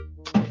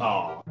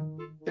 Aw.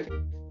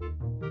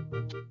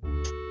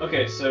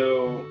 Okay,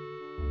 so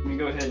let me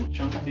go ahead and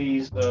chunk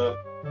these up.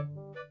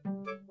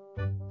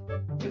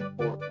 Get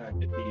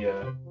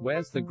the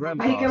Where's the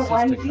grandpa make a sister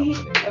onesie?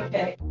 company?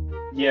 Okay,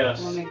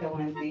 yes. we'll make a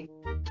onesie.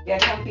 Yeah,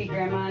 comfy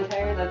grandma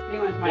attire. That's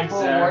pretty much my whole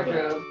Exactly.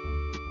 wardrobe.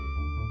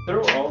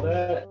 Throw all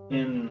that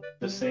in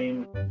the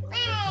same thing.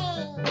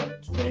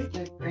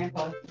 The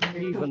grandpa's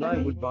Even I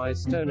would buy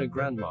stoner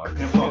grandma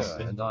Grandpa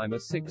couture, and I'm a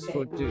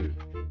 6-foot dude.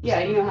 Yeah,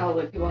 you know how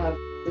like people have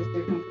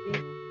sister company.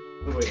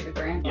 Oh, wait. The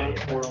grandpa. Yeah,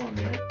 pour it on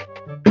there.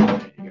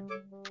 There you go.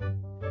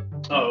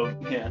 Oh,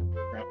 yeah.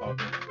 Grandpa.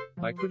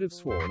 I could have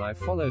sworn I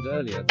followed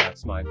earlier,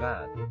 that's my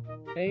bad.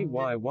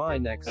 AYY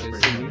Nexus in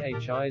the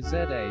HIZHOUSE.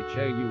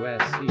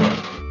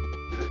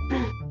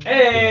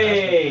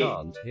 Hey!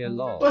 Can't hear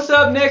lol. What's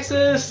up,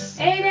 Nexus?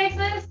 Hey,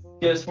 Nexus.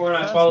 Guess what?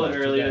 I That's followed not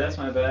earlier. today. That's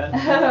my bad.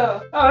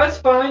 Oh, Oh, that's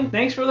fine.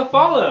 Thanks for the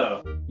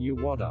follow. You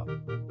what up?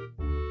 You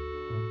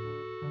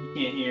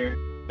can't hear.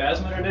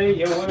 Phasma today?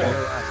 Yo, what No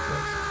up?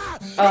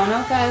 asterisk. oh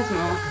no,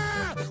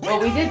 Phasmo. Well,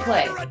 we did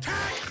play.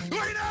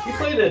 You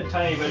played a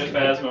tiny bit of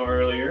Phasma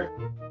earlier.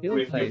 He'll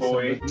With play your some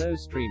boy. with no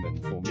streaming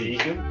for me.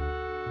 Jacob.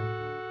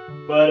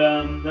 But,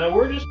 no,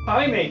 we're just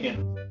pie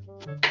making.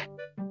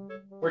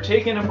 We're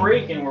taking a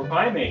break and we're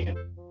pie making.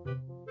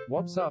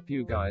 What's up,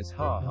 you guys?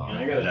 Ha And ha.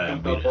 I gotta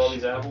chunk up all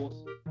these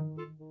apples.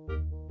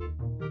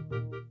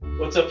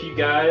 What's up, you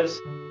guys?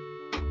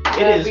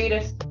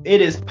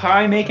 It is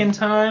pie making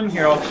time.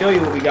 Here, I'll show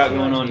you what we got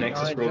going on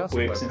Nexus real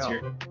quick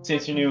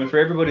since you're new. And for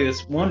everybody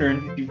that's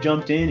wondering, if you've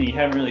jumped in and you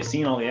haven't really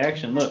seen all the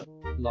action, look,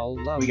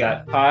 Lol, love we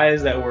got that.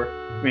 pies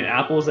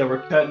apples that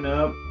we're cutting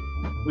up.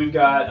 We've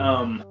got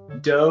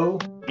dough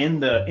in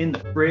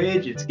the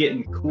fridge. It's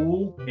getting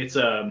cool. It's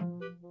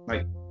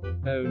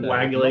Oh no,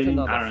 coagulating.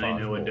 not I another don't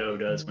really know what fart dough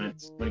does when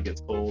it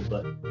gets cold,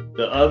 but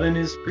the oven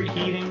is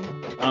preheating.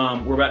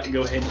 We're about to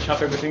go ahead and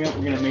chop everything up.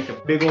 We're gonna make a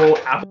big old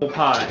apple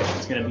pie.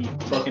 It's gonna be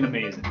fucking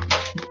amazing.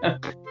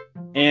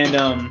 And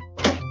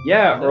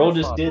yeah, No Earl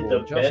just fart did the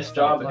wall, just best felt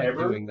job like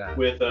ever doing that.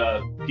 with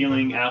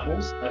peeling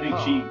apples. I think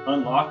she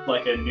unlocked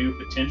like a new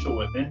potential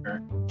within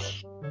her.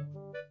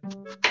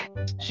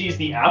 She's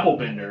the apple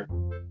bender,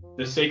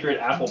 the sacred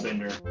apple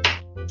bender.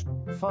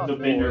 Fart the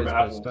bender war of is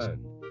apples.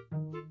 postponed.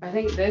 I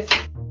think this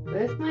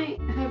might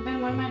have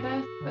been one of my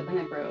best, but then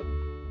it broke.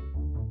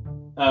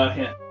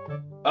 Yeah.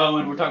 Oh,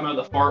 and we're talking about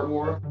the fart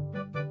war.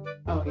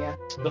 Oh yeah.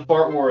 The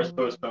fart war is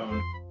postponed.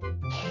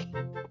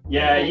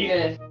 Yeah, Pretty you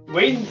good.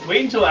 wait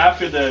until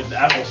after the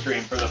Apple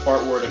stream for the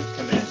fart war to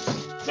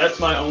commence. That's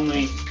my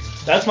only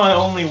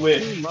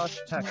wish. Too much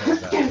Taco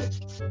Bell.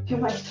 Too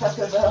much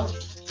Taco Bell.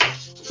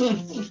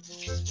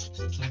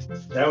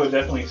 That would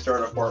definitely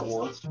start a fart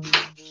war.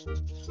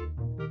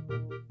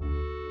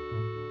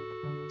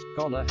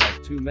 Gonna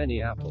have too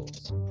many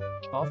apples.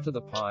 After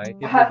the pie, it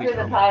will After be the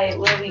coming. pie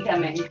will be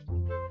coming.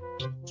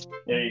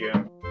 There you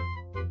go.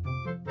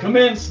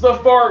 Commence the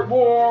fart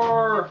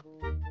war!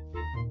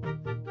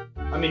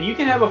 I mean, you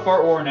can have a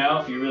fart war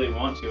now if you really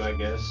want to, I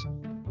guess.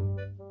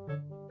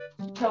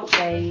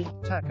 Chipotle.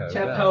 Taco Chipotle.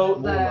 Bell,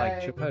 more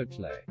like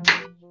Chipotle.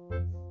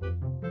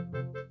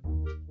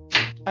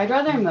 I'd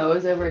rather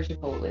Moe's over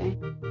Chipotle,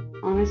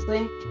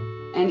 honestly.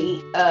 And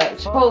eat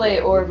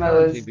Chipotle or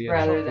Apparently Moe's be a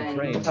rather chocolate than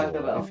rainbow,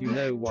 Taco Bell. if you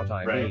know what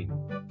I Right. mean.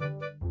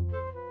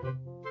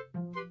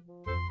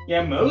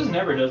 Yeah, Moe's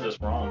never does us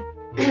wrong.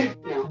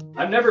 No.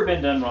 I've never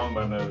been done wrong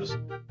by Moe's.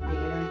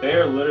 Neither. They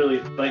are literally,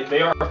 like,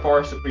 they are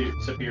far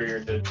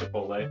superior to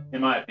Chipotle,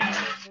 in my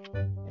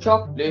opinion.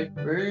 Chocolate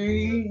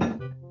rain.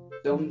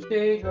 Some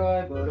say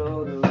dry, but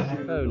others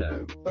Oh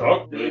no.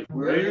 Chocolate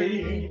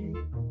rain.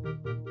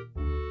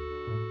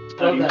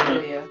 Love you that wanna,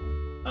 video.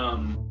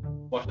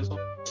 watch this one?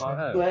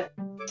 Oh, What?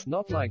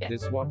 not like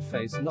this, what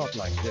face, not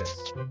like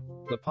this.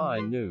 The pie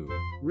new.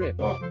 Rip.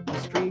 Oh.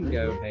 Stream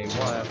go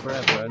haywire for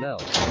everyone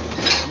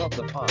else. Not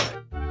the pie.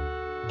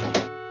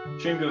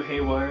 Stream go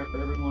haywire for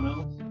everyone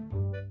else.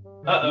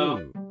 Uh-oh.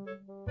 Ooh,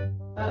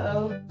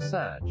 Uh-oh.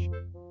 Sag.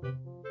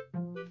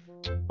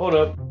 Hold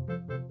up.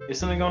 Is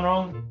something going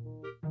wrong?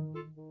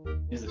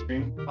 Is the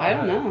stream? I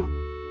don't know.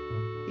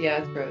 Yeah,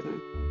 it's frozen.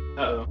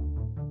 Uh-oh.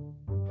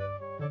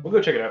 We'll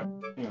go check it out.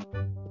 Hang on.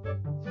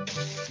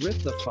 Rip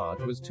the fart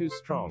was too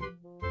strong.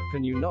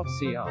 Can you not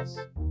see us?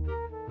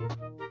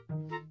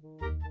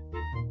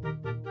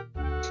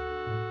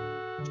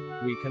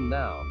 We can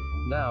now.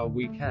 Now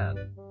we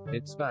can.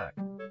 It's back.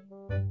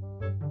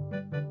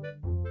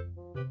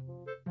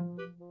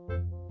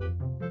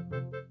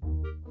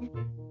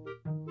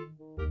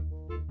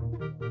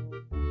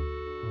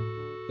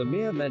 The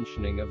mere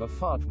mentioning of a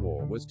fart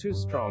war was too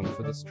strong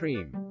for the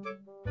stream.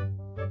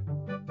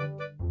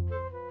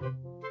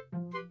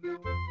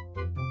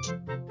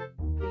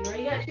 You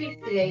already got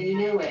treats today, you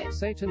know it.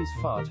 Satan's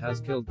fart has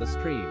killed the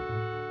stream.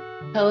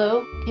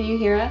 Hello? Can you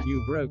hear us?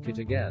 You broke it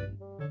again.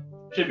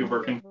 Should be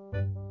working.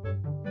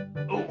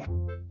 Oh,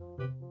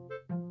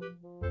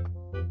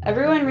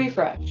 Everyone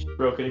refresh.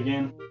 broke it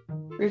again.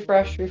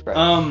 Refresh. Do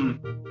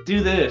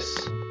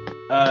this.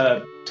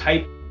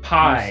 Type You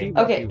pi see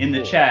what Okay. you in the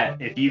bought. chat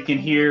if you can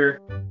hear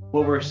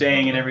what we're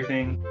saying and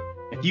everything.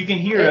 If you can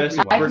hear us,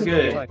 I we're can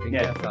good. Typing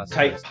Yeah, F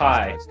type asterisk,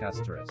 pi. asterisk,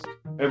 asterisk.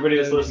 Everybody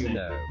that's Don't listening. you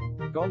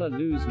know? Gonna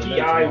lose momentum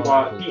P-I-Y, on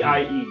Apple TV.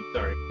 P-I-E,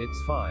 sorry.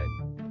 It's fine.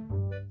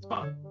 It's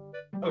fine.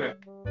 Okay.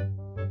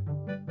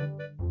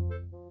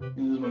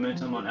 You lose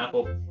momentum on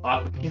Apple.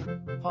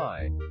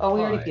 Pi. Oh, we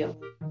already Pi. peeled.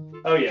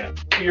 Oh yeah,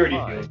 we already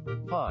Pi.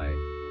 peeled. Pi.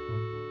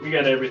 We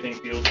got everything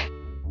peeled.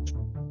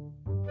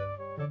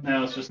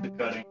 Now it's just the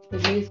cutting.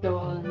 Did these go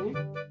all in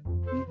there?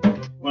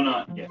 Well,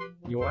 not yet.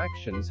 Your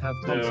actions have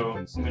So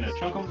consequences. I'm gonna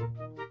chunk them,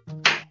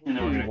 and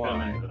then we're gonna cut Why?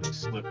 them into like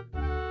slivers. So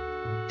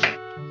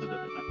that they're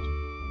not.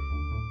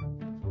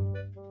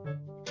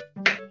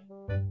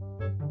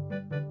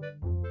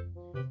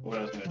 What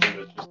I was gonna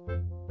do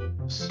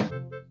is just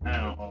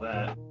now all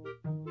that.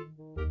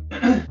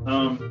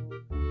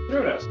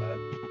 Throw it outside.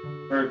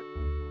 Or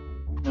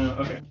no,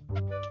 okay.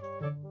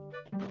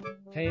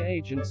 Hey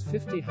agents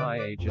 50 high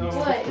agents No.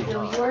 What? 50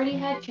 So you high. already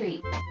had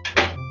treats.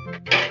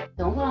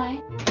 Don't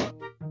lie.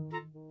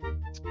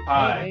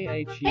 Pie.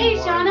 Hey,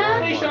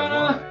 Shauna. Hey,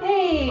 Shauna. I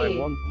Hey!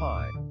 want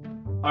pie.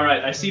 All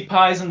right, I see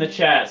pies in the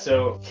chat,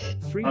 so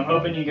 3 I'm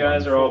hoping you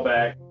guys are all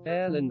back.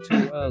 Earl and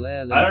 2 Earl,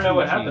 Earl I don't know and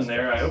what 2 happened cheese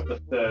there. I fries. hope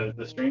that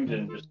the stream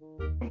didn't just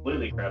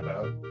completely crap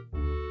out.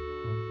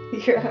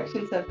 Your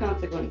actions have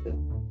consequences.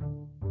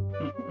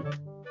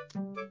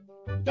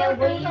 Yeah,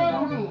 what do you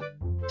want?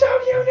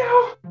 Don't you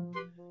know?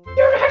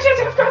 Your actions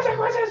have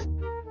consequences!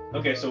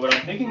 Okay, so what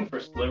I'm thinking for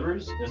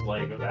slivers is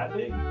like that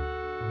big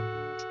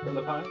for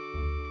the pie.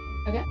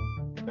 Okay.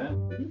 Okay.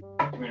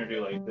 We're gonna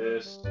do like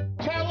this.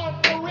 Tell us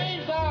the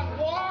reason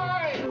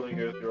why! Really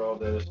go through all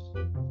this.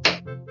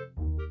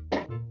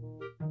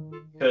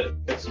 Cut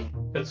some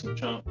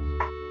chunks.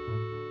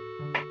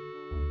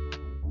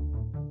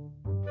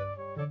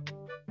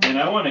 And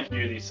I want to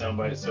hear these sound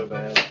bites so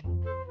bad.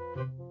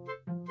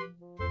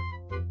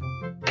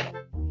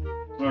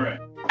 All right.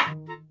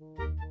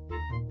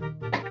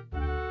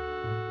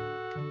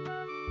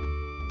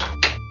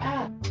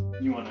 Ah,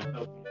 You want to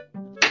help me?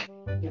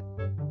 Yep.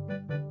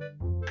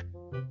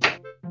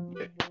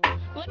 Okay.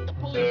 Let the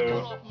police So-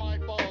 cut off my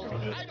balls.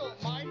 I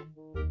don't mind.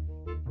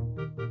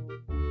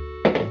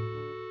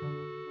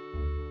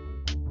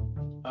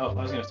 Oh, I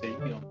was gonna say you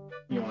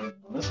want it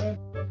on this side?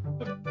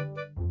 Okay.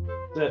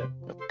 That's it.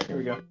 Here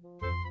we go.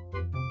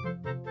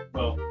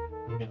 Well,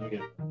 can we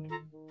get it?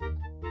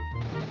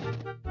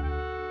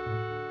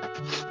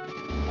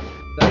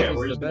 That Yeah, is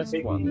we're the just gonna best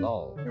take one, these.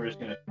 lol. We're just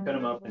gonna cut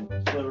them up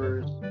into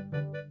slivers.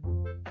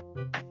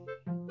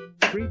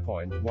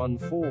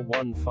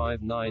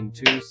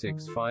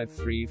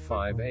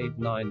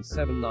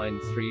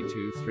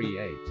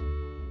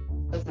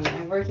 3.141592653589793238. listen,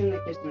 I work in the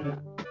kitchen.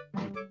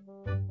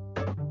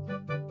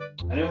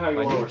 I know how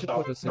you I want need to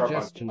put a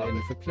suggestion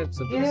in for clips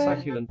of the Yeah.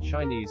 succulent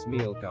Chinese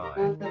meal guy.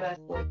 That's the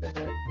best work of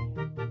it.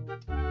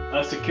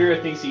 Sakura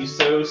thinks he's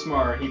so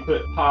smart. He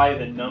put pi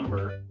the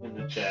number in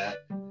the chat.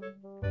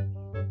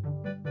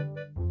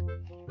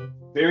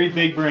 Very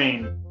big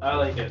brain. I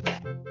like it.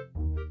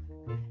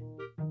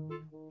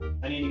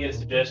 I need to get a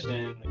suggestion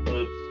in the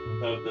clips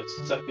of the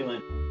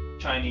succulent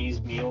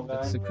Chinese meal guy.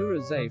 It's Sakura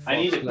Zay I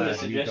need Fox, to put a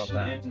glad you got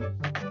suggestion that.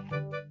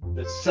 in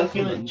the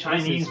succulent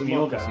Chinese This is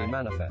meal Democracy guy.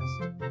 Manifest.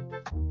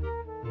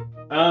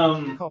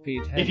 If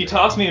Copied you Henry.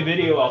 toss me a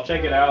video, I'll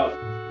check it out,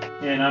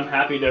 and I'm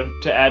happy to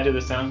add to the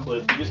sound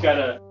clip. You just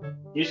gotta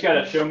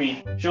show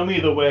me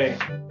the way.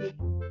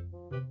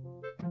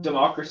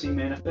 Democracy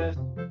Manifest.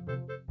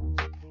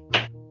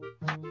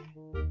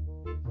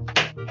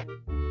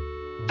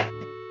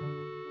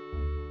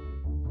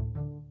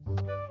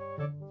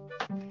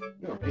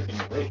 You're making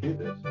your way through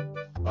this.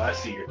 Oh, I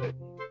see your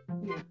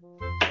technique.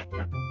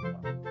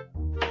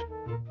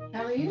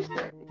 How are you,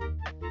 sir?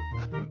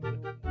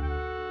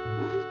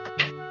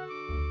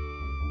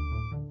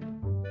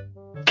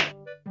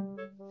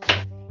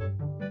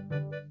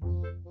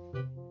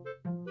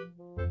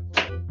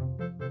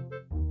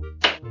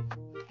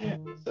 Yeah,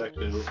 it's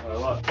actually a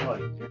lot. I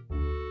like it too.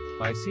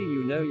 I see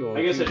you know your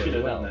I guess I judo should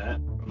have well. done that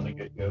from the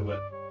get go, but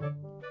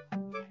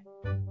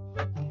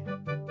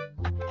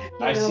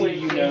You I see what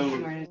you you're know-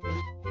 smart as me.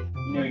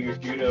 you know your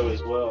judo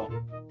as well.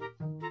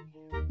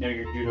 Know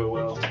your judo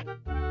well.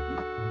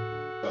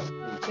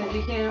 Because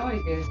you can't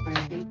always be as smart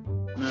as me.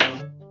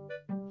 No.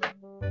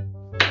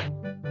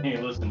 Hey,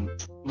 listen,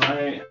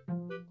 my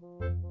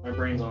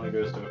brain's only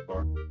goes so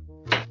far.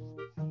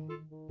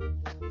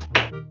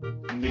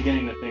 I'm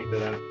beginning to think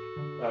that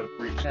I've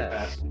reached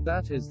Yes, capacity.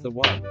 that is the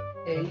one.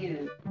 Yeah, you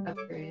need an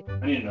upgrade.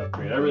 I need an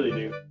upgrade. I really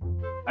do.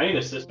 I need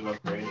a system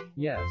upgrade.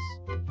 Yes.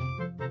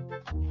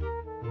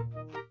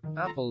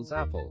 Apples,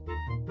 apple.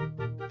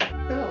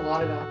 There's a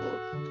lot of apples.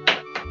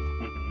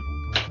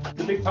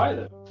 It's a big pie,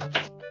 though.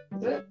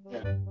 Is it?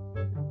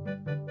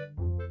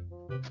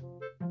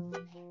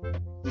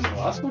 And the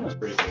last one was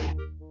pretty big.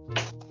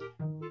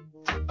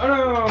 Oh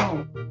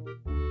no!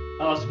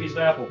 I lost a piece of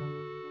apple.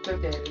 It's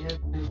okay. We have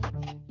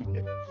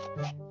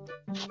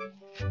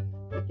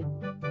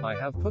time. I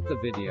have put the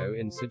video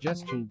in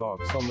suggestion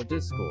box on the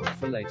Discord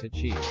for later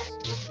cheese.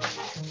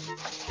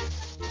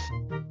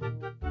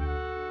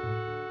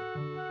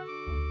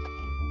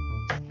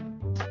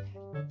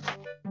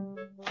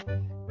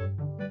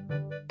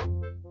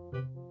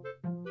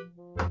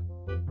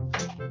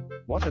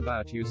 What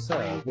about you,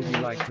 sir? Would you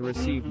like to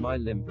receive my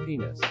limp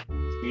penis?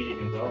 Speedy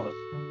Gonzalez.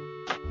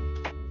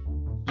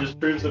 Just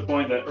proves the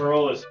point that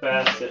Earl is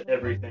fast at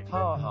everything.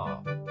 Ha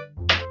ha.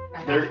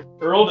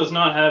 Earl does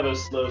not have a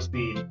slow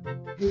speed.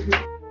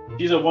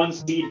 She's a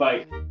one-speed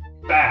bike.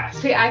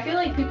 Fast. See, I feel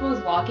like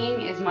people's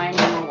walking is my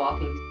normal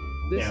walking.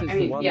 This Yeah. is I the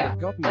mean, one yeah. that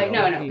got me Like, on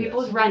no, the no. penis.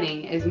 People's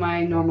running is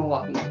my normal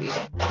walking speed.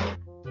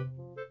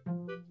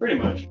 Pretty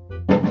much.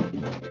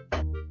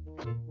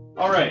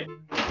 All right.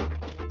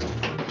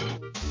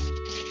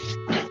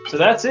 So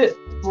that's it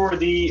for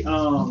the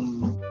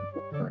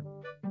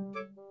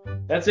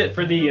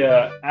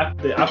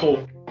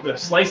apple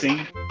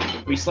slicing.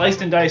 We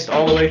sliced and diced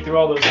all the way through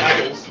all those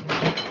apples,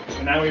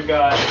 and now we've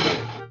got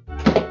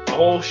a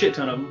whole shit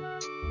ton of them.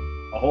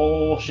 A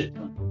whole shit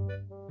ton.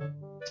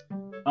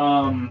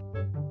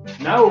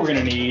 Now what we're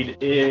gonna need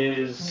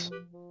is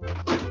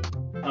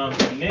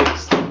to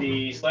mix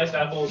the sliced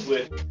apples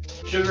with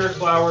sugar,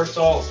 flour,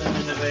 salt,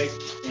 cinnamon, nutmeg,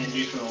 and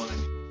juice from the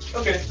lemon.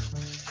 Okay.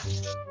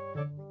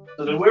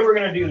 So the way we're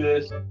gonna do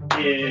this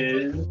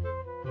is,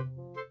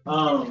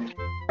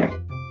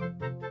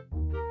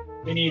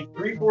 we need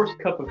 3/4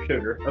 cup of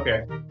sugar.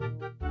 Okay.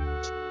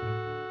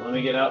 Let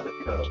me get out the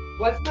cup.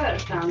 What's that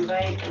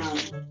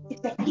soundbite?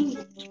 It's a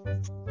penis.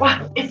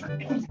 Wow, it's a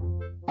penis.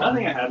 I don't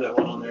think I have that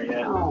one on there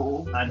yet.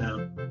 Oh. I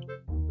know.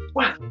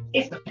 Wow,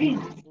 it's a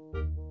penis.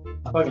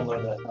 I fucking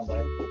love that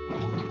soundbite.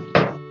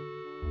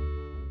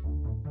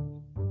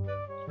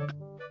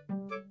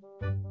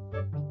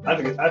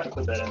 I have to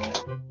put that in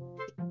there.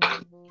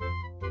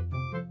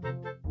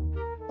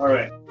 All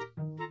right.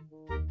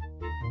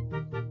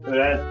 So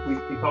that we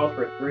calls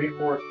for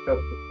 3/4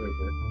 cups of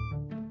sugar.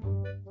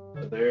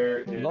 So there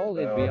is. Lol,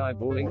 it'd be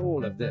eyeballing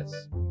all of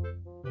this.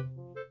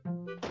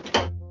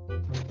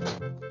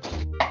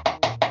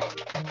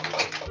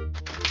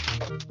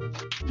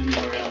 And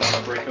then we're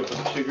gonna break up with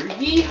the sugar.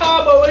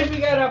 Yeehaw, boys! We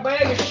got a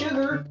bag of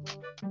sugar.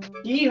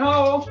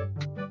 Yeehaw!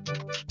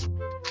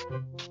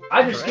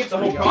 I just skipped the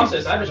whole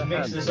process. I just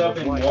mixed this up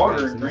in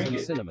water and drink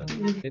it. Cinnamon.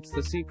 It's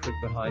the secret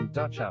behind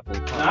Dutch apple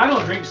Now, pie. I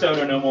don't drink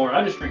soda no more.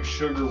 I just drink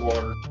sugar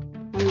water.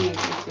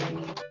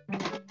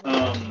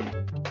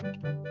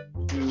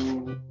 Two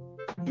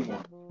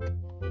more.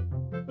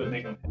 But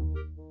make them.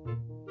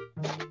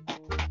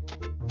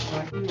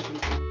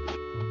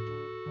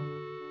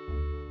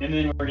 And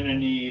then we're gonna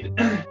need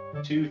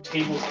 2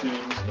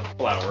 tablespoons of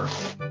flour.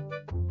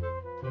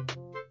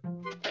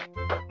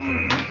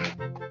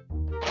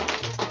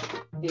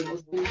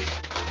 Tablespoon.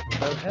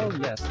 Oh hell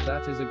yes,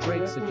 that is a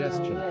great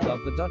suggestion. Love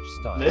the Dutch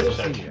style. It is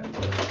Cecilia.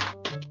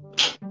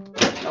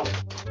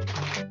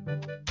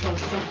 Oh,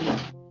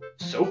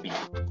 soapy. Soapy.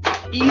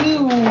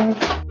 Ew.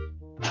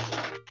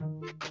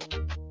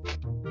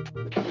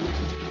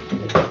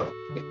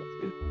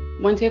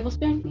 One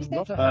tablespoon, you said?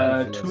 Not a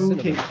handful of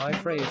 2 cinnamon. ta- I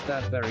phrased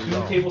that very 2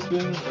 wrong.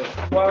 tablespoons of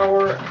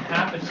flour,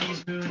 half a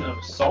teaspoon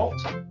of salt.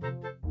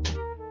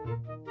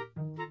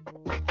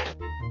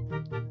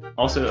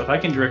 Also, if I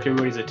can direct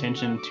everybody's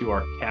attention to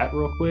our cat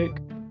real quick,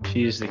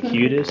 she's the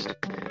cutest.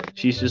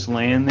 She's just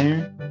laying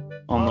there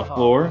on the Ha ha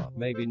floor. ha.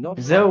 Maybe not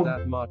So, quite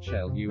that much,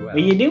 LUL. What are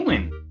you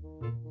doing?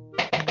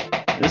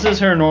 This is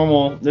her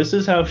normal. This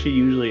is how she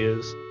usually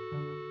is.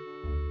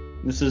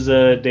 This is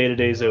a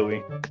day-to-day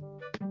Zoe.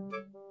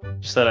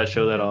 Just thought I'd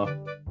show that off.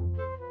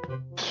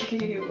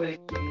 Cute, what a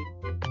cutie.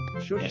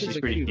 Shush Yeah, is she's a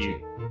pretty cutie.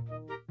 cute.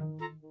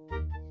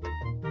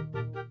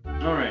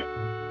 All right.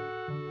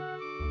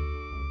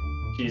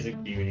 She's a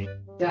cutie.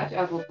 Dutch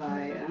apple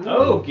pie.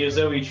 Oh, give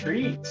Zoe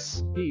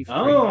treats. He freaks.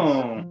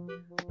 Oh,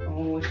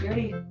 Oh, she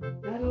already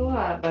got a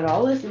lot, but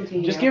I'll listen to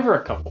you. just give her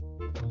a couple.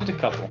 Just a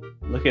couple.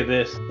 Look at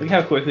this. Look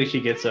how quickly she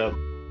gets up.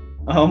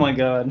 Oh my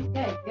god.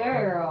 Good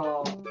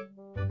girl.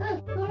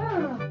 Good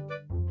girl.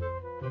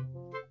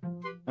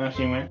 Oh,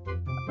 she went.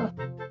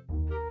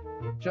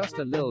 Just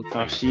a little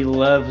Oh, treat. she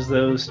loves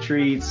those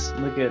treats.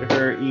 Look at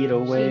her eat She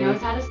away.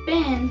 knows how to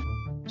spin.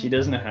 She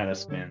does know how to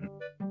spin.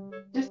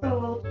 Just a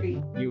little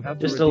treat. You have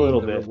to Just a redeem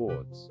little the bit.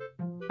 rewards.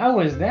 How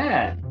was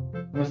that?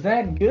 Was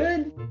that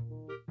good?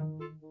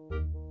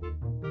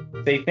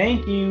 Say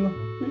thank you.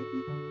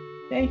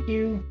 Thank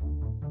you.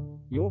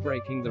 You're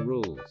breaking the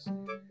rules.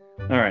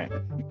 All right.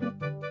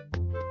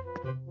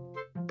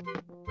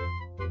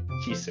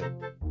 She's sick.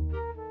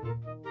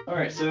 All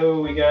right,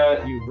 so we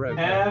got You broke it.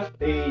 half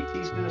a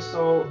teaspoon of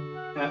salt,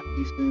 half a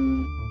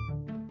teaspoon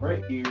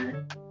right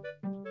here.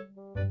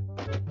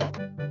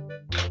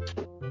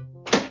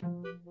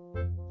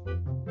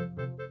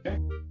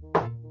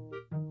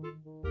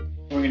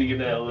 we're gonna give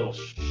that a little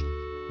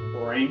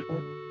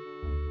sprinkle.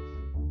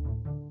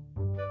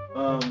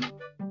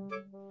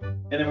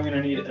 And then we're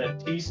gonna need a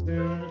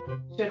teaspoon.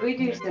 Should we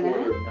do and a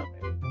quarter cinnamon? of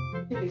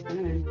nutmeg. We should do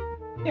cinnamon.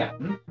 Yeah,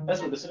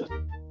 that's what this is. Go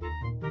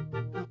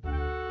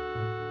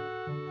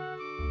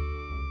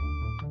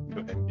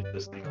ahead and get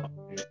this thing off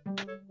here.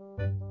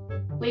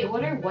 Wait,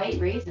 what are white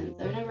raisins?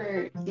 I've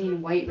never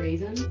seen white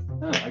raisins.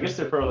 Oh, I guess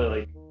they're probably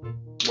like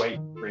white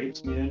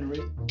grapes made into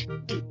raisins.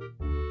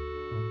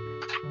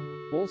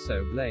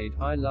 Also, Blade,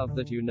 I love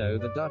that you know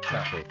the Dutch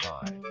apple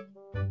pie.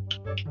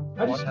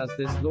 I What just- has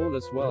this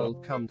lawless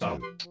world come to?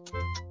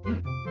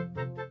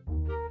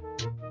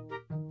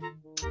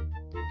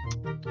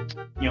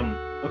 Yum.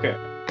 Okay.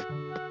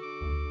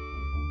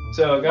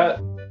 So I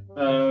got,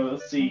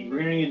 let's see, we're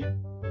gonna need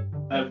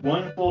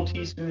 1 full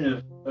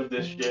teaspoon of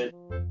this shit.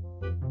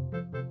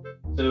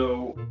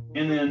 So,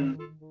 and then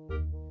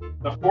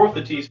 1/4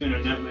 a teaspoon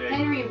of nutmeg.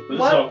 Henry, But this is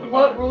all what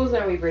combined. rules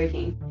are we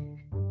breaking?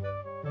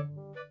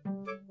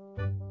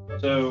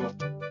 So,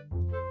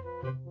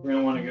 we're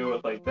gonna want to go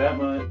with like that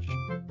much.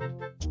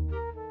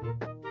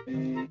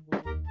 And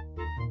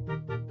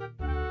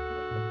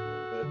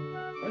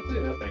that's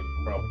it, I think,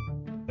 probably.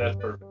 That's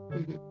perfect.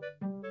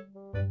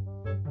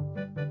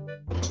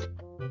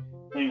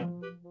 Hang on.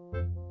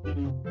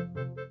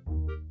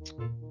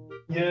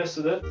 Yeah,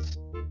 so that's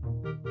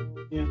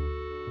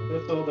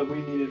all that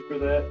we needed for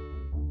that.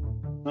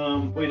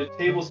 Wait, a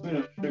tablespoon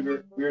of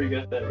sugar. We already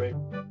got that, right?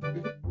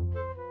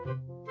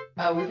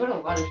 We put a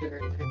lot of sugar.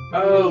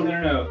 Oh,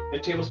 no. A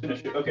tablespoon of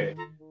sugar. Okay.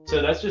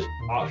 So that's just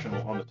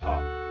optional on the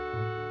top.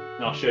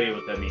 And I'll show you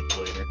what that means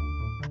later.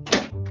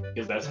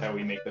 Because that's how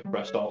we make the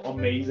crust all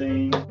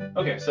amazing.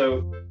 Okay,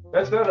 so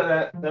that's about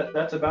that.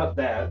 That's about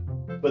that.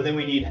 But then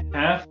we need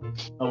half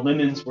a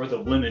lemon's worth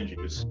of lemon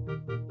juice.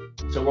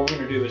 So what we're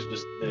gonna do is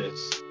just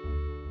this.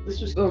 This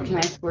just. Oh, can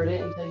I squirt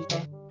it until you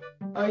say?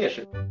 Oh yeah,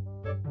 sure. Go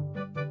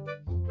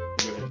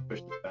ahead and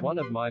push this back. One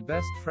of my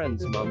best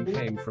friend's mum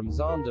came from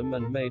Zandam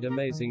and made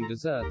amazing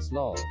desserts,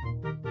 lol.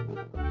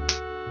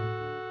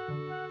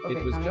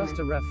 It was just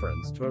a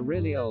reference to a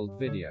really old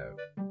video.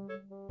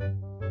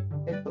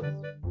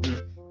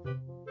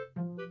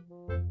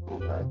 Oh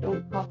god,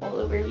 don't cough all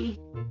over me.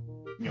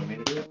 You want me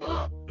to do it?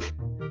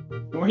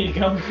 Where are you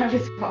coming? I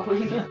was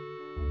coughing.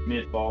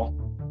 Mid-fall.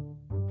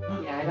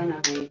 Yeah, I don't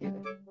know how you do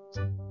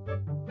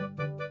it.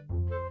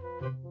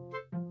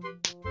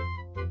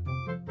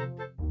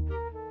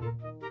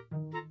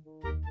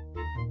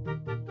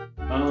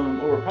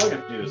 What we're probably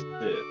gonna do is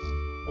this.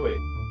 Oh wait.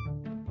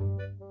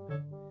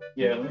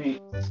 Yeah, let me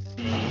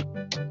see.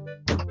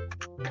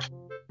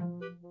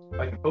 If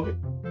I can poke it.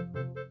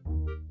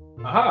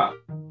 Aha!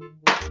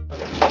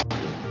 Okay.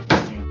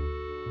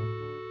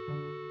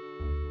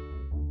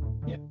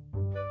 Yeah.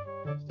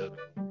 Still.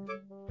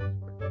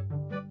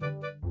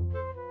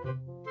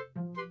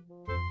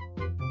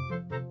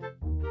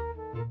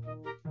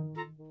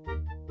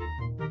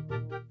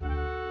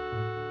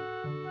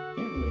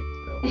 Can't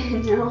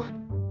really tell. No.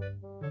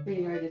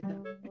 Pretty hard to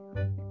tell.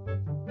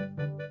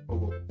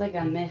 Oh, It's like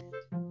a mist.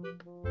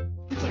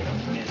 it's like a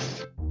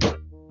mist.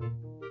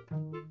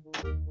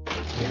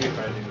 Maybe if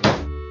I do.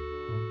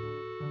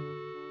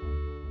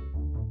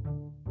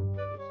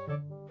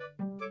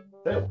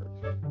 That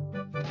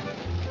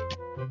works.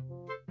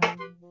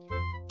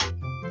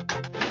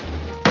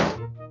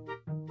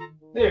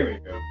 There we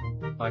go.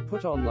 I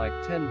put on like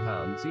 10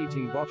 pounds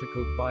eating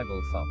Botacook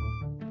Bible thump.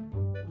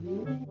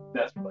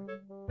 That's funny.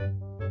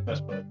 That's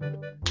funny.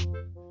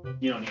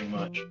 You don't need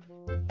much.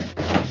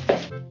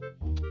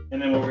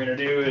 And then what we're gonna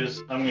do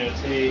is I'm gonna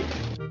take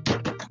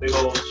a big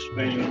old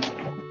spoon.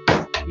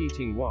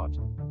 Eating what?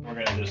 We're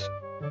gonna just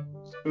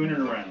spoon it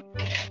around.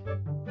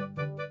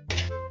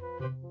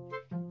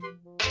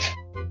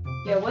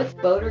 Yeah, what's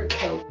boater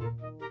coat?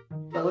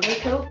 Boater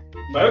coat?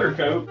 Motor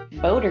coat.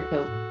 Boater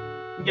coat.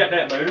 You got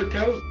that motor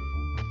coat?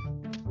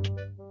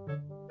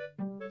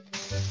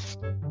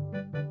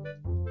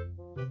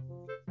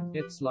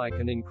 It's like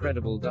an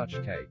incredible Dutch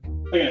cake.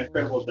 Like an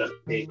incredible Dutch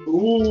cake.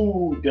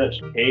 Ooh, Dutch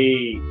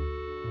cake.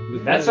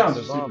 With That loads sounds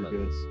of super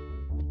almonds.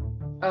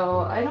 Oh,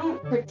 I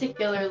don't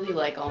particularly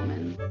like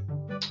almonds.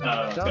 It's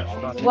got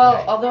almonds in it.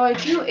 Well, although I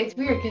do, it's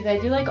weird because I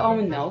do like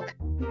almond milk,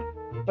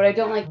 but I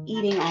don't like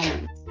eating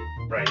almonds.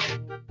 Right.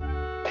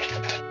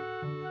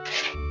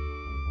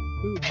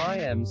 Ooh, I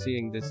am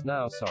seeing this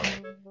now, sorry.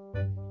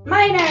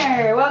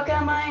 Miner!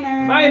 Welcome,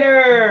 Miner!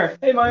 Miner!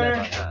 Hey, Never Miner!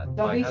 had.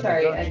 Don't I be had a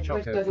sorry, Dutch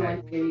Twitch choco doesn't cake.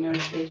 like to give you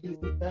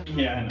notifications and stuff.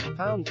 Yeah, I know.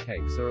 Pound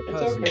cakes are a It's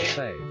personal okay.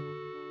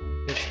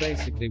 fave. It's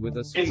basically with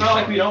a sweet It's not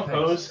like we don't taste.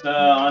 post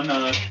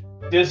on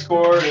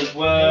Discord as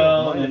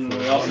well, Mine and for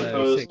we also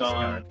 106 post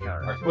on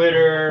carat. our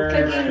Twitter.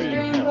 Cooking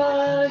stream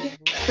bug!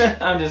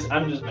 I'm just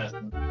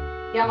messing.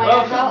 Yeah, Miner,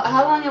 Welcome.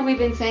 how long have we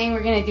been saying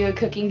we're gonna do a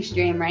cooking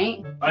stream,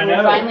 right? I And know.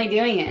 We're finally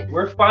doing it.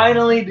 We're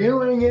finally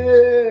doing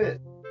it.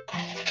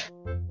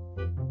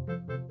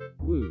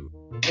 Woo.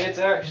 It's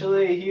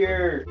actually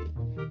here.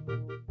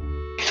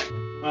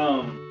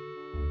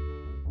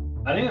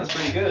 I think that's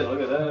pretty good. Look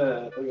at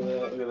that. Look at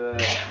that. Look at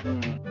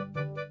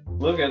that.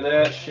 Look at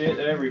that shit,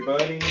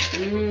 everybody.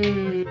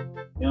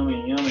 Mmm.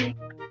 Yummy, yummy.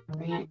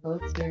 Bring it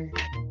closer.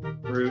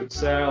 Fruit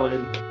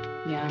salad.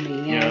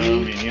 Yummy,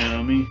 yummy. Yummy,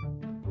 yummy.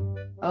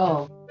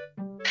 Oh,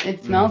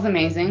 it smells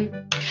amazing.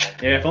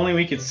 Yeah, if only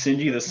we could send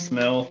you the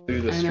smell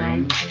through the I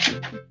know.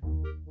 stream.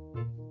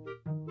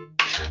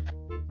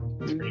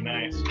 It's pretty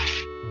nice.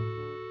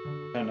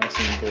 How nice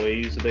and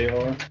glazed they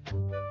are.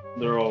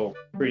 They're all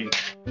pretty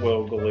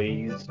well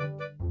glazed.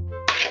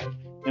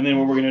 And then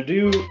what we're gonna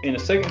do in a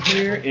second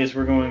here is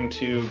we're going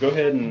to go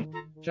ahead and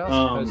Just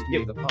post me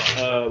yep. the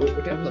pie.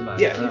 Get the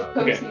masher yeah, out.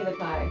 okay. Post me the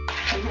pie.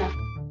 Yeah.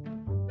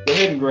 Go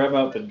ahead and grab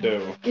out the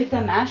dough. Get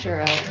the masher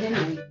out.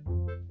 Henry.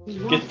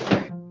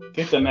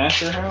 Get the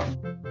masher out.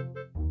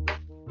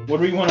 What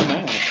do we want to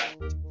mash?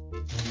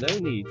 No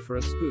need for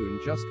a spoon,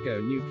 just go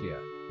nuclear.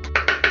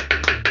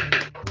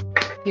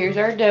 Here's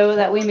our dough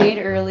that we made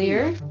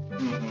earlier.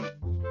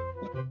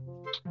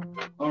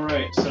 All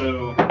right,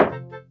 so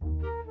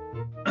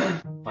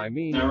I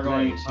mean, now we're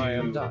going mate, I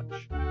am to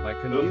Dutch. I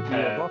can go give you a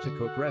past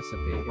Botacook recipe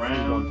if you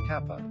around want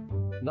kappa.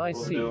 Nice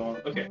we'll see. do-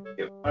 okay,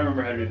 yep, I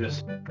remember how to do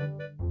this.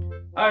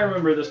 I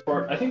remember this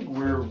part. I think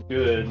we're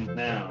good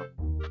now.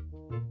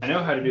 I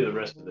know how to do the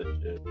rest of this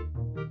shit.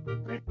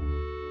 Right?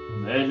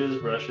 On the edges,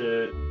 brush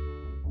it.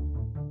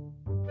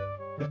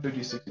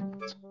 50, 60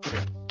 minutes. Okay.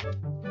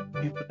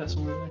 Can you put that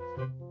somewhere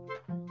there?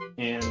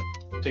 And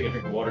take a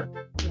drink of water.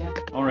 Yeah.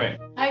 All right,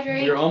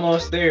 Hydrate. you're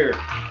almost there.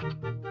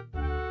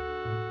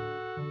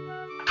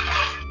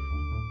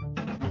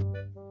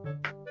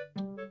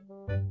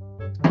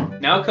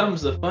 Now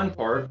comes the fun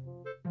part.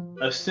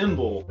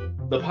 Assemble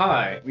the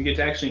pie. We get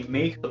to actually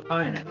make the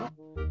pie now.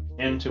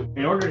 And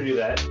in order to do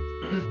that,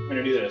 we're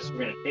gonna do this. We're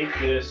gonna take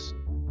this,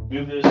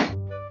 move this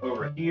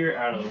over here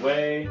out of the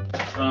way. You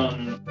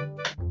want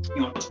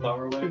to put the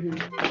flour away?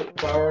 Put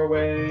the flour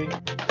away.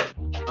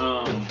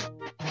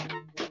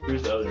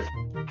 Here's the other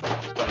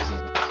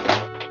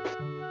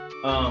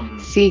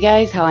spices. See,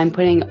 guys, how I'm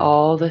putting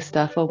all the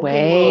stuff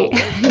away.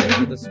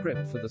 The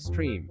script for the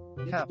stream.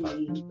 Kappa.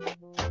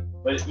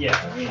 But yeah,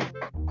 I mean,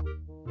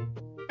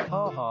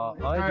 Haha,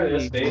 I Alright, do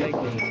let's need to stay. take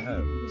it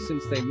home.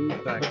 Since they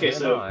moved back Okay, to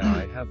so- NI,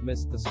 I have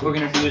missed the what we're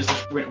script. gonna do is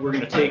we're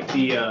gonna take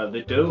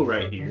the dough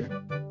right here,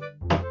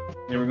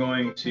 and we're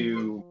going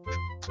to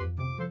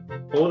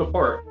pull it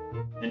apart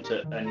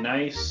into a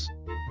nice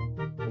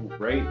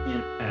right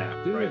in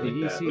half. Do Right the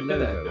like that. EC Look at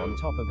that logo dough. on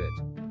top of it.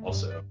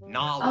 Also.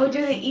 Oh,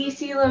 do the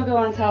EC logo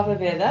on top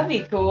of it. That'd be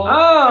cool.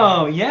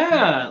 Oh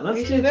yeah, we let's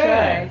do should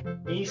that. try.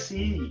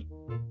 EC.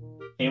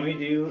 Can we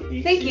do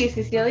EC? Thank you,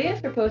 Cecilia,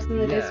 for posting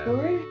the Yeah.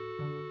 Discord.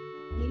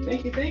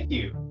 Thank you. Thank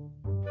you.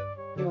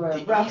 You're a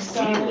The rock EC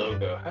star.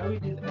 logo. How do we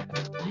do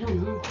that? I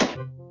don't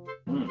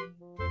know.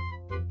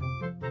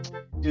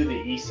 Do the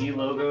EC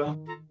logo.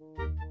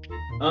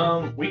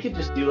 We could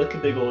just do like a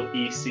big old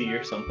EC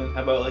or something.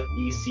 How about like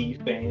EC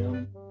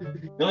fam?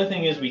 The only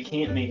thing is we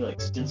can't make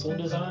like stencil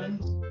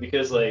designs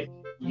because like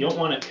you don't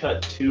want to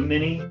cut too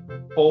many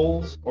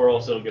holes or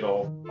else it'll get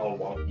all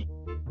wonky.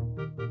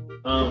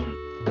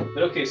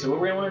 But okay, so what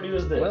we're gonna want to do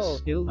is this. Well,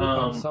 he'll look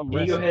on some can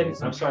you go ahead?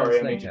 recipes I'm and sorry, I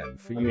translate made them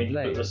for I you made you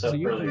put blade, this so up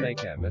you earlier. can make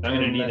them at I'm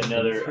gonna home need less than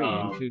another, 3,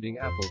 including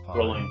apple pie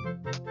rolling.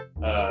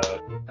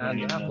 and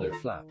need apple another.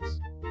 flaps.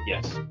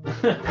 Yes.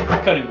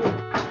 Cutting board.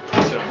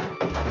 So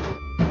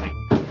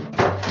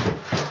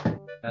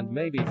And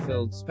maybe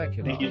filled thank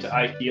you to speculoos.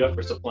 IKEA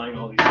for supplying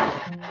all these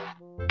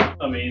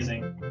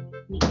amazing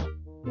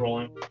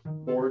rolling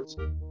boards.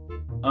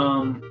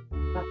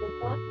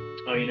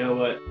 Oh, you know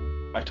what?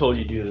 I told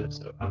you to do this,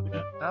 so I'm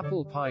gonna.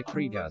 Apple pie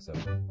cregasm.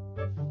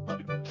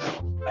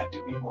 I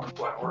do need more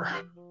flour.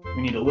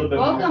 We need a little bit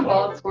Welcome, more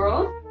Bald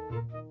Squirrel.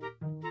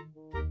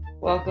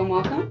 Welcome,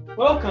 welcome. flour.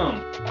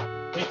 Welcome.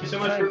 Thank you so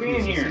much Thank for being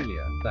you, here.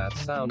 Cecilia. That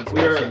sounds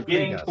We are awesome.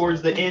 getting Cregasm.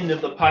 towards the end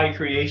of the pie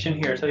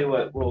creation here. I tell you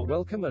what, we'll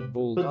Welcome at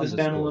bald put this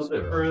down a little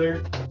bit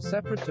further.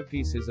 Separate to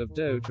pieces of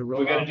dough to roll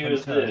What we gotta up do and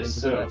is turn this.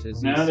 into the So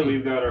letters now that EC.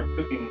 we've got our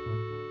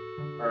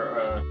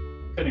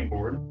cutting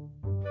board,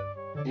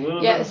 a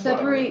little Yeah, bit of flour.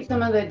 separate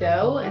some of the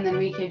dough, and then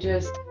we could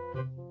just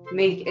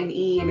make an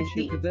E and a Which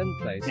you C could then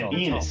place An on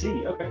E and a top. C.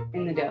 Okay,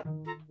 in the dough.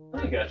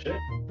 I gotcha.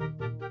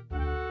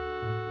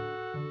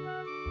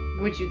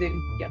 Which you did.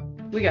 Yeah,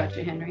 we got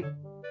you, Henry.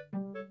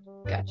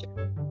 Gotcha.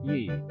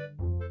 Yee.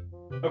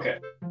 Okay.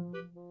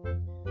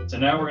 So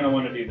now we're gonna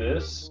want to do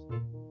this.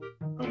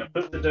 I'm gonna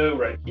put the dough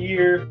right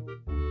here,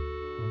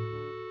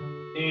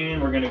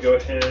 and we're gonna go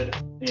ahead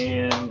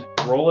and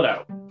roll it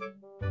out,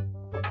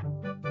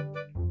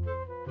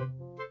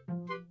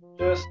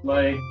 just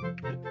like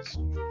this.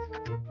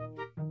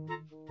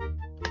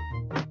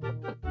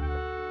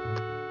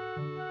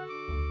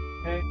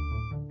 Okay.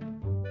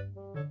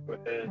 Go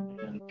ahead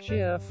and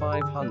Cheer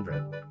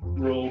 500.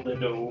 roll the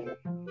dough.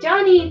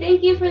 Johnny,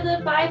 thank you for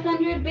the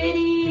 500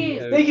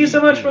 biddies. Thank you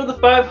so much for the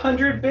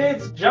 500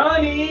 bits,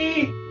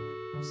 Johnny!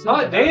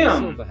 Silverhand,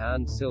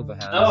 damn.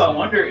 Silverhand. Oh, I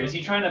wonder, is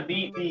he trying to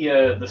beat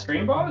the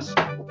stream boss? Is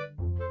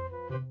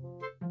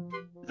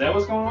that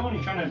what's going on?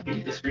 He's trying to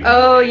beat the stream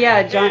Oh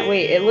yeah, John.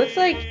 Wait, it looks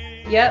like.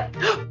 Yep.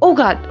 Oh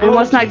God! I Oh,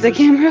 almost knocked the Jesus.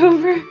 camera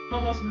over.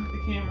 Almost knocked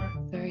the camera.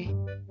 Sorry.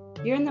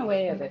 You're in the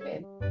way of it,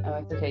 babe. Oh,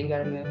 it's okay. You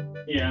gotta move.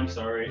 Yeah, I'm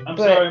sorry. I'm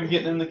But- sorry I'm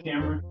getting in the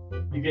camera.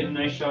 You're getting a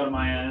nice shot of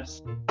my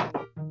ass.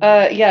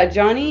 Yeah,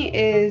 Johnny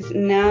is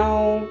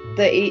now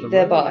the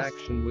rolling boss.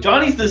 action was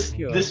Johnny's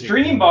pure the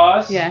stream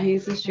boss. Yeah,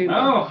 he's the streamer.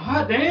 Oh,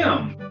 hot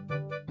damn.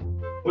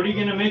 What are you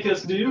gonna make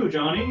us do,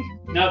 Johnny?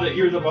 Now that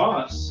you're the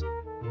boss.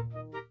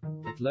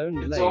 At Lone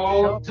It's Blade,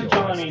 all sharp to your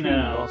Johnny stream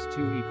now. boss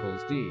 2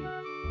 equals D.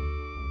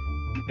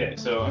 Okay,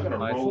 so I'm gonna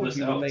I roll thought this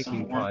you were out making some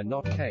more. pie,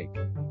 not cake.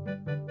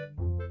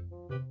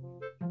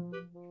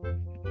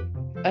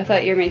 I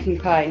thought you were making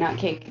pie, not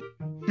cake.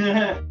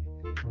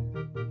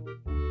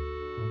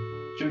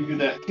 Show you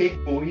that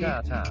cake, boy.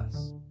 That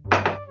ass.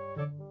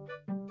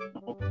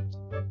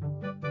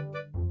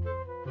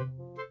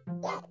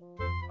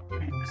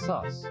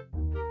 Sus.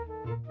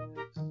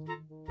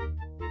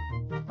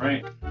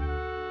 Right.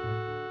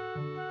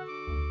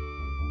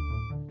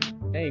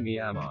 Amy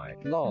am I?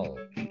 Lol.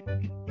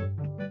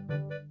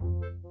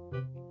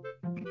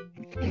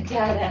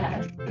 Dad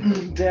ass.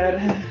 Dead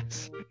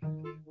ass.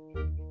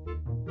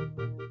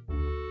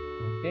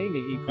 Amy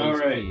equals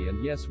Alright. P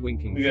and yes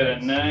winking We got a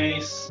face.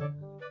 nice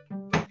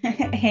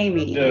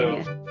Amy.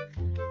 dough.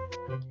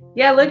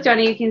 Yeah, look,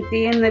 Johnny, you can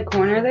see in the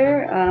corner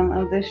there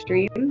of the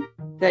stream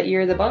that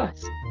you're the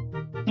boss.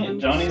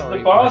 Johnny's Sorry,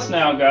 the boss guys.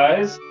 now,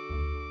 guys.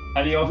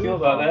 How do y'all Blue feel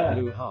about heart, that?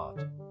 Blue heart.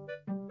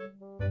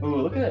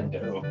 Ooh, look at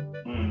that dough.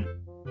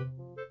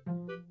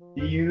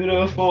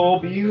 Beautiful,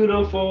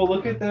 beautiful.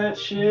 Look at that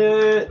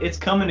shit. It's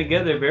coming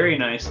together very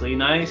nicely.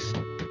 Nice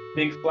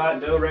big flat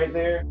dough right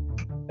there.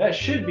 That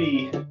should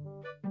be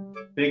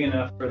big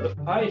enough for the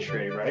pie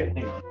tray, right?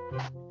 Hang on.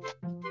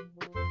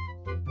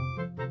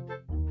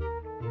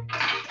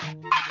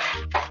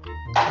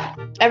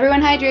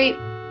 Everyone hydrate.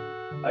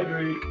 I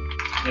agree.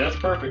 Yeah, that's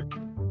perfect.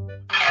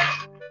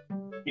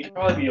 It could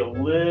probably be a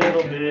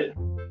little bit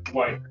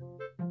wider.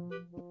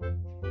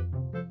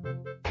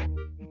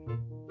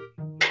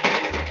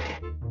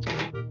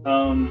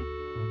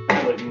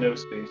 Like no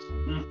space.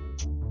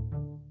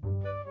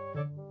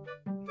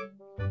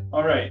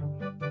 All right.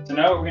 So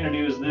now what we're gonna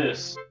do is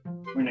this.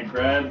 We're gonna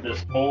grab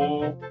this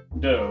whole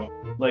dough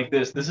like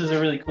this. This is a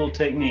really cool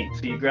technique.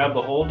 So you grab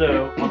the whole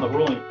dough on the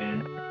rolling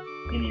pin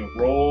and you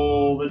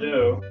roll the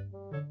dough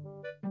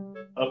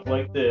up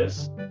like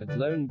this. At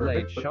Lone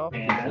Blade, Perfect. sharp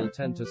And- people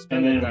tend to spell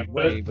and then it that we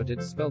way, put but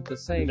it's spelled the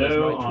same as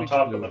dough my on Twitch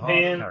top of blue the heart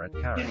pan, carrot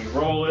and carrot. you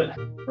roll it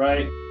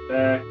right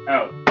back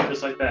out,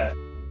 just like that.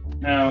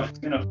 Now it's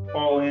gonna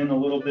fall in a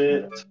little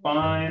bit. It's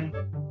fine.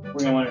 What we're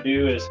gonna want to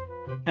do is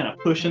kind of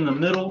push in the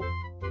middle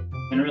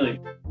and really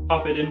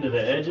pop it into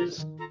the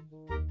edges.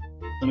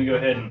 Let me go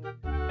ahead and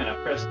kind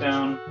of press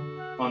down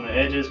on the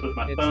edges with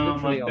my It's thumb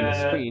literally like on the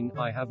that. screen.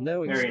 I have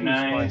no Very excuse,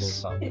 nice. Bible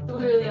son. It's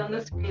literally on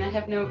the screen. I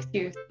have no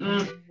excuse.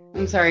 Mm.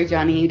 I'm sorry,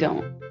 Johnny, you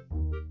don't.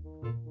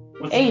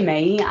 What's Hey,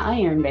 May,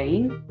 Iron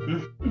Bane.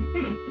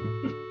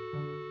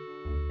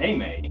 Hey,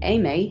 May. Hey,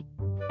 May.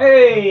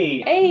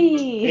 Hey.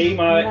 Hey. Hey,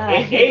 my.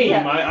 Nice. Hey,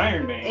 Yeah. my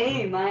Iron Man.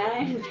 Hey, my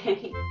Iron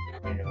Bane.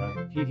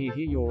 He,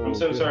 you're I'm all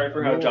so good. sorry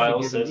for how More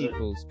Giles forgiven says it.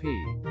 equals P.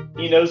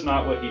 He knows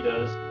not what he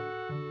does.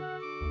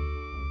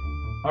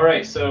 All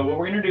right, so what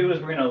we're gonna do is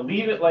we're gonna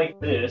leave it like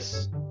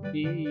this.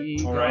 E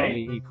All right.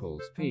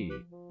 equals P.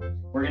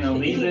 We're gonna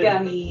leave He it.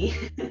 got me.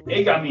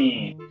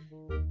 Egami.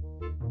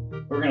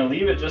 We're gonna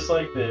leave it just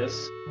like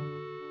this.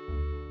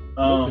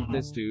 Look at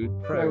this dude,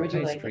 Where pro would you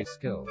like pastry it?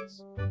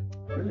 skills.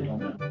 I really don't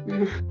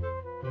know.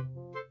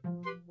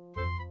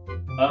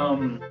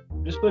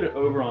 Just put it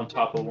over on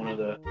top of one of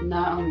the.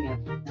 Not on the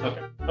other. No.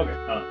 Okay. Okay.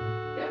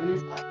 Yeah, I'm gonna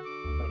stop.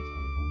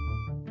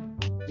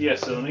 Yeah.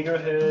 So let me go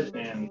ahead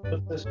and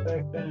put this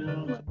back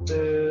down like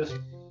this.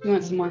 You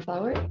want some more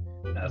flour?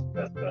 That's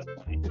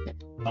plenty.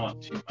 I don't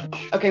want too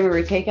much. Okay,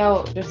 Marie, take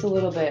out just a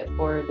little bit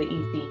for the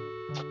EC.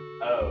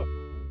 Oh.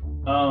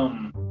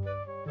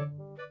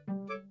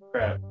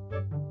 Crap.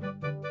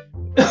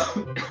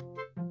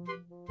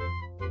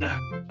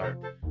 Sorry.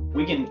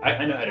 We can.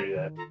 I know how to do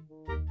that.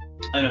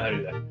 I know how to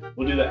do that.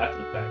 We'll do that after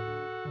the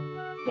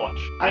fact. Watch.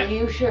 Are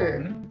you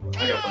sure?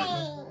 I got a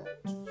plan.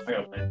 I got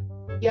a plan.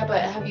 Yeah,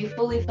 but have you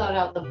fully thought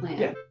out the plan?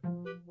 Yeah.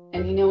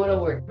 And you know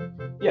what'll work?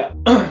 Yeah.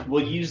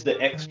 We'll use the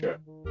extra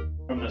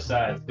from the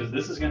sides because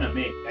this is gonna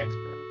make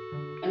extra.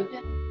 Okay.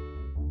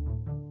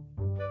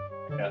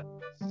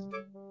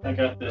 I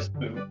got this.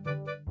 Boo.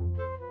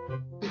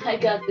 I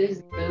got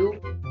this, boo.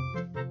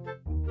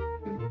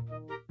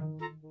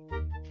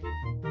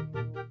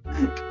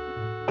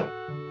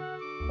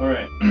 All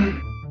right.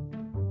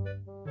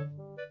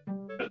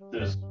 Put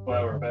this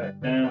flour back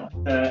down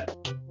like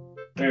that.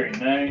 Very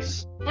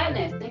nice.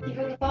 Katniss, thank you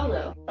for the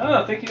follow.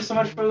 Oh, thank you so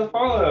much for the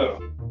follow.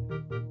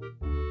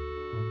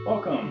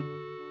 Welcome.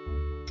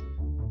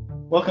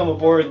 Welcome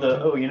aboard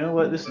the. Oh, you know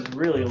what? This is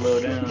really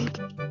low down.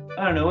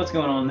 I don't know what's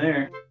going on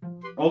there.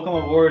 Welcome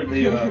aboard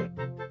the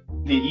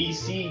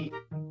EC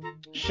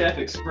Chef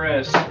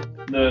Express,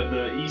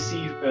 the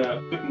EC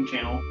cooking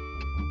channel,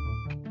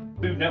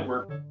 Food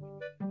Network.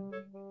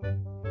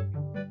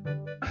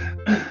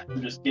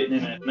 I'm just getting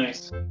in a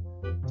nice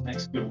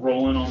good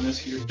rolling on this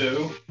here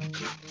dough.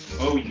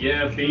 Oh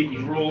yeah, baby,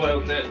 roll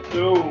out that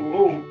dough.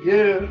 Oh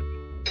yeah.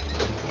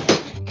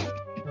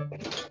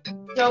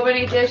 So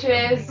many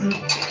dishes.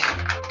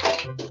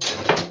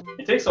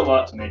 It takes a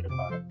lot to make a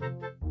pie.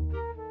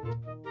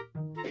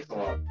 It takes a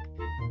lot.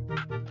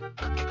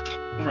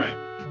 All right.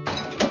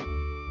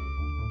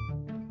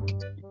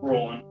 Keep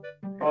rolling.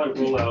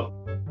 Probably roll out.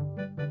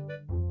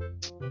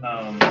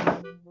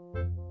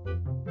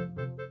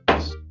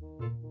 Let's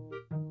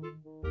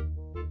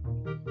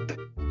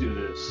do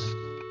this.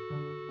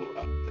 Roll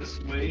out this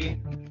way,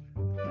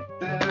 like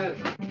that.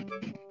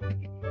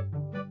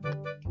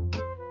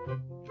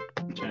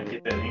 I'm trying to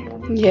get that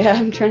angle. Yeah,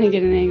 I'm trying to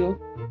get an angle.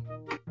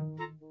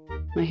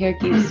 My hair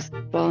keeps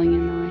falling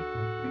in the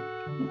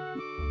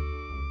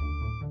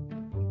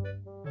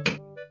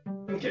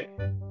way. Okay.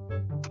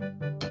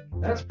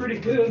 That's pretty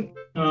good.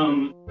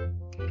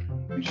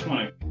 We just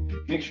want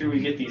to make sure we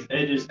get these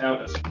edges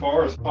out as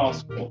far as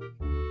possible.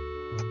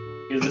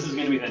 Because this is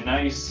going to be the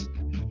nice,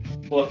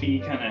 fluffy,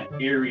 kind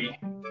of airy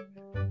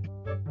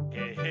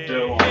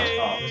dough on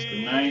top. So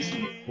nice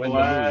and When the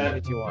moon flat.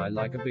 hit your eye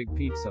like a big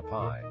pizza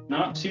pie.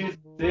 Not too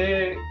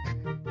thick.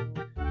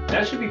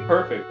 That should be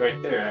perfect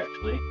right there,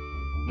 actually.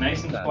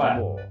 Nice and That flat.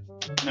 more.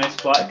 Nice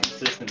flat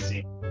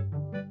consistency.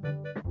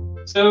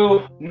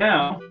 So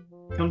now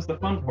comes the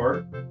fun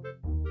part.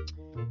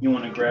 You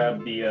want to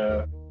grab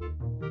the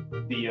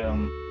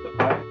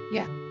pie?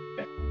 Yeah.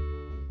 Okay.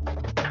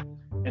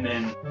 And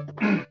then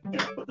here,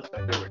 put this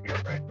back over here,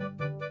 right?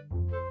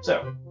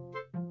 So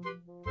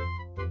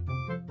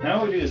now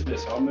what we do is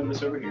this. I'll move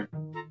this over here.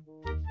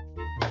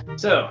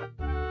 So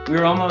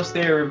we're almost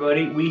there,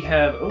 everybody. We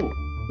have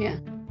Yeah.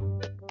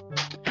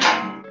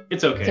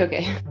 It's okay. It's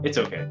okay. It's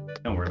okay.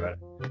 Don't worry about it.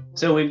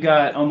 So we've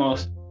got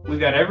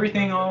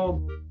everything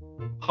all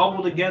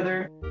hobbled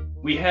together.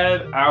 We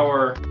have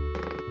our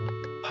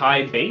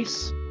pie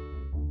base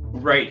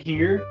right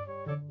here.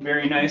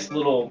 Very nice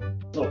little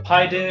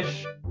pie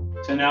dish.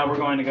 So now we're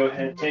going to go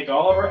ahead and take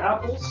all of our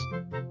apples.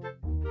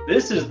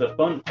 This is the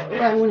fun part.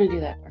 Yeah, I want to do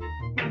that part.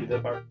 You wanna do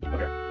that part?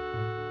 Okay.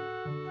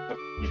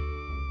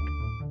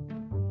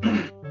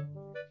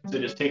 So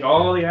just take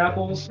all the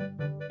apples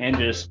and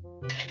just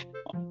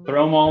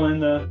throw them all in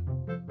the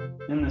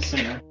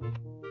center.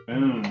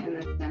 Boom. In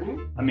the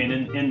center. I mean,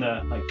 in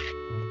the like,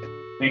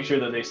 make sure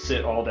that they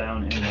sit all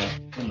down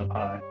in the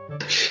pie.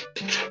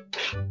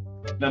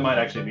 That might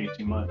actually be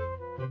too much.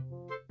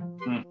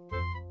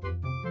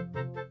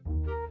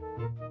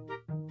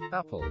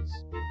 Apples.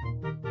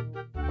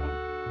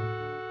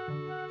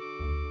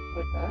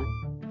 Like that.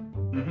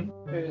 Mm-hmm.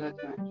 Or is that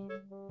too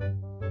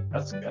much?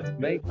 That's good.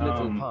 Make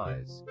little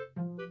pies.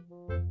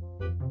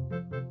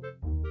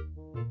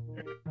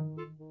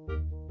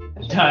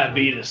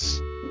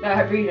 Diabetes.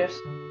 Diabetes.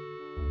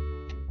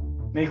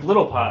 Make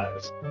little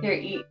pies. Here,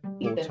 eat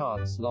Or this.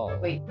 tarts lol.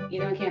 Wait,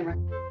 eat on camera.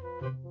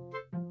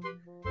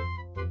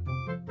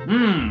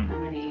 Mmm.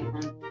 I'm gonna eat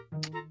one.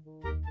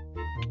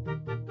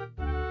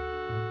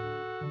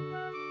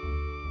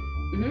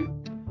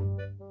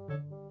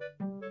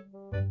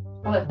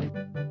 I'll lift it.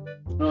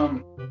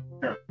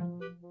 Here.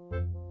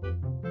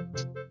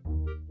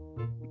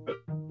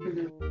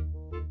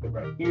 Put it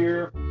right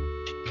here.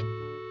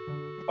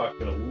 I'll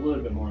put a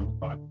little bit more in the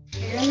pot.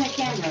 You're in the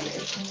camera,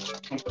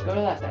 dude. Go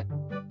to that side.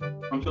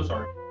 I'm so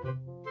sorry.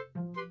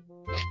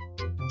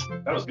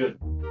 That was good.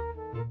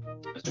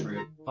 That's super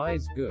good.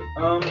 Pies good.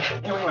 Yeah,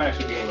 we might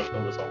actually be able to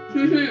fill this all.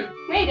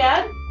 Hey,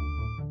 Dad.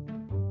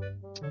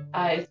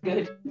 It's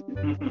good.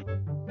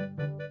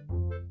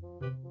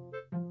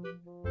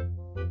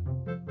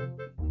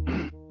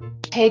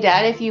 Hey,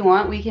 Dad, if you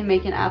want, we can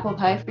make an apple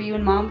pie for you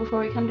and Mom before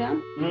we come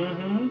down.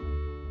 Mm-hmm.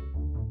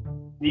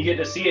 You get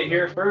to see it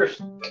here first.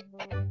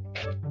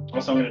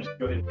 Also, I'm going to just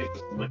go ahead and take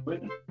this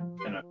liquid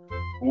and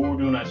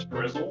do a nice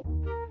drizzle.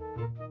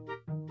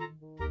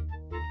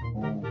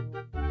 Ooh.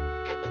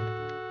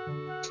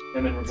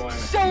 And then we're going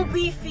So to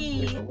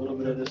beefy. take a little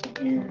bit of this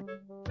in here.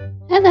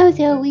 Hello,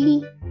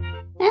 Zoe.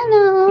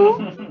 Hello.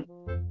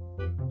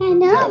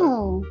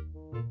 Hello.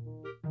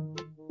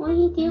 What are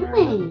you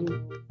doing?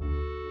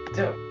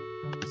 So,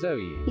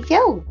 Zoe.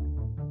 Yo.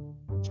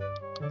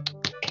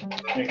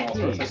 making all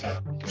sorts of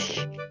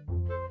sound.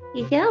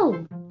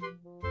 Yo.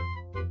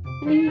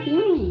 What are you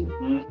doing?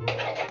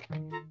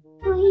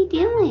 What are you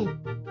doing?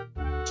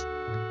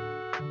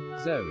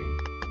 Zoe.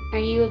 Are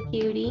you a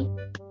cutie?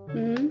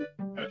 Hmm?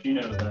 Oh, she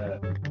knows that.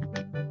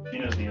 She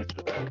knows the answer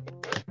to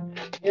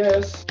that.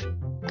 Yes.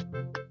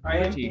 I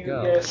am Pretty cute,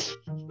 girl. yes.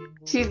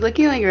 She's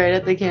looking like right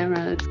at the camera.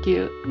 That's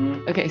cute.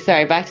 Mm. Okay,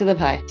 sorry. Back to the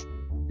pie.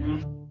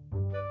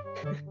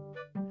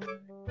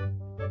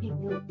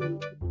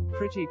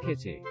 Pretty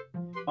kitty.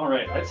 All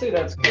right, I'd say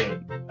that's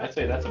good. I'd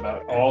say that's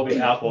about all the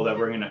apple that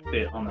we're gonna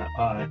fit on that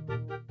pie.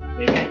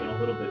 Maybe even a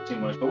little bit too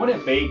much. But when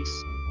it bakes,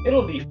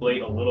 it'll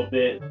deflate a little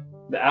bit.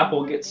 The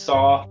apple gets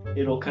soft.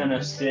 It'll kind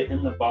of sit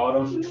in the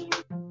bottom.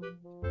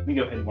 Let me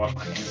go ahead and wash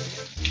my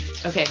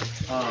hands. Okay.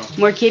 Um,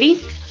 More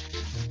kitty?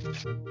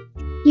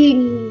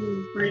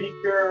 Cutie. pretty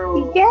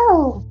girl.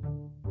 Yo.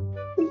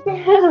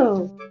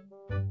 Yo.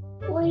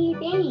 What are you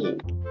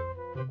doing?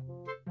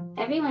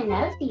 Everyone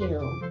loves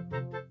you.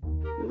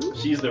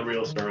 She's the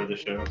real star of the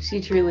show.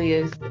 She truly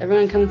is.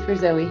 Everyone comes for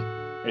Zoe.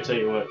 I tell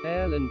you what.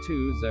 Ellen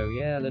to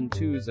Zoe, Ellen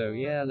to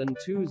Zoe, Ellen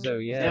to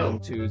Zoe, Ellen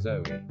to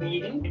Zoe.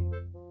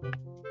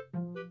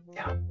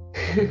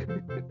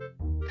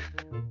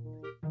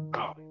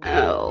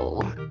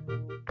 Oh.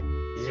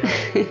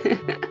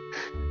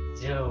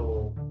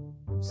 Joe.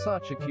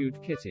 Such a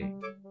cute kitty.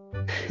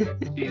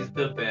 She's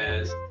the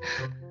best.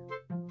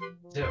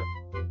 Joe.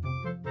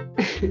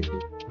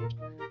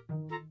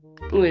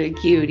 What a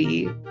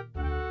cutie.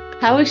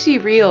 How is she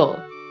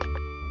real?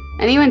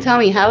 Anyone tell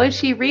me, how is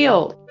she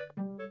real?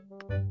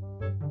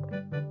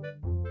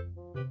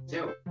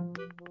 Joe.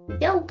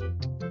 Yo.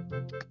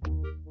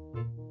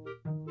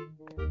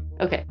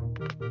 Okay.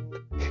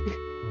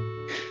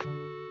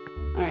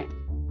 Alright.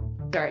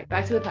 Sorry,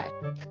 back to the pie.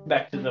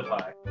 Back to the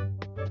pie.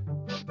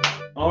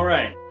 All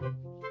right.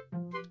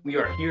 We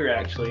are here,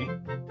 actually.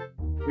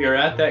 We are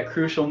at that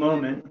crucial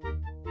moment.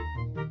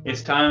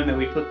 It's time that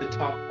we put the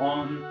top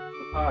on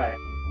the pie.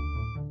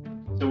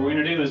 So what we're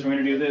going to do is we're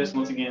going to do this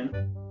once again.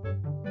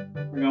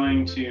 We're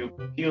going to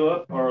peel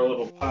up our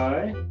little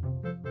pie.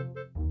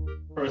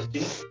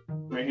 Crusty.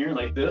 Right here,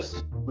 like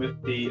this.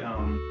 With the,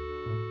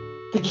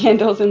 The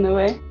candle's in the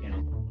way.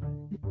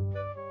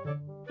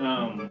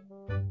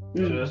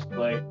 Just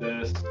like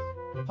this.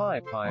 Pie,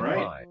 pie,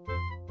 Right.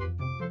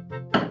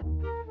 pie.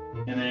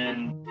 And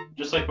then,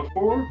 just like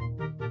before,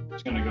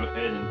 just gonna go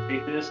ahead and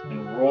take this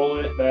and roll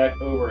it back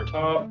over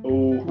top.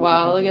 Oh,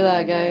 Wow, look at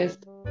that, guys.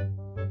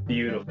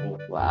 beautiful.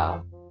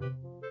 Wow.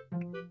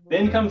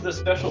 Then comes the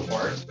special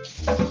part.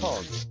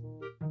 Hog.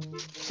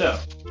 So,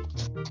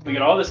 we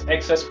get all this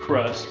excess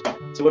crust.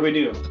 So what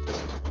do?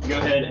 We go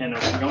ahead and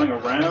going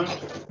around.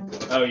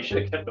 Oh, you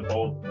should have kept the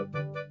bowl of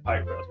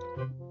pie crust.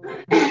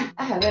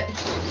 I have it.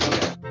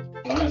 As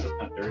long as it's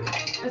not dirty.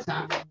 It's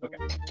not.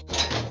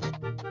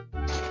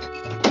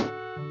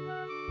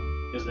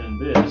 Because then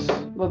this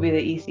Will be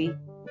the EC. will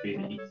be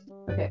the easy.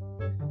 Okay.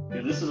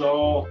 Because this is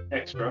all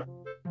extra.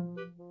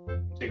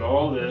 Take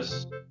all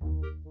this,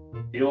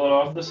 peel it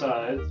off the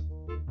sides,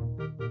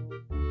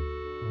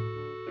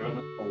 throw it in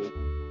the bowl.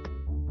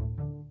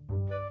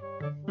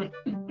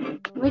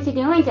 What you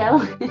doing,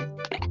 Joe?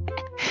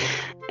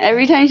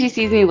 Every time she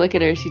sees me look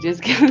at her, she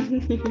just goes,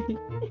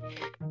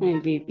 my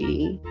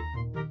baby.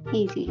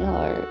 Hey,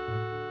 sweetheart.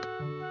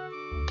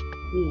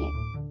 Yeah.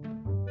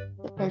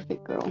 The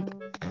perfect girl.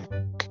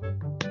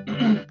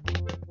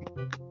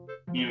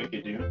 You know what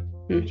you do?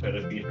 You try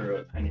to feed her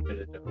a tiny bit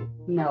of dough.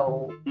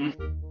 No. Hmm?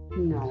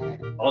 No.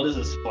 All this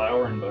is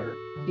flour and butter.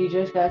 She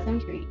just got some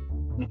treats.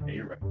 Okay,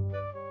 you're right.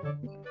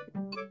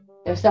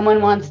 If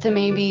someone wants to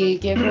maybe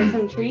give her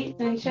some treats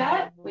in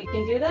chat, we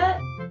can do that.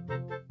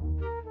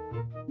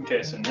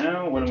 Okay, so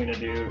now what I'm going to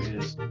do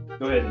is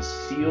go ahead and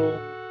seal.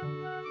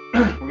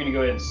 We're going to go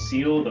ahead and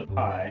seal the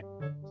pie.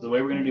 So the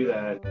way we're going to do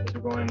that is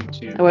we're going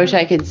to. I wish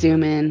I could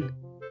zoom in.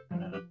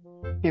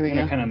 Here we We're going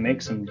to go. kind of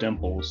make some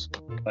dimples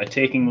by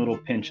taking little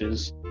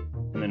pinches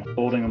and then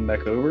folding them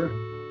back over.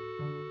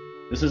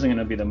 This isn't going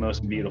to be the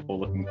most beautiful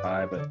looking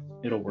pie, but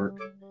it'll work.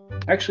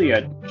 Actually,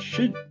 I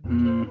should.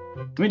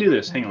 Let me do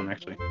this. Hang on,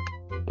 actually.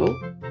 Oh.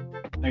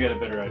 I got a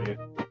better idea.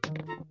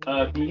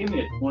 Can you give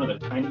me one of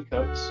the tiny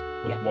cups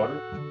with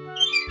water?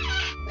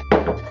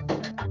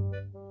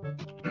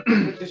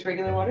 Just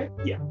regular water?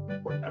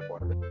 Or tap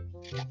water.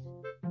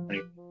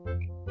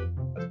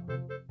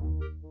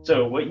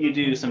 So what you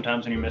do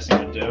sometimes when you're messing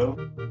with dough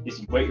is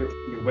you wet your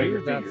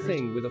Move that fingers.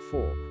 thing with a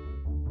fork.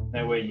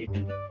 That way you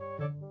can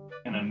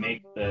kind of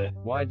make the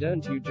Why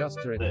don't you just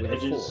stir it with a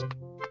edges fork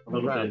a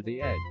little around bit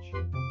the edge?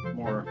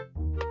 more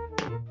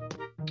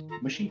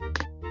mushy.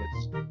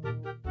 It's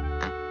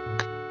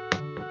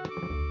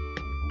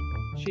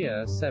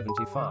Cheer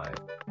 75.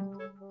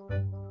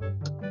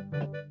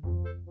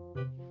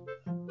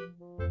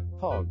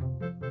 Hog.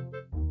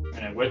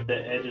 and I wet the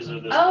edges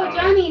of this. Oh, pie.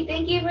 Johnny,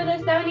 thank you for the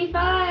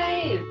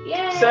 75.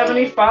 Yay.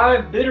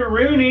 75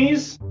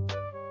 bitteroonies.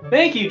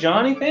 Thank you,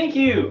 Johnny. Thank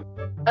you.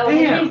 Oh,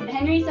 Damn.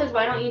 Henry says,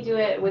 why don't you do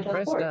it with a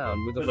Press fork?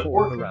 down with With a a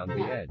fork fork? around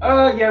the edge.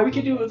 Yeah, we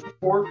could do it with a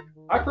fork.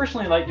 I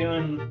personally like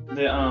doing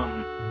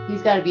the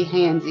He's got to be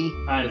handsy.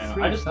 I The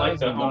know. I just like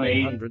the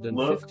homemade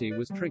look. 3950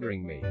 was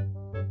triggering me.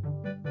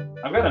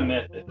 I've got a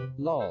method.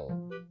 Lol.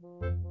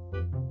 What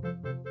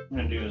I'm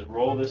gonna do is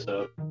roll this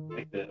up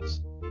like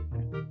this.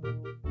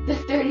 The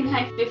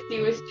 3950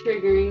 was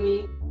triggering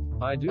me.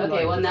 I do Okay,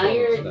 like well the now folds,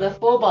 you're though. the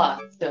full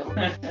boss still.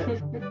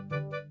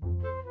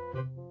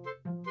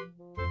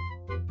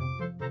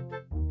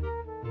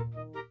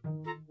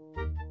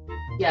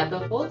 Yeah,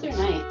 the folds are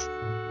nice.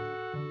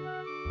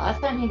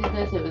 Last time he did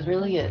this, it was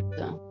really good.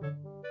 So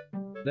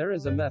There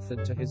is a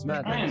method to his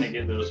Trying to madness.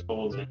 get those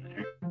folds in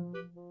there.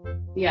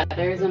 yeah,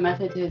 there is a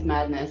method to his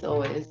madness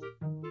always.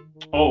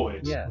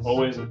 Always. Yes.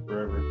 Always and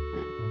forever.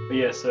 But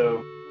yeah,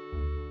 so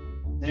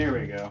there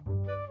we go.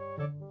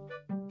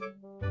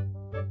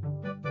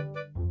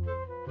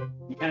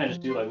 You kind of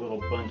just do like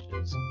little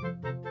bunches.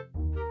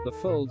 The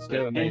folds So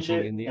go pinch amazing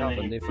it, in the and then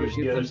oven you if push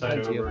you the give other them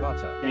side plenty over. of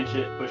butter. Pinch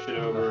it, push it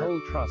The over.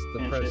 whole trust the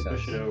Pinch it,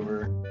 process. push it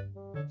over.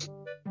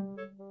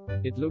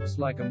 It looks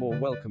like a more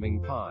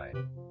welcoming pie.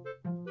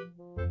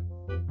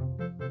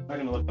 Not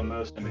gonna look the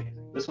most amazing.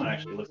 This one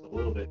actually looks a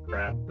little bit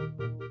crap.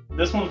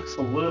 This one looks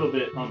a little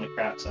bit on the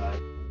crap side,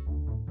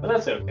 but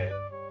that's okay.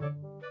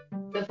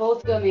 The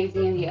folds go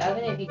amazing in the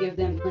oven if you give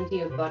them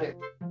plenty of butter.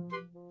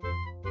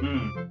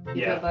 You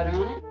Yeah. put butter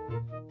on it?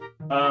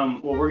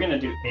 Well, we're gonna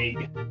do egg.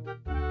 Egg,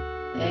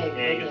 At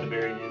the okay.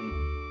 very end.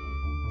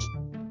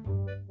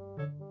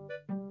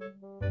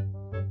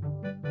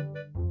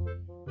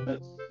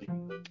 Let's see.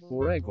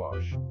 Or egg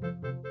wash.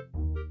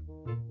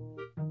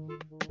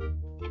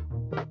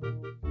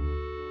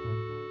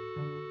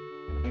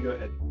 Let me go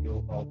ahead and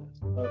peel all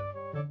this up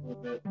a little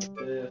bit like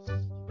this.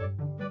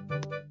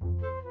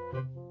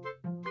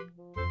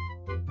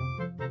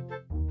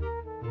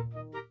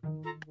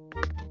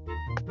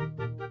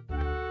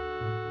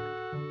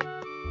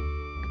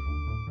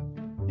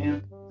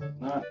 And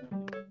it's not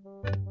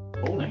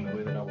really folding the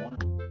way that I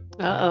want it.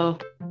 Uh-oh.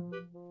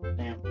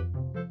 Damn.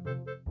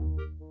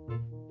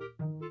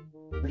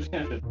 We're just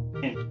gonna have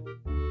to pinch it.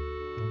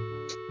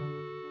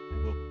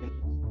 Little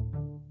pinches.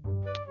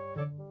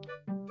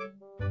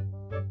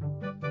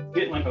 It's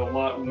getting like a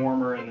lot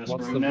warmer in this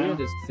What's the room now.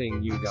 weirdest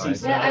thing you guys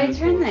Since Yeah, have I in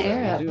turned the Forza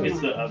air up. do? It's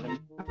the oven.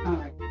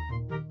 Alright.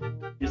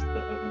 It's the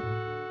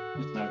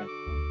oven. It's not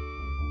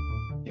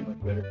gonna get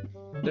much better.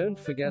 Don't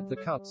forget the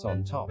cuts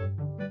on top.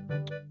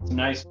 Some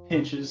nice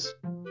pinches.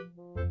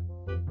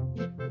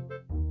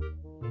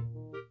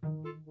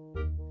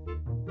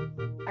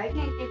 I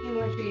can't give you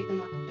more trees than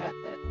what the chat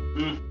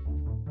says.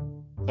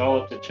 It's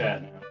all up to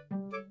chat now.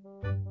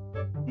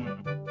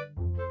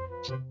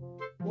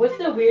 What's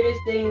the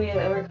weirdest thing we have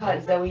ever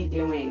caught Zoe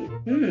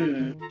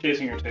doing?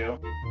 Chasing her tail.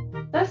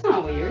 That's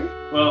not weird.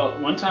 Well,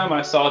 one time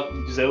I saw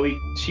Zoe,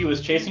 she was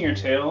chasing her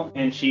tail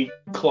and she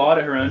clawed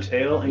at her own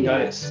tail and got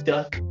Yeah. it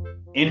stuck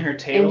in her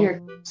tail. And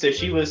your So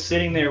she was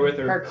sitting there with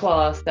her her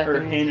claw stuck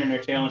in hand in her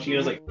tail and she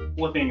was like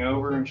flipping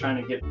over and trying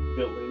to get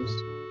loose.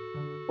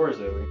 Poor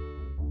Zoe.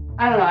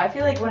 I don't know. I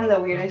feel like one of the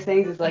weirdest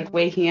things is like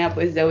waking up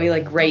with Zoe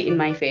like right in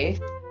my face.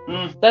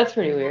 Mm. That's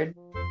pretty weird.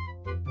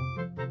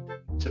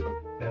 Typical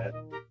cat.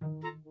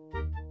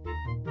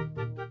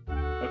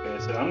 Okay,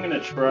 so I'm gonna We will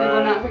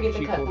try. not forget the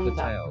She cut caught on the the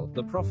top. tail.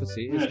 The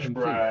prophecy I'm is gonna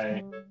complete.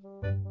 try.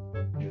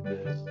 Do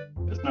this.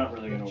 It's not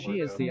really gonna work. She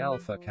is out. the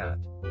alpha cat.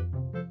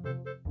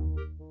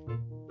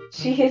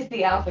 She is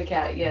the alpha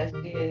cat. Yes,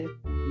 she is.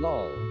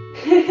 Lol.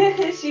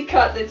 She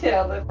caught the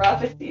tail. The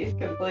prophecy is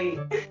complete.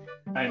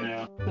 I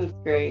know. That's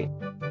great.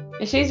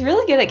 And she's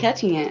really good at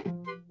catching it.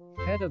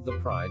 Head of the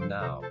pride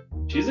now.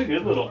 She's a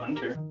good little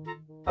hunter.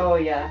 Oh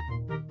yeah.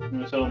 I'm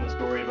gonna tell them the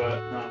story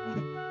about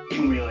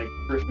when we like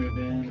first moved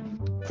in.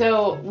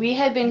 So we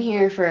had been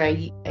here for a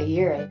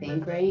year, I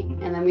think, right?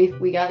 And then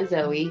we got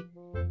Zoe,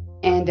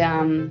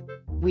 and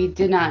we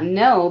did not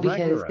know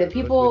because the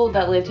people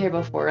that lived here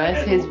before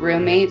us, his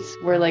roommates,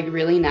 were like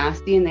really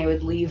nasty, and they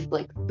would leave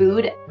like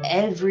food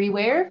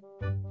everywhere.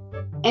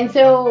 And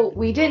so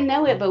we didn't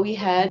know it, but we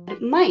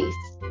had mice.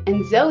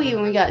 And Zoe,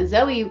 when we got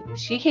Zoe,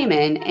 she came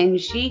in and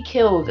she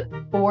killed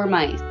 4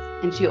 mice,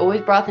 and she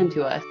always brought them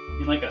to us.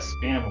 In like a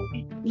span of a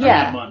week. Or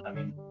Yeah. a month, I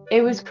mean.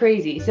 It was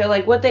crazy. So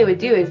like what they would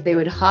do is they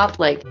would hop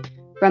like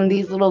from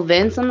these little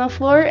vents on the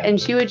floor, and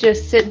she would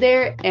just sit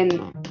there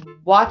and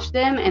watch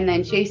them and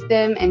then chase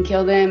them and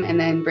kill them and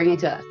then bring it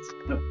to us.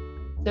 Yep.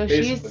 So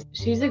Basically.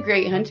 she's a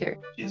great hunter.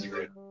 She's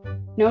great.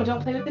 No,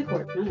 don't play with the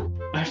cord. No.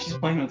 She's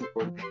playing with the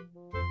cord.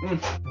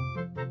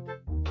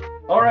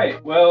 All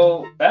right.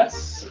 Well,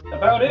 that's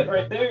about it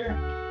right there.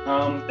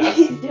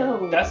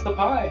 No. That's the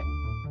pie.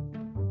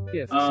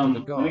 Gifts to the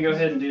gods. Let me go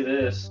ahead and do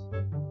this.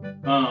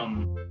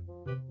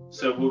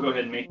 So we'll go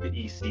ahead and make the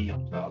EC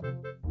on top.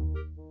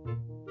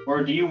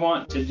 Or do you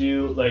want to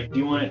do like? Do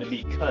you want it to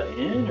be cut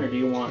in, or do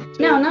you want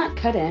to? No, not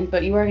cut in,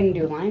 but you are gonna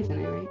do lines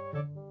in it, right?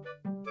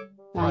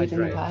 Lines in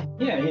the pie.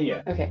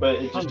 Yeah. Okay. But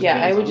it just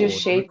Yeah, I depends would on just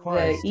Lord shape the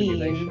requires E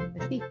stimulation. and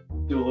the C.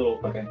 do a little.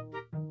 Okay.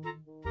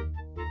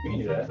 We can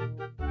do that.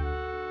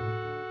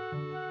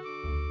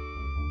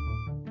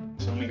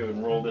 So let me go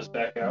and roll this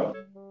back out.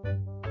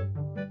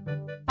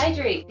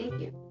 Hydrate. Thank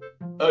you.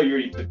 Oh, you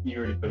already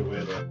put away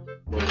the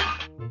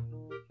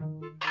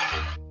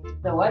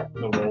The what?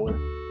 roller.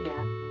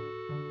 Yeah.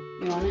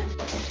 You want it?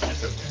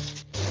 That's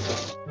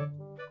okay.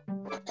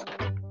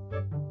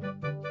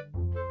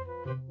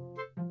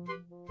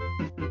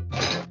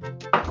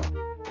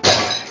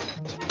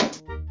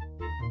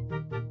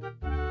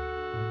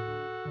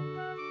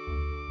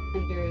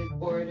 Hunter is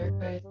bored or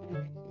cries.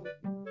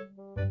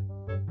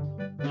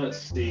 Let's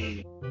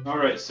see. All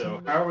right,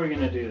 so how are we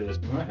gonna do this?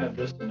 We might have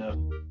just enough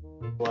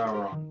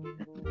flour on.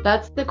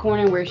 That's the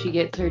corner where she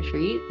gets her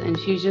treats, and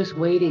she's just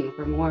waiting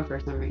for more for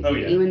some reason. Oh,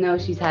 yeah. Even though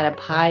she's had a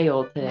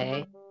pile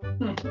today.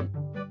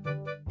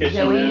 Because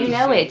Zoe, you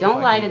know it. Don't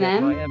If I lie can to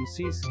get my them.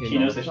 MC skin she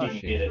knows on that she can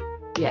plushie. get it.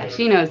 Yeah,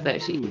 she knows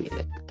that she can get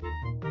it.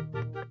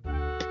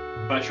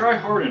 If I try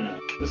hard enough,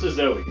 this is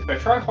Zoe. If I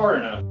try hard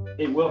enough,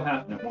 it will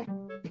happen at one point.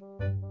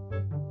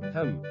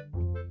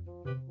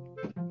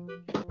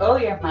 Oh,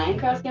 your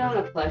Minecraft skin on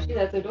a plushie?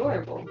 That's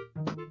adorable.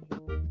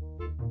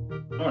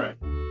 All right.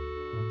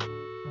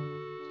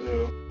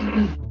 So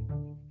Let's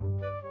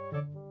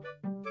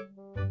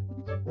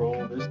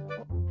roll this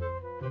out.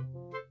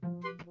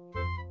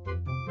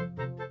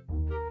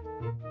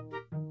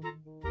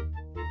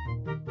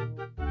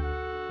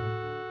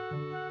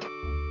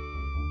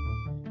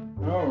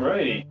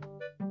 Alrighty.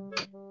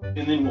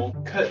 And then we'll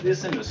cut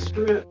this into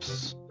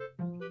strips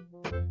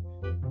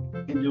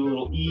and do a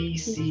little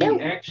EC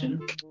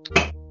action.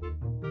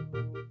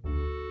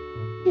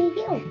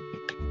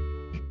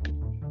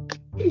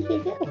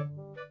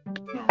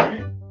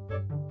 Alright.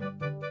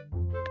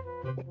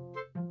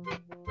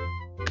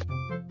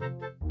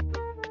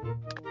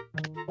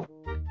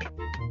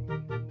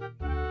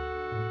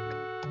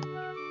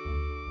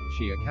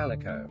 She a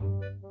calico.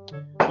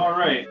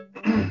 Alright.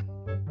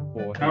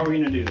 Or How are we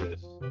gonna do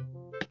this?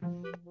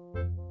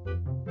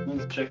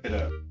 Let's check it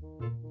out.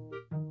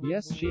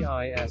 yes, she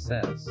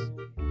ISS.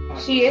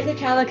 She is a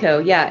calico,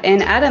 yeah.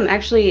 And Adam,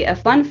 actually, a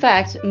fun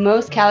fact: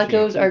 most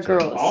calicos are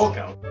girls. All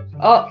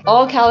calicos.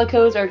 All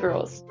calicos are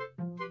girls.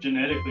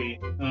 Genetically,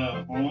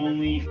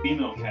 only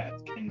female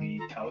cats can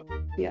be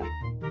calico. Yeah.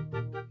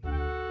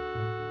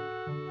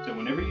 So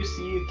whenever you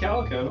see a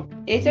calico,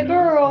 It's you a know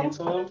girl. It's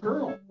a little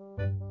girl.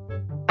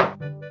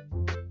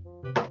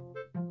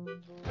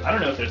 I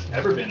don't know if there's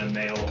ever been a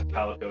male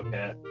calico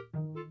cat.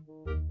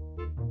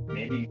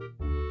 Maybe.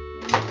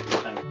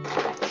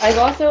 I've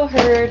also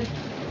heard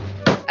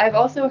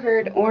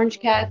orange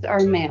cats are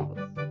males.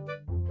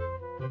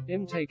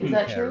 Him taking Is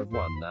that care true? of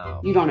one now.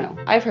 You don't know.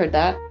 I've heard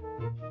that.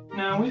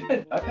 No,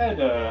 I've had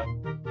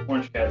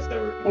orange cats that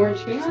were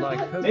Orange It's female like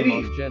cats? maybe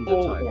Pokemon gender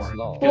full types orange.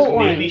 lol. Full Because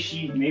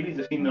orange. maybe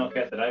the female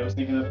cat that I was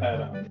thinking of had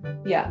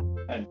Yeah,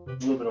 a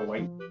little bit of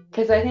white.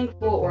 because I think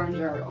full orange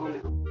are all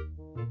male.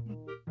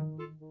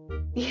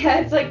 Yeah,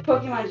 it's like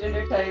Pokemon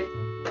gender types.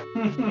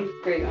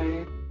 It's great on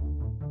you.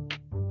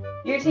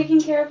 You're taking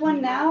care of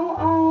one now?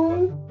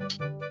 Oh.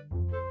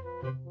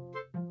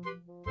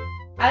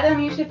 Adam,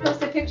 you should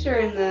post a picture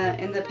in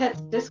the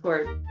pets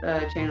Discord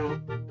channel.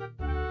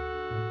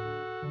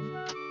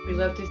 We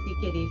love to see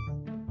kitties.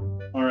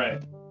 All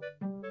right.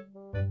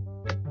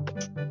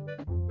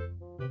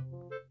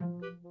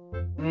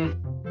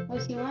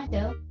 What do you want,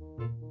 though?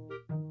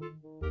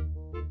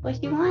 What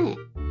do you want?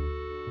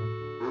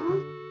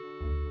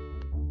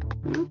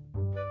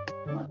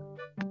 Huh?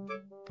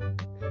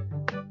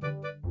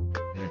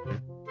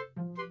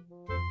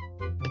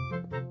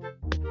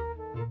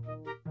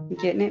 You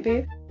getting it,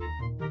 babe?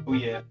 Oh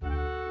yeah.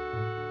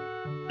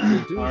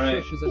 Do All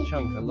right. fish as a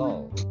chunk of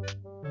lol.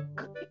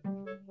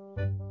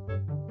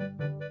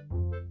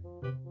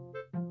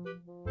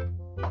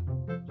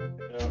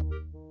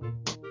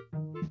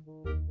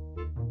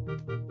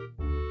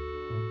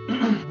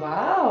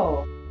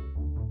 Wow.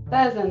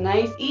 That is a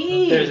nice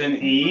E. There's an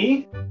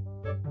E.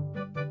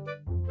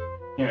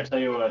 Here, I tell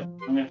you what. I'm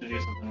gonna have to do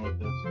something with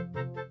this.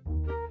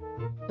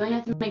 Do I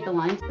have to make the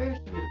lines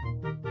first? Or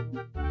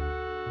no?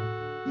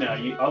 No,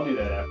 I'll do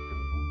that after.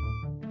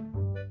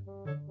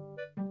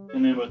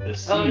 And then with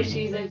this C. Oh,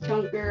 she's a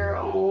chunker.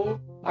 Oh,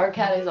 our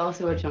cat is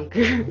also a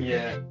chunker.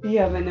 Yeah, You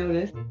haven't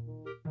noticed.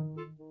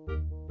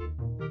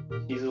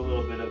 she's a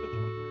little bit of a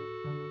chunker.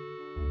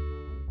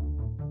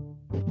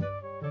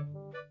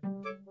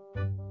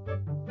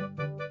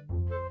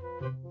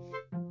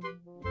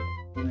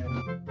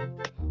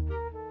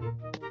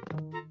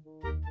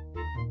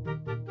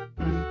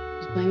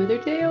 She's playing with her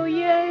tail.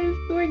 Yes,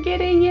 we're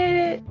getting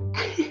it.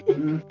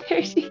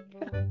 There she goes.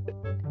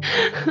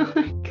 Oh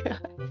my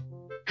god.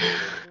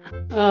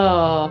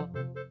 Oh,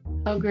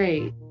 how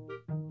great.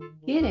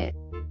 Get it.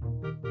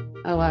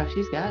 Oh wow,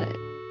 she's got it.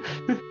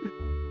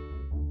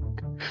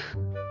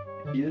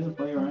 She doesn't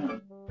play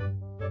around.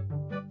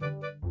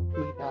 Oh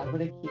my god,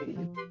 what a cutie.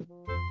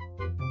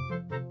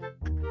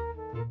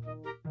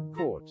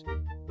 Caught.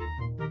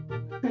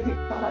 Oh my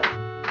god.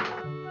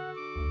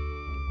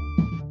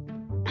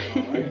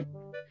 Alright.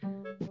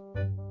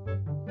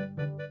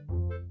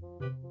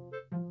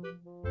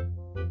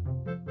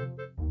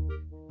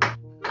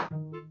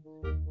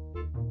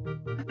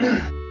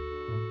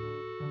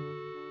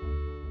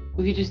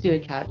 We could just do a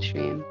cat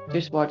stream.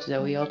 Just watch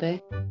Zoe all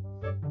day.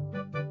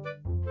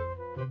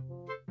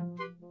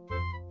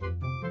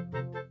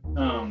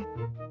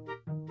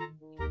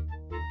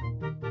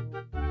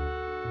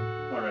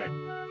 Alright.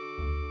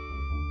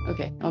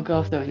 Okay, I'll go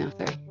off Zoe now,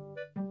 sorry.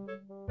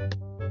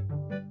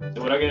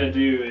 So what I gotta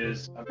do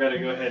is I've gotta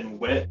go ahead and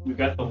wet. We've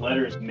got the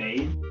letters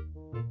made.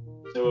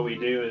 So what we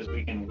do is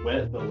we can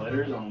wet the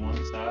letters on one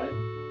side,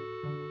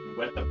 and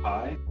wet the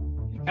pie,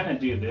 and kind of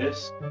do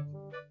this.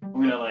 I'm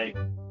gonna like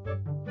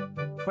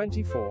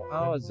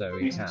 24-hour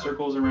Zoe make some town.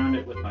 circles around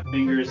it with my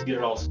fingers, get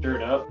it all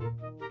stirred up.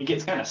 It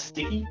gets kind of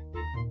sticky,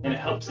 and it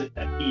helps it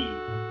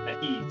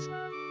adheres to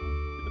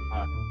the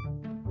pie.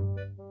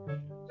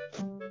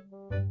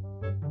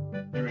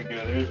 There we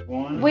go. There's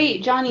one.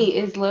 Wait, Johnny,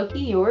 is Loki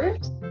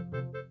yours?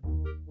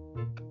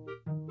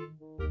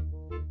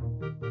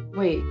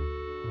 Wait.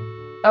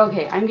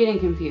 Okay, I'm getting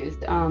confused.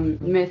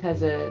 Myth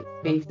has a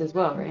Sphinx as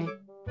well, right?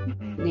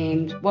 Mhm.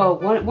 Named, well,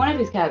 one of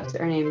his cats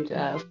are named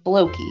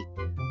Floki.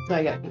 So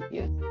I got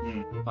confused.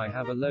 Mm. I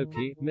have a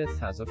Loki, Myth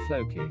has a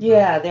Floki.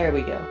 Yeah, there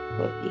we go.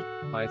 Loki.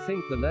 I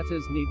think the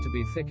letters need to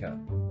be thicker.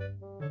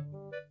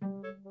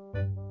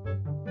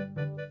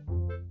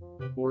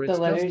 Or The it's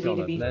letters just need to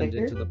gonna be blend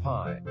thicker? into the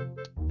pie.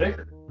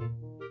 Thicker.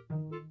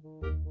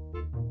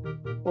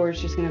 Or it's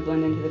just gonna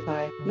blend into the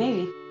pie.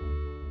 Maybe.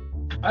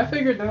 I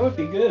figured that would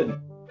be good.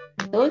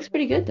 It looks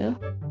pretty good though.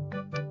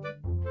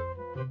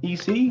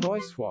 EC?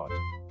 Voice what? I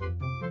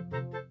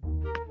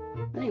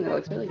think that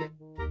looks really good.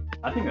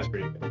 I think that's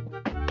pretty good.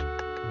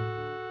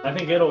 I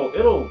think it'll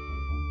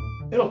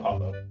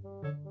pop up.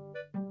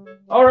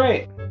 All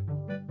right.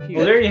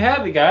 Well, there you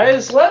have it,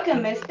 guys.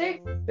 Welcome,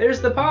 Mystic.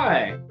 There's the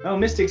pie. Oh,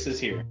 Mystics is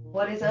here.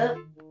 What is up?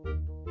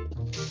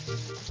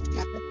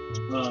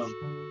 Um,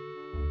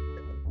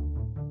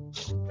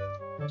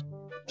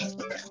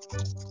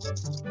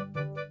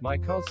 My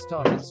cos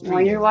started While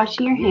streaming. you're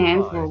washing your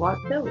hands, Pie. we'll watch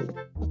those.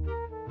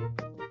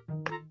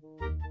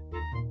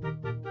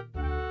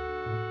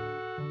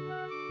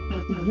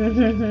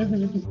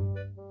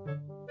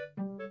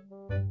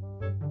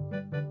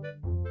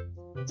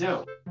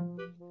 Joe.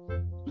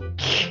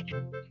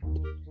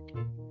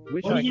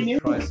 Wish What I are you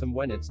could try doing? some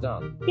when it's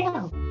done.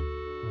 Yeah.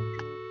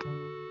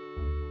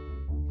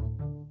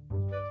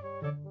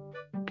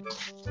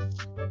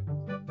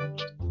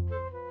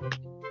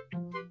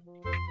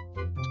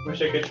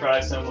 Wish I could try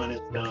some when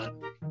it's done.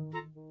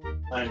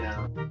 I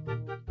know.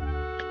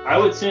 I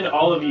would send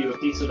all of you a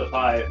piece of the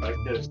pie if I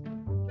could.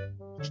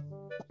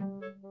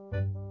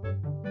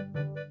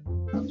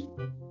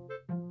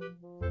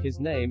 His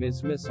name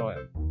is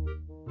Misoyam.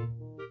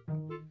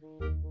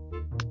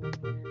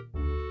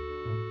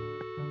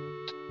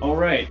 All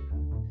right.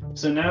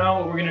 So now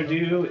what we're gonna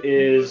do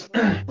is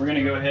we're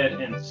gonna go ahead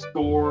and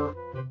score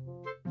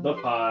the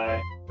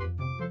pie.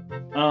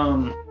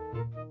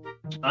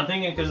 I'm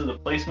thinking because of the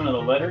placement of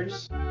the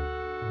letters,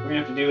 we're gonna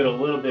have to do it a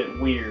little bit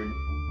weird.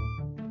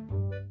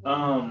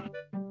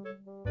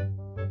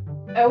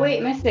 Oh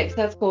wait, Mystics,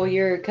 that's cool.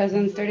 Your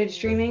cousin started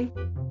streaming.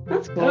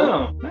 That's cool.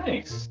 Oh,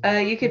 nice.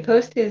 You could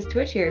post his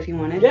Twitch here if you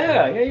wanted.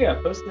 Yeah.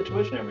 Post the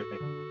Twitch and everything.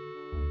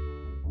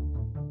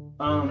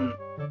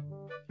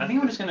 I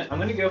think I'm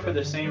gonna go for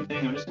the same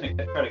thing. I'm just gonna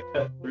try to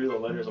cut through the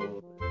letters a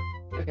little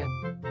bit. Okay.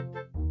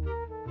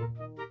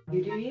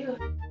 You do you.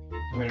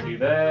 I'm gonna do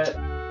that.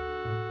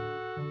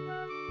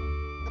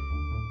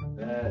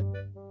 That.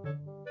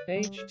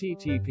 We're just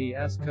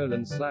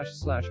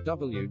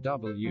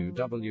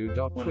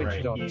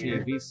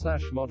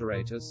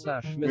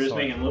https://www.twitch.tv/moderators/misoyam.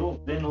 making little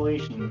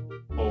ventilation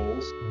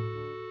holes.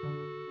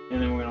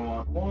 And then we're gonna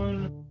want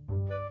one,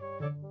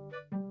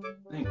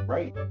 I think,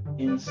 right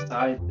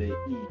inside the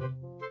E.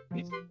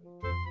 Basically.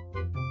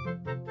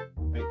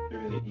 Right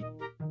through the E.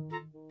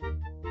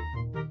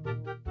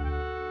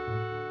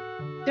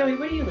 Joey,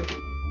 what are you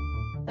looking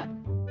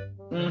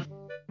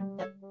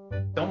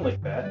Don't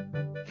lick that. at?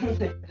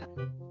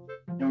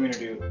 And we're gonna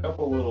do a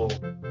couple little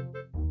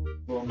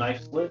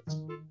knife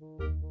slits.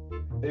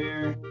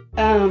 There.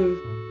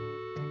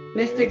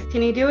 Mystics,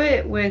 can you do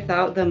it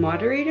without the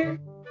moderator?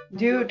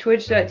 Do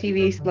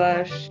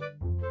twitch.tv/Missy.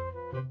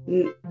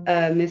 You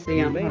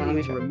Hold may on, let me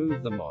need to try.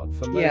 remove the mod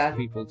for most Yeah,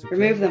 people to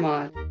Remove click. the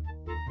mod.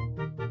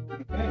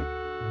 Okay.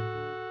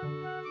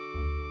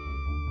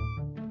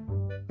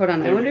 Hold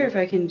on, I There we wonder go. if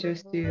I can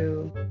just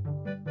do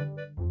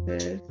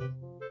this.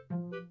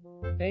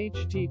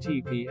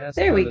 https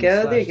There we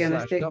go, there you go,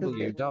 slash Mystic.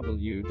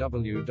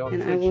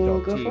 And I will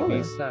go forward. Oh,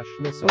 it's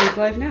www.twitch.tv/misoyam.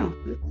 live now.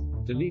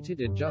 Deleted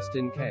it just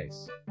in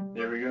case.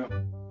 There we go.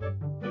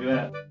 Look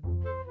at that.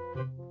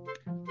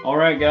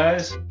 Alright,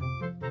 guys.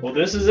 Well,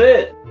 this is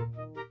it.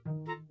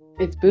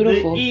 It's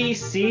beautiful. The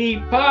EC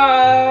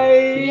pie!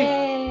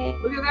 Yay!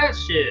 Look at that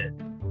shit.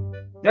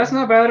 That's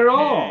not bad at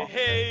all.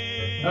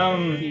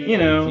 You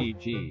know,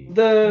 PGG.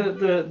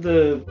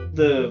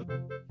 the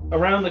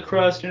around the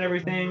crust and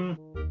everything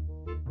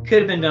could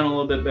have been done a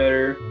little bit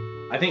better.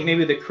 I think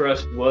maybe the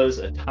crust was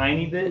a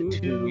tiny bit Who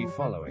do we too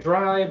following?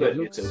 dry, but It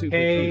looks it's super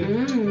okay.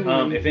 cute.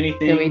 If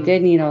anything, So we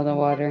did need all the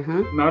water,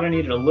 huh? might have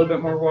needed a little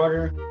bit more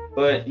water,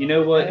 but you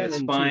know what? It's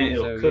Ellen fine. too,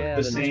 It'll so cook yeah,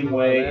 the Ellen same too,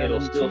 way. Ellen It'll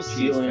too, still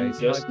seal in cheese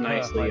just face,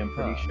 nicely, I'm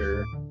pretty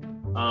sure.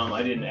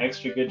 I did an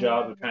extra good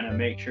job of trying to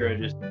make sure I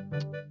just,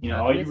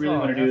 all you really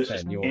want to do is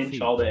just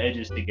pinch all the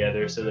edges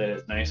together so that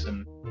it's nice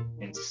and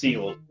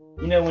sealed.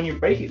 You know, when you're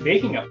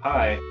baking a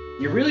pie,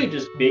 you're really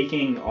just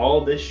baking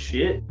all this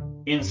shit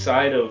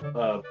inside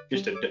of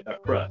just a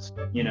crust,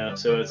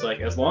 so it's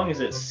like, as long as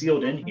it's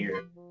sealed in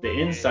here, the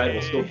inside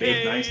will still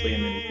bake nicely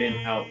and then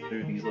vent out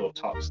through these little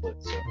top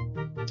slits. So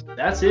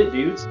that's it,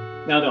 dudes.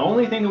 Now the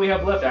only thing that we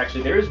have left,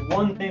 actually, there is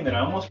one thing that I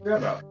almost forgot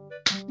about.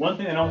 One of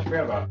the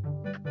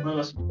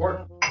most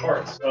important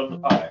parts of the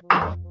pie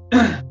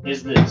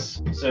is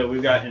this. So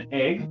we've got an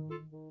egg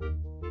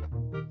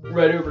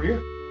right over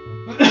here.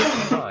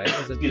 Pie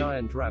is a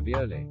giant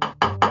ravioli.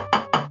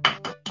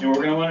 And what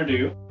we're gonna want to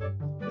do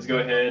is go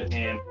ahead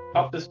and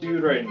pop this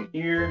dude right in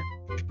here.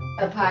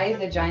 A pie is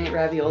a giant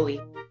ravioli.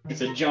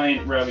 It's a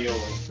giant ravioli.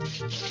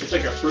 It's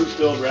like a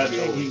fruit-filled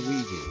ravioli. Eggy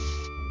weedy.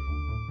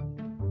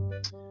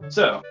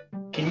 So,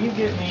 can you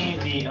get me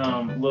the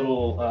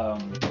little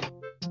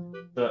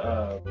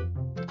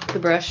The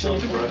brush.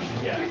 silky brush.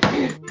 Yeah.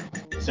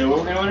 So what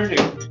we're gonna want to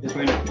do is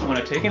we're gonna want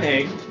to take an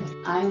egg.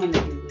 I want to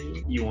do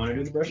it. You want to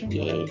do the brushing?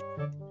 Yeah.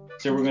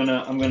 So I'm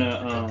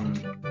gonna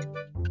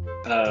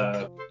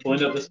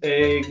blend up this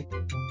egg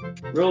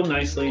real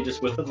nicely,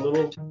 just with a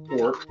little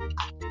fork.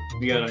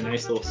 We got a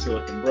nice little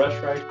silicone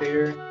brush right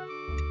there.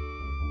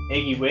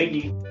 Eggy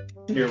weggy.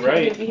 You're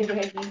right.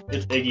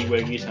 It's eggy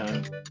weggy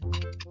time.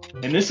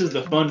 And this is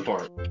the fun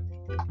part.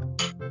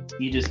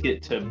 You just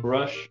get to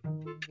brush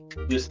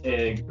this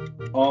egg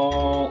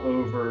all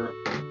over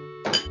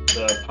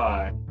the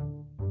pie.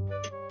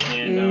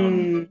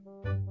 And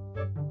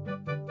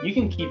you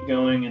can keep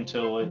going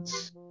until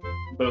it's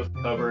both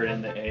covered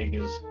and the egg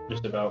is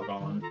just about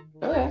gone.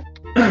 Okay.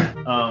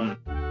 And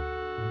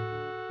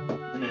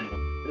then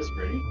this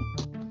ready.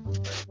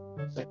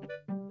 Second.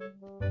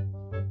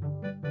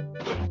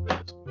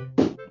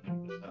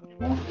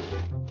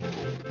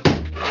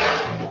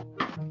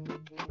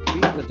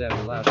 Beat the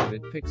devil out of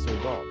it, Pixel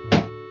Bob.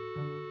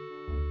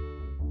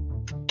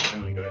 I'm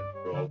gonna go ahead and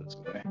throw all this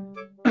away.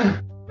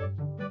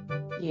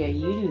 Yeah,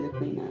 you do the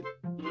cleanup.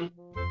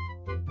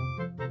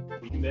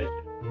 You bet.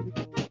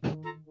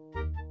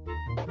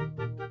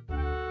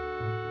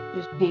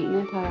 Just painting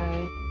the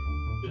pie.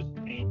 Just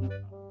paint.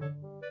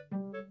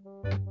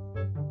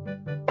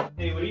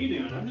 Hey, what are you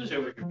doing? I'm just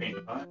over here painting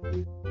the pie.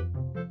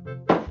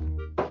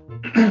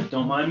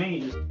 Don't mind me,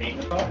 just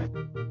paint the pie.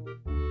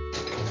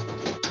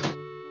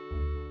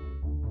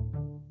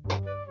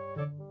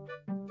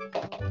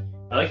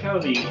 I like how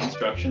the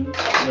instructions,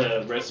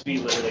 the recipe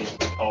literally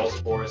calls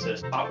for, it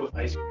says top with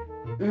ice cream.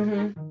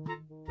 Mm-hmm.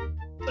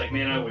 It's like,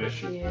 man, I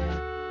wish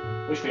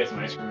Yeah. we had some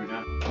ice cream right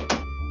now.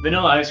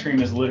 Vanilla ice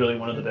cream is literally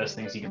one of the best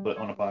things you can put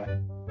on a pie.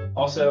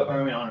 Also,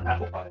 or I mean on an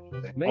apple pie, I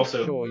should say. Make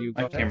Also, sure you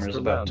my got camera's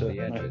extra about round to, the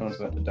my edges. phone's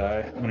about to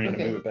die. I'm gonna need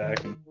Okay. to move it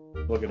back and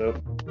plug it up.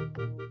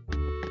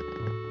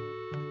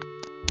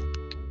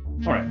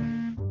 Alright,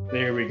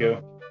 there we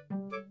go.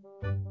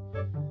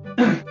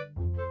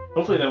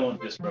 Hopefully that won't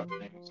disrupt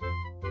things.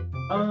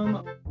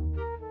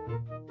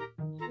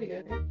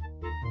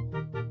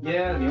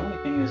 Yeah, the only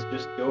thing is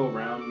just go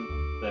around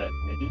the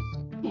edges.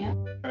 Yeah.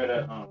 Try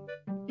to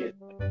get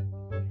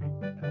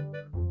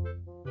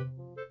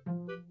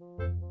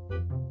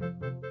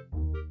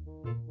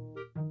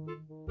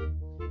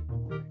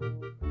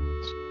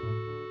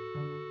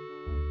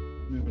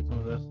moving some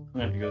of this. I'm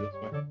gonna have to go this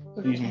way.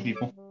 Excuse me,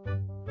 people.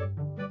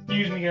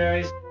 Excuse me,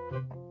 guys.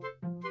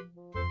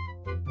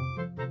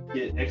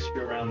 Get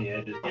extra around the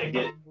edges.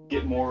 Yeah,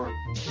 get more.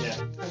 Yeah.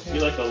 Okay. Do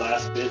like the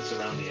last bits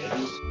around the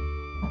edges,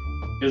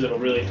 because it'll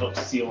really help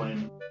seal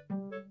in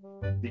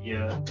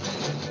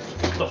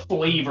the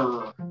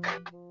flavor.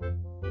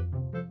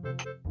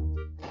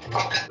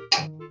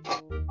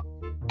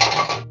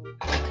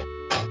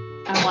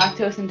 I'm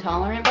lactose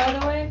intolerant, by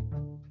the way.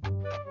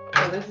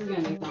 So this is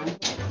gonna be fun.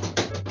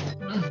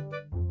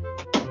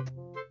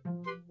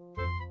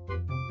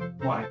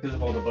 Why? Because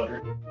of all the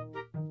butter.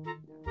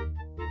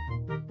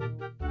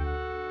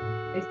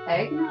 Is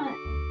egg not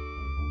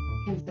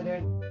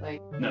considered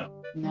like? No.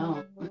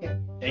 No. Okay.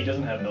 Egg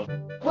doesn't have milk.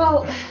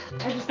 Well,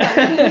 I just thought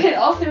it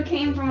also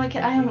came from like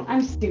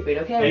I'm stupid.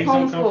 Okay, I was Eggs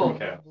don't come from homeschooled.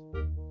 cows.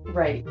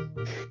 Right.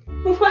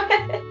 What?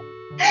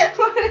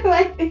 What am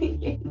I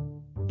thinking?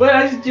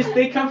 But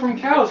they come from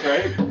cows,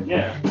 right?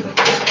 Yeah.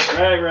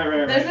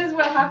 Right. This is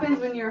what happens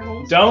when you're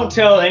homeschooled. Don't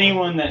tell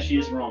anyone that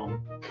she's wrong.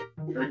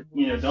 Or,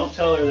 don't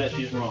tell her that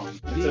she's wrong.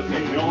 It's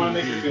okay. We don't want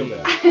to make her feel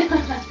bad.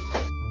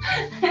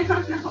 I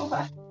don't know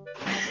why.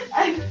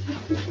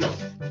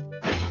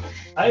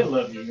 I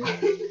love you.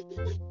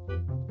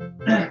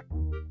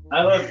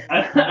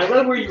 I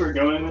love where you were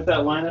going with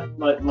that line of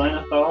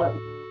thought.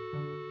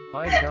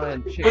 Hi,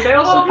 giant chick. But they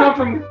also come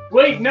from.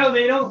 Wait, no,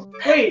 they don't.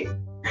 Wait.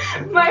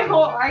 My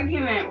whole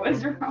argument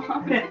was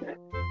wrong.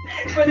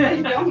 But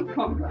they don't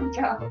come from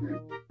cows.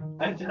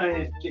 A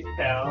giant chick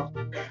cow.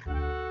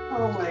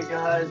 Oh my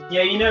god.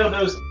 Yeah,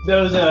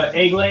 those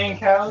egg-laying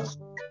cows.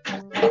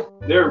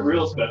 They're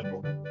real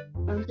special.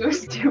 I'm so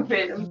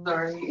stupid. I'm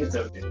sorry. It's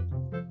okay.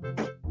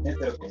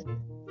 It's okay.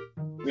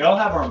 We all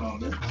have our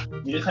moments.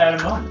 You just had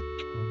a moment.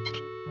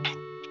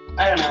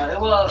 I don't know.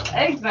 Well,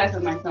 eggs mess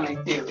with my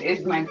stomach too,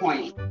 is my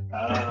point.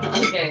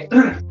 Okay.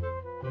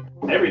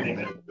 Everything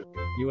that.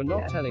 You are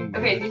not telling me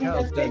Okay, that do you think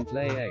cows that's don't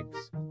lay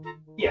eggs.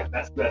 Yeah,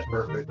 that's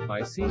perfect.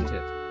 I seen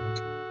it.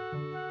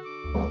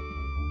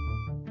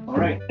 All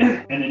right,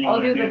 and then you I'll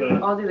want to do do the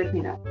I'll do the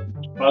cleanup.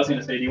 I was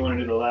gonna say, do you want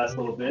to do the last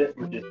little bit,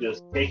 which is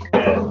just take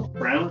that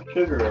brown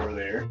sugar over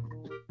there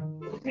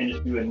and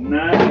just do a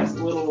nice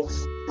little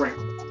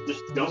sprinkle.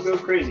 Just don't go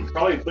crazy.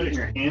 Probably put it in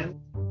your hand.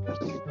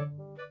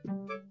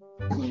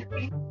 In your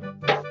hand.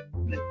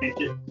 And then pinch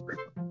it.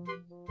 Sprinkle.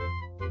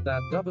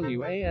 That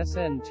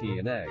WASNT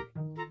an egg.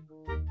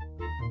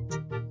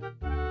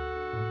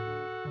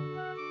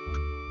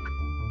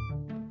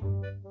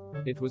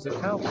 It was a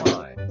cow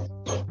pie.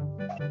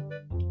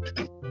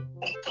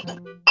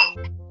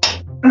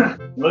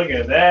 Look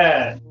at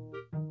that.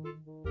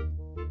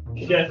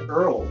 Chef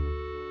Earl.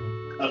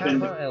 Up in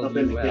the Kappa LUL.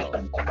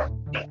 kitchen.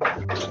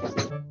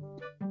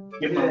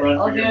 Give them a run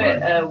I'll for do your money.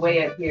 it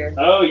way up here.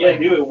 Oh yeah, like-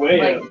 do it way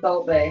Like up.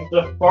 Salt Bay.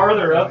 The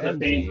farther up, the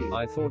OMG, fancy.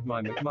 I thought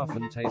my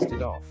McMuffin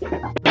tasted off.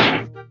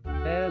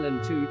 Earl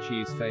and 2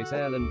 cheese face,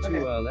 Earl and 2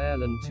 Earl,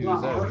 Earl and 2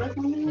 Well, Zoe. what was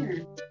on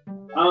there?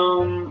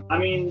 I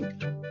mean,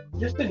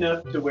 just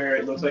enough to where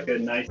it looks like a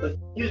nice. Like,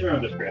 use your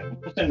own discretion.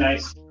 Just a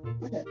nice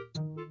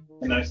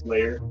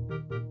layer,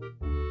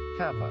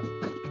 Kappa.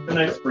 a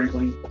nice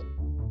sprinkling.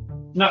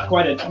 Not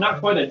quite a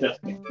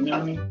dusting. You know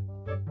what I mean?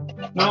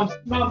 No,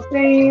 I'm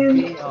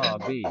saying.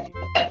 BRB.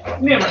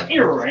 Never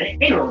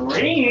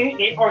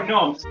or no,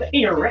 I'm saying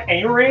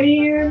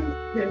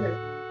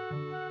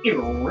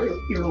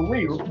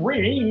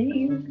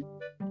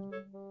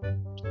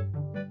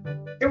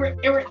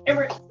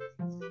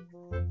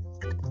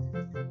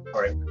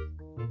Alright.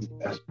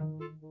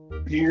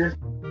 Here.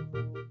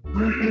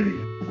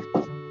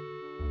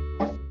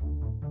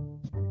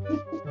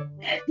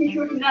 You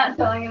were not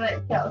telling me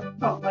that cows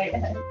don't lay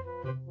eggs.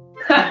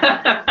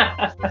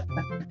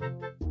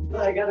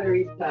 I gotta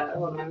read that.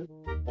 Hold on.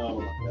 Oh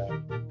my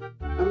god.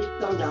 I'm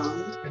so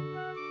dumb.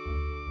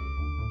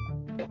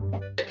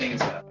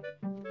 Things happen.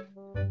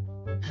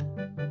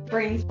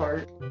 Brain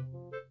fart.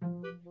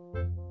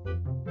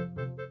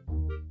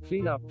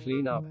 Clean up,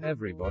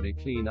 everybody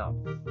clean up.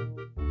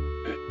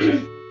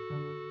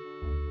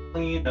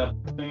 Clean up,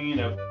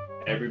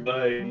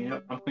 everybody.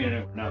 Yep, I'm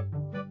cleaning up now.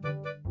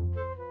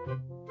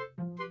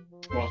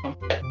 Want some?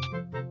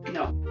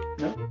 No.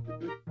 No?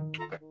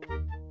 Okay.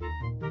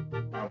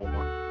 One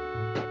more.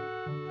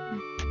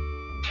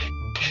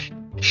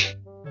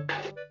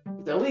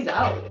 Zoe's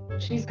out.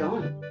 She's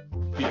gone.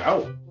 Yeah,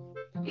 out.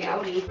 Yeah,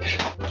 outie.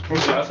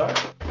 Who's the outside?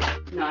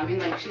 No, I mean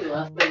like she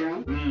left the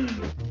room.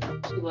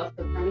 She left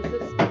the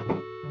premises.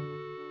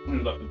 Who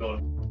left the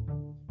building?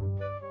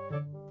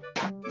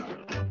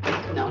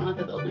 No, not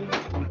the building.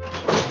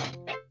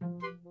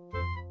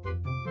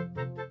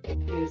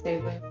 You in a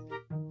safe place?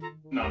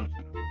 No, I'm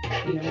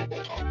You know.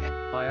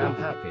 I am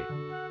happy.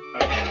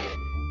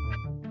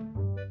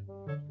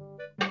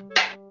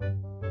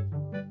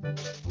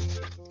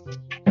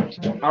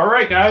 All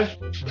right, guys.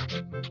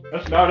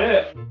 That's about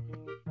it.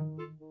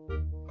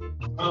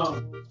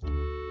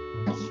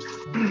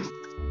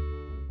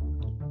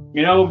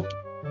 You know,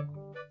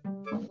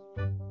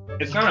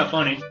 it's kind of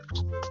funny.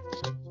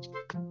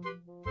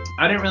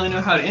 I didn't really know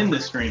how to end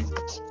this stream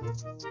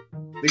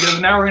because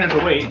now we're gonna have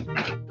to wait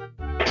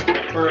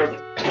for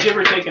give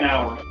or take an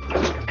hour.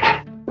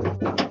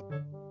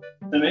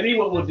 So maybe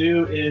what we'll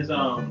do is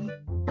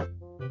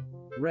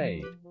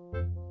Raid.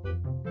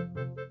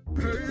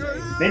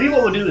 maybe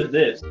what we'll do is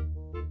this.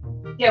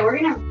 Yeah,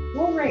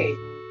 we'll raid.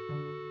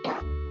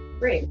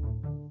 Raid.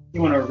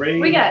 You want to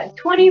raid? We got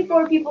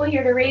 24 people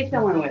here to raid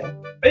someone with.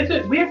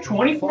 We have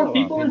 24 Follow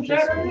people up in in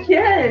chat right now? Discord.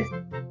 Yes.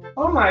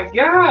 Oh my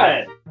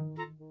god!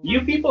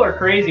 You people are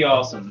crazy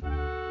awesome.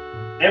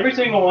 Every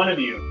single one of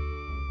you.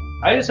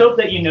 I just hope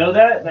that you know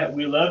that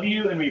we love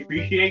you and we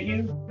appreciate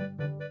you.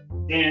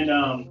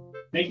 And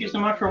thank you so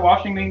much for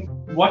watching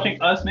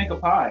us make a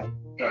pie.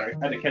 Sorry,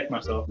 I had to catch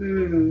myself.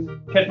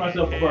 Catch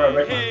myself before I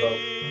wreck myself.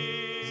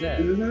 Z.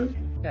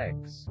 Mm-hmm.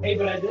 X. Hey,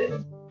 but I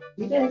did.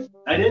 You did.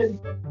 I did.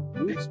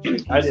 Oops,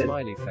 cheeky I did.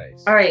 smiley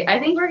face. All right, I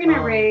think we're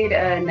gonna raid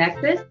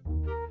Nexus,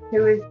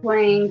 who is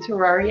playing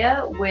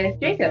Terraria with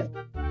Jacob.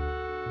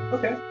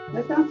 Okay.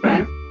 That sounds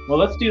fun. Well,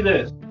 let's do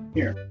this.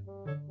 Here.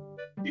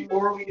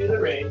 Before we do the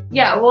raid.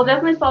 Yeah, we'll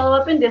definitely follow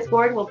up in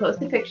Discord. We'll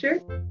post a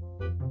picture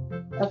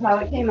of how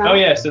it came out. Oh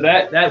yeah, so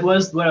that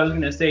was what I was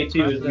gonna say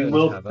too. Is we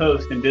will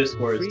post in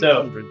Discord.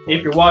 So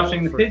if you're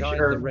watching the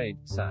picture,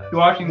 if you're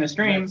watching the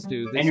stream,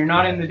 and you're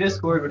not in the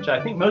Discord, which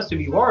I think most of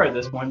you are at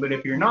this point, but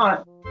if you're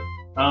not,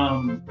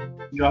 you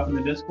drop in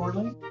the Discord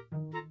link.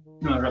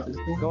 No, drop the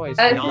Discord.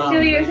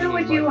 Cecilia, who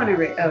would you want to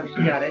raid? Oh,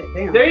 she got it.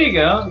 Damn. There you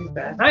go. She's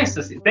fast. Nice,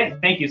 Cecilia.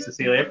 Thank you,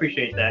 Cecilia. I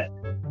appreciate that.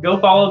 Go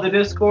follow the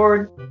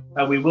Discord.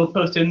 We will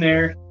post in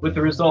there with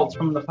the results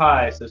from the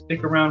pie, so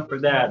stick around for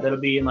that. That'll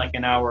be in like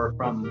an hour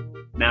from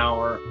now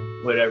or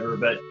whatever,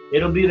 but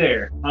it'll be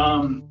there.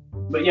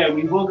 But yeah,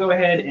 we will go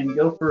ahead and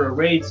go for a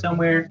raid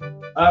somewhere.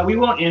 We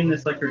won't end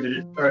this like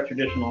our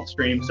traditional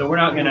stream, so we're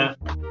not gonna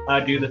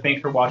do the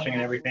thanks for watching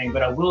and everything.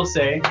 But I will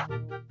say,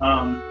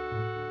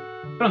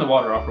 turn the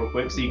water off real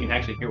quick so you can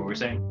actually hear what we're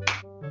saying.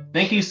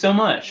 Thank you so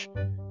much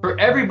for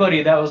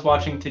everybody that was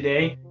watching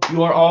today.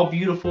 You are all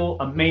beautiful,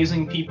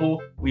 amazing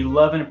people. We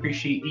love and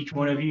appreciate each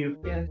one of you.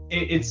 Yeah.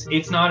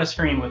 It's not a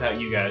stream without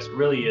you guys. It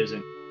really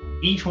isn't.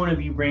 Each one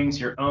of you brings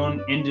your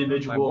own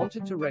individual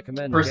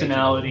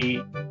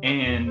personality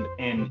and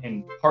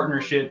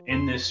partnership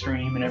in this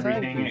stream and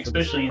everything, and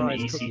especially in the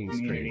EC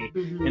community,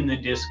 in the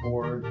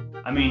Discord.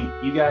 I mean,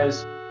 you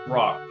guys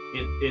rock.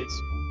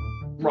 It's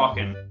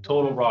rocking,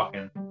 total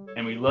rocking,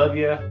 and we love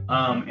you.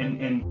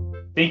 And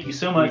thank you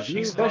so much, We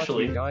do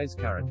especially heart you guys,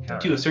 carrot,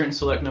 carrot. to a certain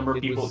select number of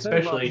It people, was so much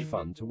especially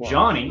fun to watch.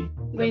 Johnny.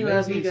 We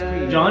love you Amazing guys.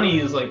 stream. Johnny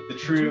is like the Too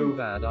true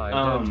bad I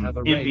don't have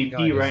a raid MVP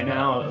guide right as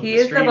now. well. Of He the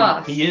is the stream.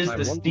 boss. He is I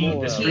the want stream,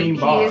 more, the stream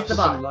he boss. is the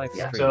boss. Live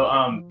Yeah. stream.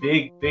 So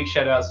big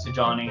shout outs to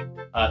Johnny.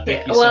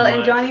 Thank you so Well, much.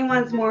 and Johnny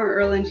wants more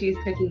Earl and Cheese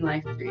cooking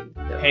live stream.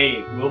 So.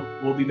 Hey,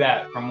 we'll be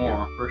back for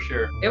more for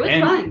sure. It was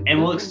and, fun.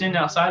 And we'll extend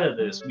outside of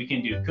this. We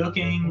can do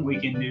cooking. We're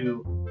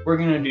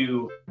gonna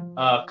do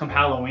come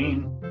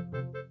Halloween.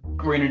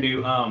 We're gonna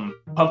do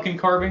pumpkin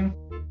carving,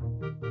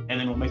 and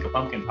then we'll make a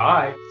pumpkin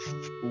pie.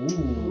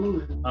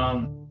 Ooh.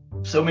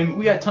 So maybe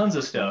we got tons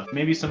of stuff.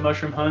 Maybe some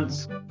mushroom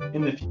hunts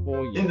in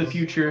the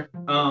future.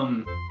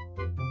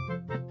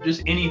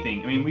 Just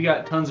anything. I mean, we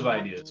got tons of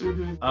ideas.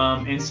 Mm-hmm.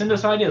 And send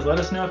us ideas. Let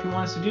us know if you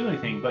want us to do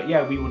anything. But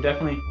yeah, we will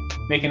definitely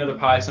make another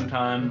pie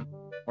sometime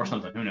or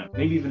something. Who knows?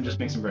 Maybe even just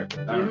make some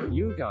breakfast. I don't know.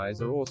 You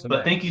guys are awesome.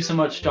 But thank you so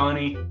much,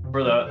 Johnny,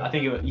 for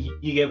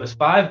you gave us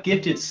 5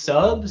 gifted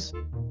subs.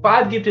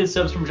 5 gifted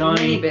subs from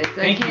Johnny. Many bits.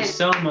 Thank you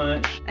so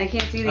much. I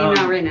can't see the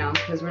amount right now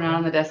because we're not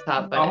on the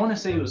desktop. But I want to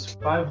say it was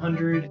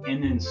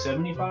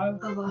 575.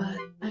 a lot.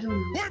 I don't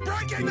know. We're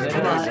breaking the the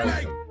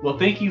tradition. Well,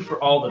 thank you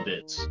for all the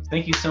bits.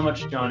 Thank you so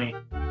much, Johnny.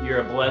 You're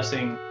a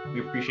blessing. We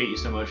appreciate you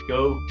so much.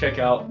 Go check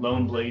out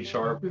Lone Blade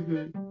Sharp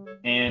Mm-hmm.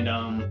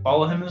 and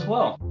follow him as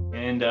well.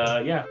 And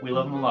yeah, we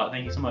love him a lot.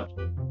 Thank you so much.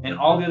 And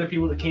all the other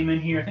people that came in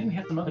here, I think we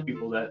had some other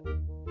people that.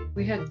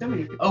 We had so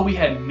many people. Oh, we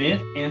had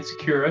Myth and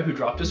Sakura who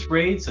dropped us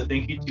raids. So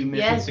thank you to Myth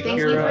Yes, and thank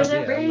you Sakura. for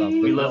the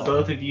raid. We love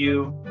both of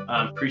you.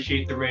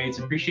 Appreciate the raids.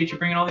 Appreciate you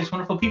bringing all these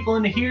wonderful people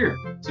into here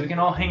so we can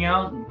all hang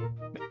out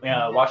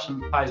and watch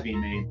some pies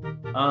being made.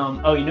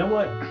 Oh, you know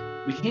what?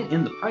 We can't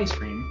end the pie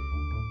stream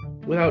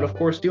without, of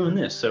course, doing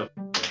this. So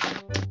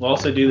we'll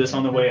also do this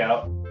on the way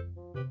out.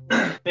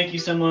 Thank you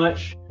so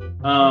much.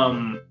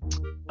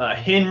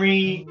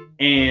 Henry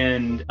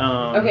and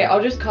Okay,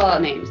 I'll just call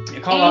out names.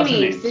 call out some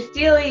Amy, names.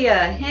 Cecilia,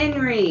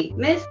 Henry,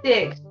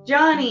 Mystics,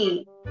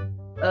 Johnny,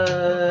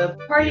 Here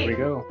we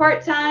go.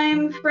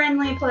 part-time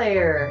friendly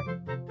player.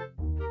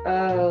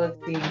 Let's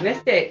see,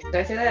 Mystics. Did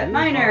I say that?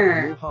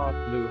 Minor. Blue heart.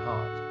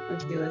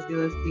 Let's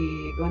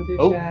see. Going through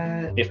Oh.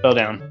 chat. It fell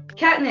down.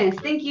 Katniss,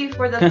 thank you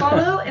for the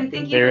follow and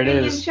thank you There for it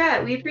being is. in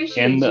chat. We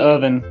appreciate In the you.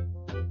 oven.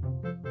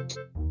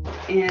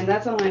 And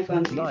that's on my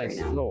phone speed Nice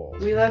right now. floor.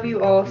 We love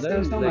you all so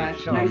Lone Blade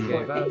much. Shark Nice gave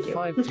work. out Thank you.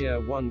 5 tier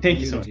 1 Thank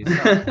you so community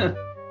much.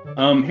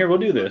 subs. Here, we'll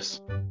do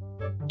this.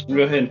 We'll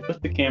go ahead and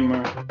put the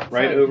camera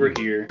right over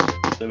here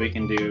so we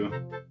can do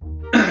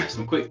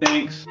some quick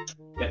thanks.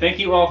 Yeah, thank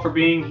you all for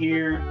being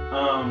here.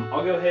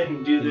 I'll go ahead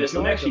and do this.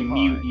 Let me Enjoy actually the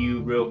mute pie. you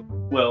real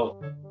well.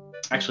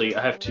 Actually,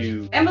 I have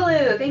to.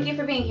 Embaloo, thank you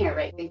for being here.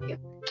 Right, thank you.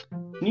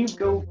 Can you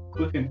go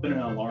quick and put an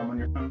alarm on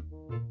your phone?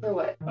 For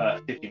what?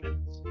 50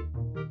 minutes. I'm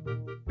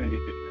gonna do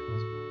 50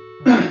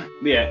 minutes.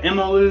 Yeah,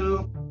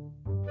 Emmylou,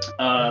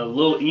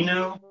 Lil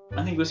Eno,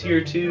 I think was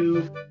here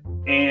too,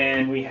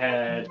 and we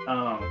had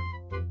man,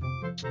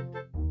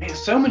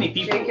 so many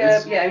people.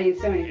 Jacob, yeah, I mean,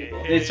 so many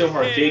people. It's so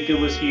hard.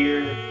 Jacob was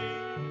here.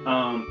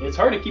 It's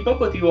hard to keep up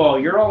with you all.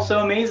 You're all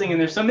so amazing,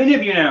 and there's so many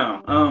of you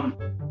now.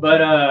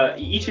 But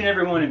each and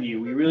every one of you,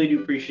 we really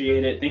do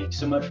appreciate it. Thank you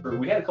so much for.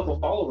 We had a couple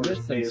of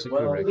followers today as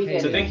well. We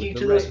did. So thank you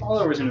to those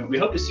followers, and we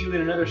hope to see you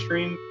in another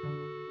stream.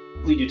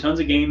 We do tons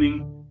of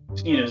gaming,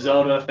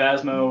 Zelda,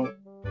 Phasmo,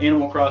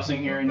 Animal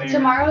Crossing here and there.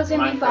 Tomorrow's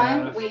gonna be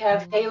fun. Minecraft. We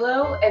have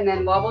Halo, and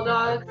then Wobble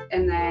Dogs,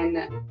 and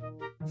then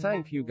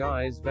Thank you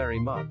guys very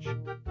much.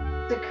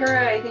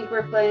 Sakura. I think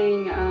we're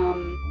playing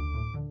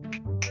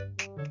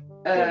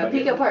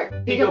Pico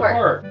Park. Pico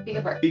Park.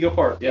 Pico Park. Pico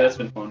Park. Yeah, that's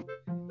been fun.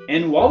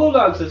 And Wobble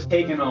Dogs has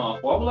taken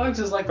off. Wobble Dogs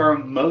is like our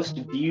most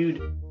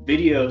viewed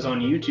videos on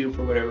YouTube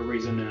for whatever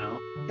reason now.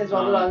 Because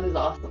Wobble Dogs is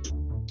awesome.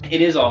 It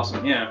is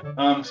awesome, yeah.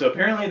 So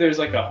apparently there's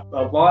like a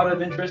lot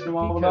of interest in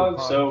Wobble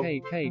Dogs, so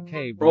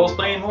Earl's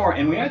playing more,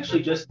 and we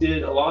actually just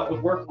did a lot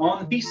of work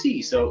on the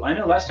PC. So I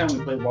know last time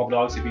we played Wobble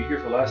Dogs, if you're here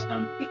for last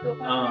time, Pico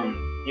Park.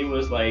 it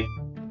was like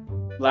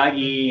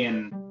laggy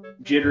and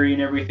jittery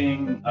and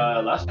everything.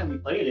 Last time we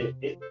played it,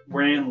 it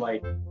ran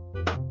like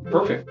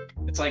perfect.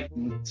 It's like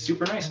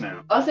super nice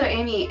now. Also,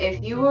 Amy,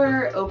 if you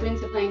were open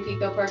to playing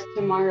Pico Park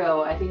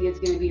tomorrow, I think it's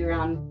going to be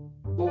around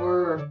 4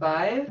 or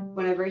 5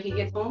 whenever he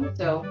gets home.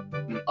 So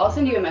I'll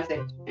send you a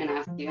message and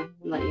ask you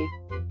and let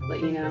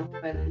you know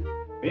by then.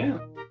 Yeah.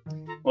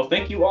 Well,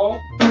 thank you all.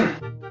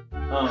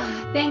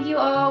 Thank you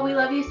all. We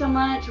love you so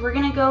much. We're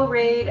gonna go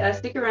raid.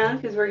 Stick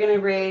around because we're gonna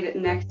raid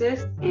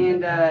Nexus,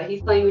 and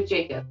he's playing with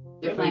Jacob.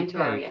 They're playing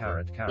Terraria.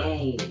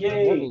 Yay!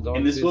 Yay!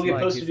 And this will get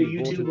posted to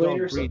YouTube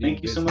later, so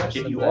thank you so much.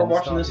 If you are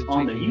watching this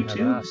on the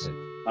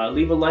YouTubes,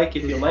 leave a like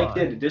if you liked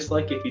it, a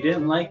dislike if you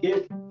didn't like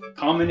it,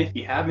 comment if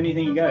you have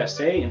anything you gotta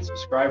say, and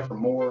subscribe for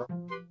more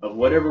of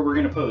whatever we're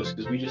gonna post,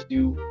 because we just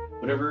do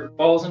whatever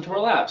falls into our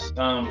laps.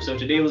 So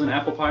today was an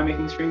apple pie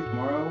making stream.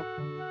 Tomorrow,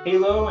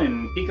 Halo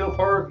and Pico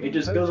Park. It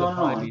just goes on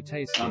and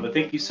on. But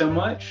thank you so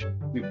much.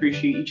 We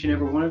appreciate each and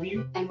every one of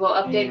you. And we'll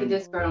update the And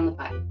Discord on the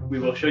pie. we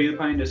will show you the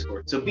pie in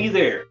Discord. So be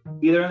there.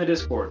 Be there in the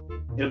Discord.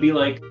 It'll be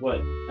like what?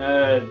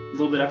 A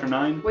little bit after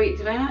 9. Wait,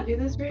 did I not do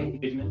this right?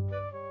 50 minutes.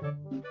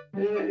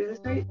 Am I gonna do this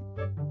right?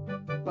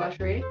 Flash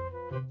raid?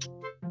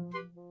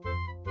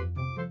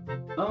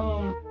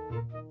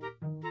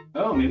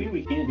 Oh, maybe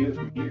we can't do it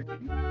from here.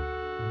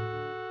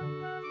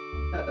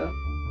 Uh-oh.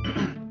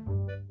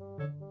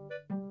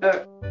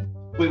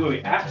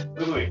 Wait, act?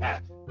 Wait,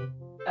 act.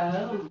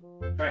 Oh.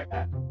 Try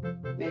act.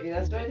 Maybe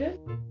that's what I did?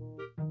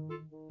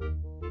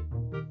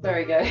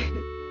 Sorry, guys. Is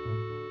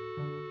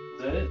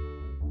that it?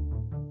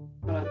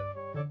 Hold on.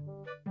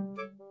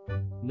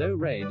 No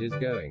raid is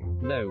going,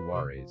 no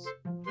worries.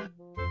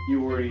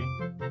 You already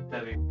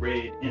have a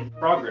raid in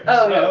progress.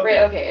 Oh, no, right,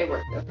 okay, it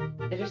worked.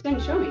 Okay. It just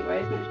didn't show me. Why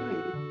isn't it showing me?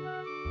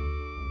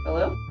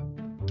 Hello?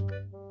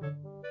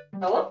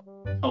 Hello?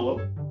 Hello?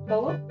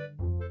 Hello?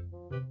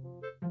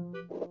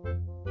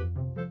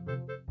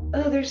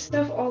 Oh, there's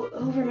stuff all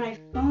over my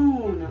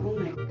phone. Oh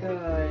my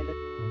god.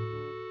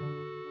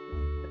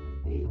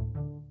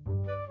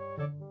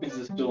 Is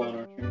this still on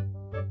our stream?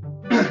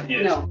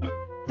 Yes. No.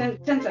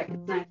 10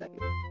 seconds, 9 seconds.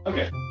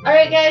 Okay.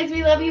 Alright, guys,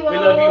 we love you all. We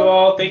love you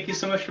all. Thank you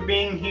so much for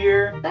being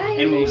here. Bye.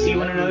 And we'll see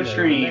you on Let me another know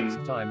stream.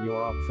 Next time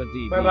you're up for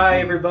DBD. Bye bye,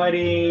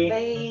 everybody.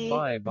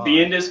 Bye. Bye. See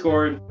you in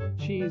Discord.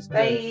 Cheese,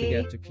 Bye. don't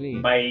forget to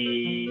clean.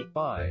 Bye.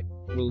 Bye.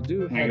 We'll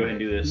do I'm gonna go ahead and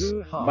do this.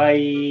 Blue heart. Bye.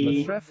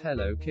 Mathref,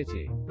 hello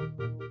kitty.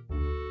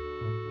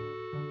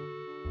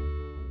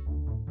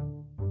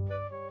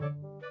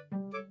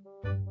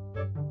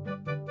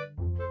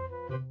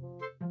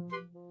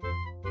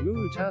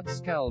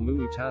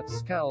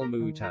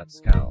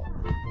 Mootatskal.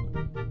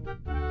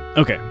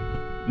 Okay,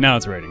 now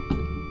it's rating.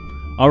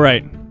 All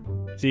right,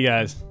 see you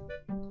guys.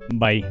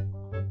 Bye.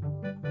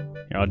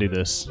 Here, I'll do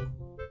this.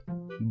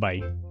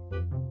 Bye.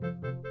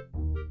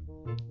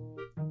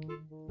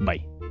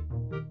 Bye.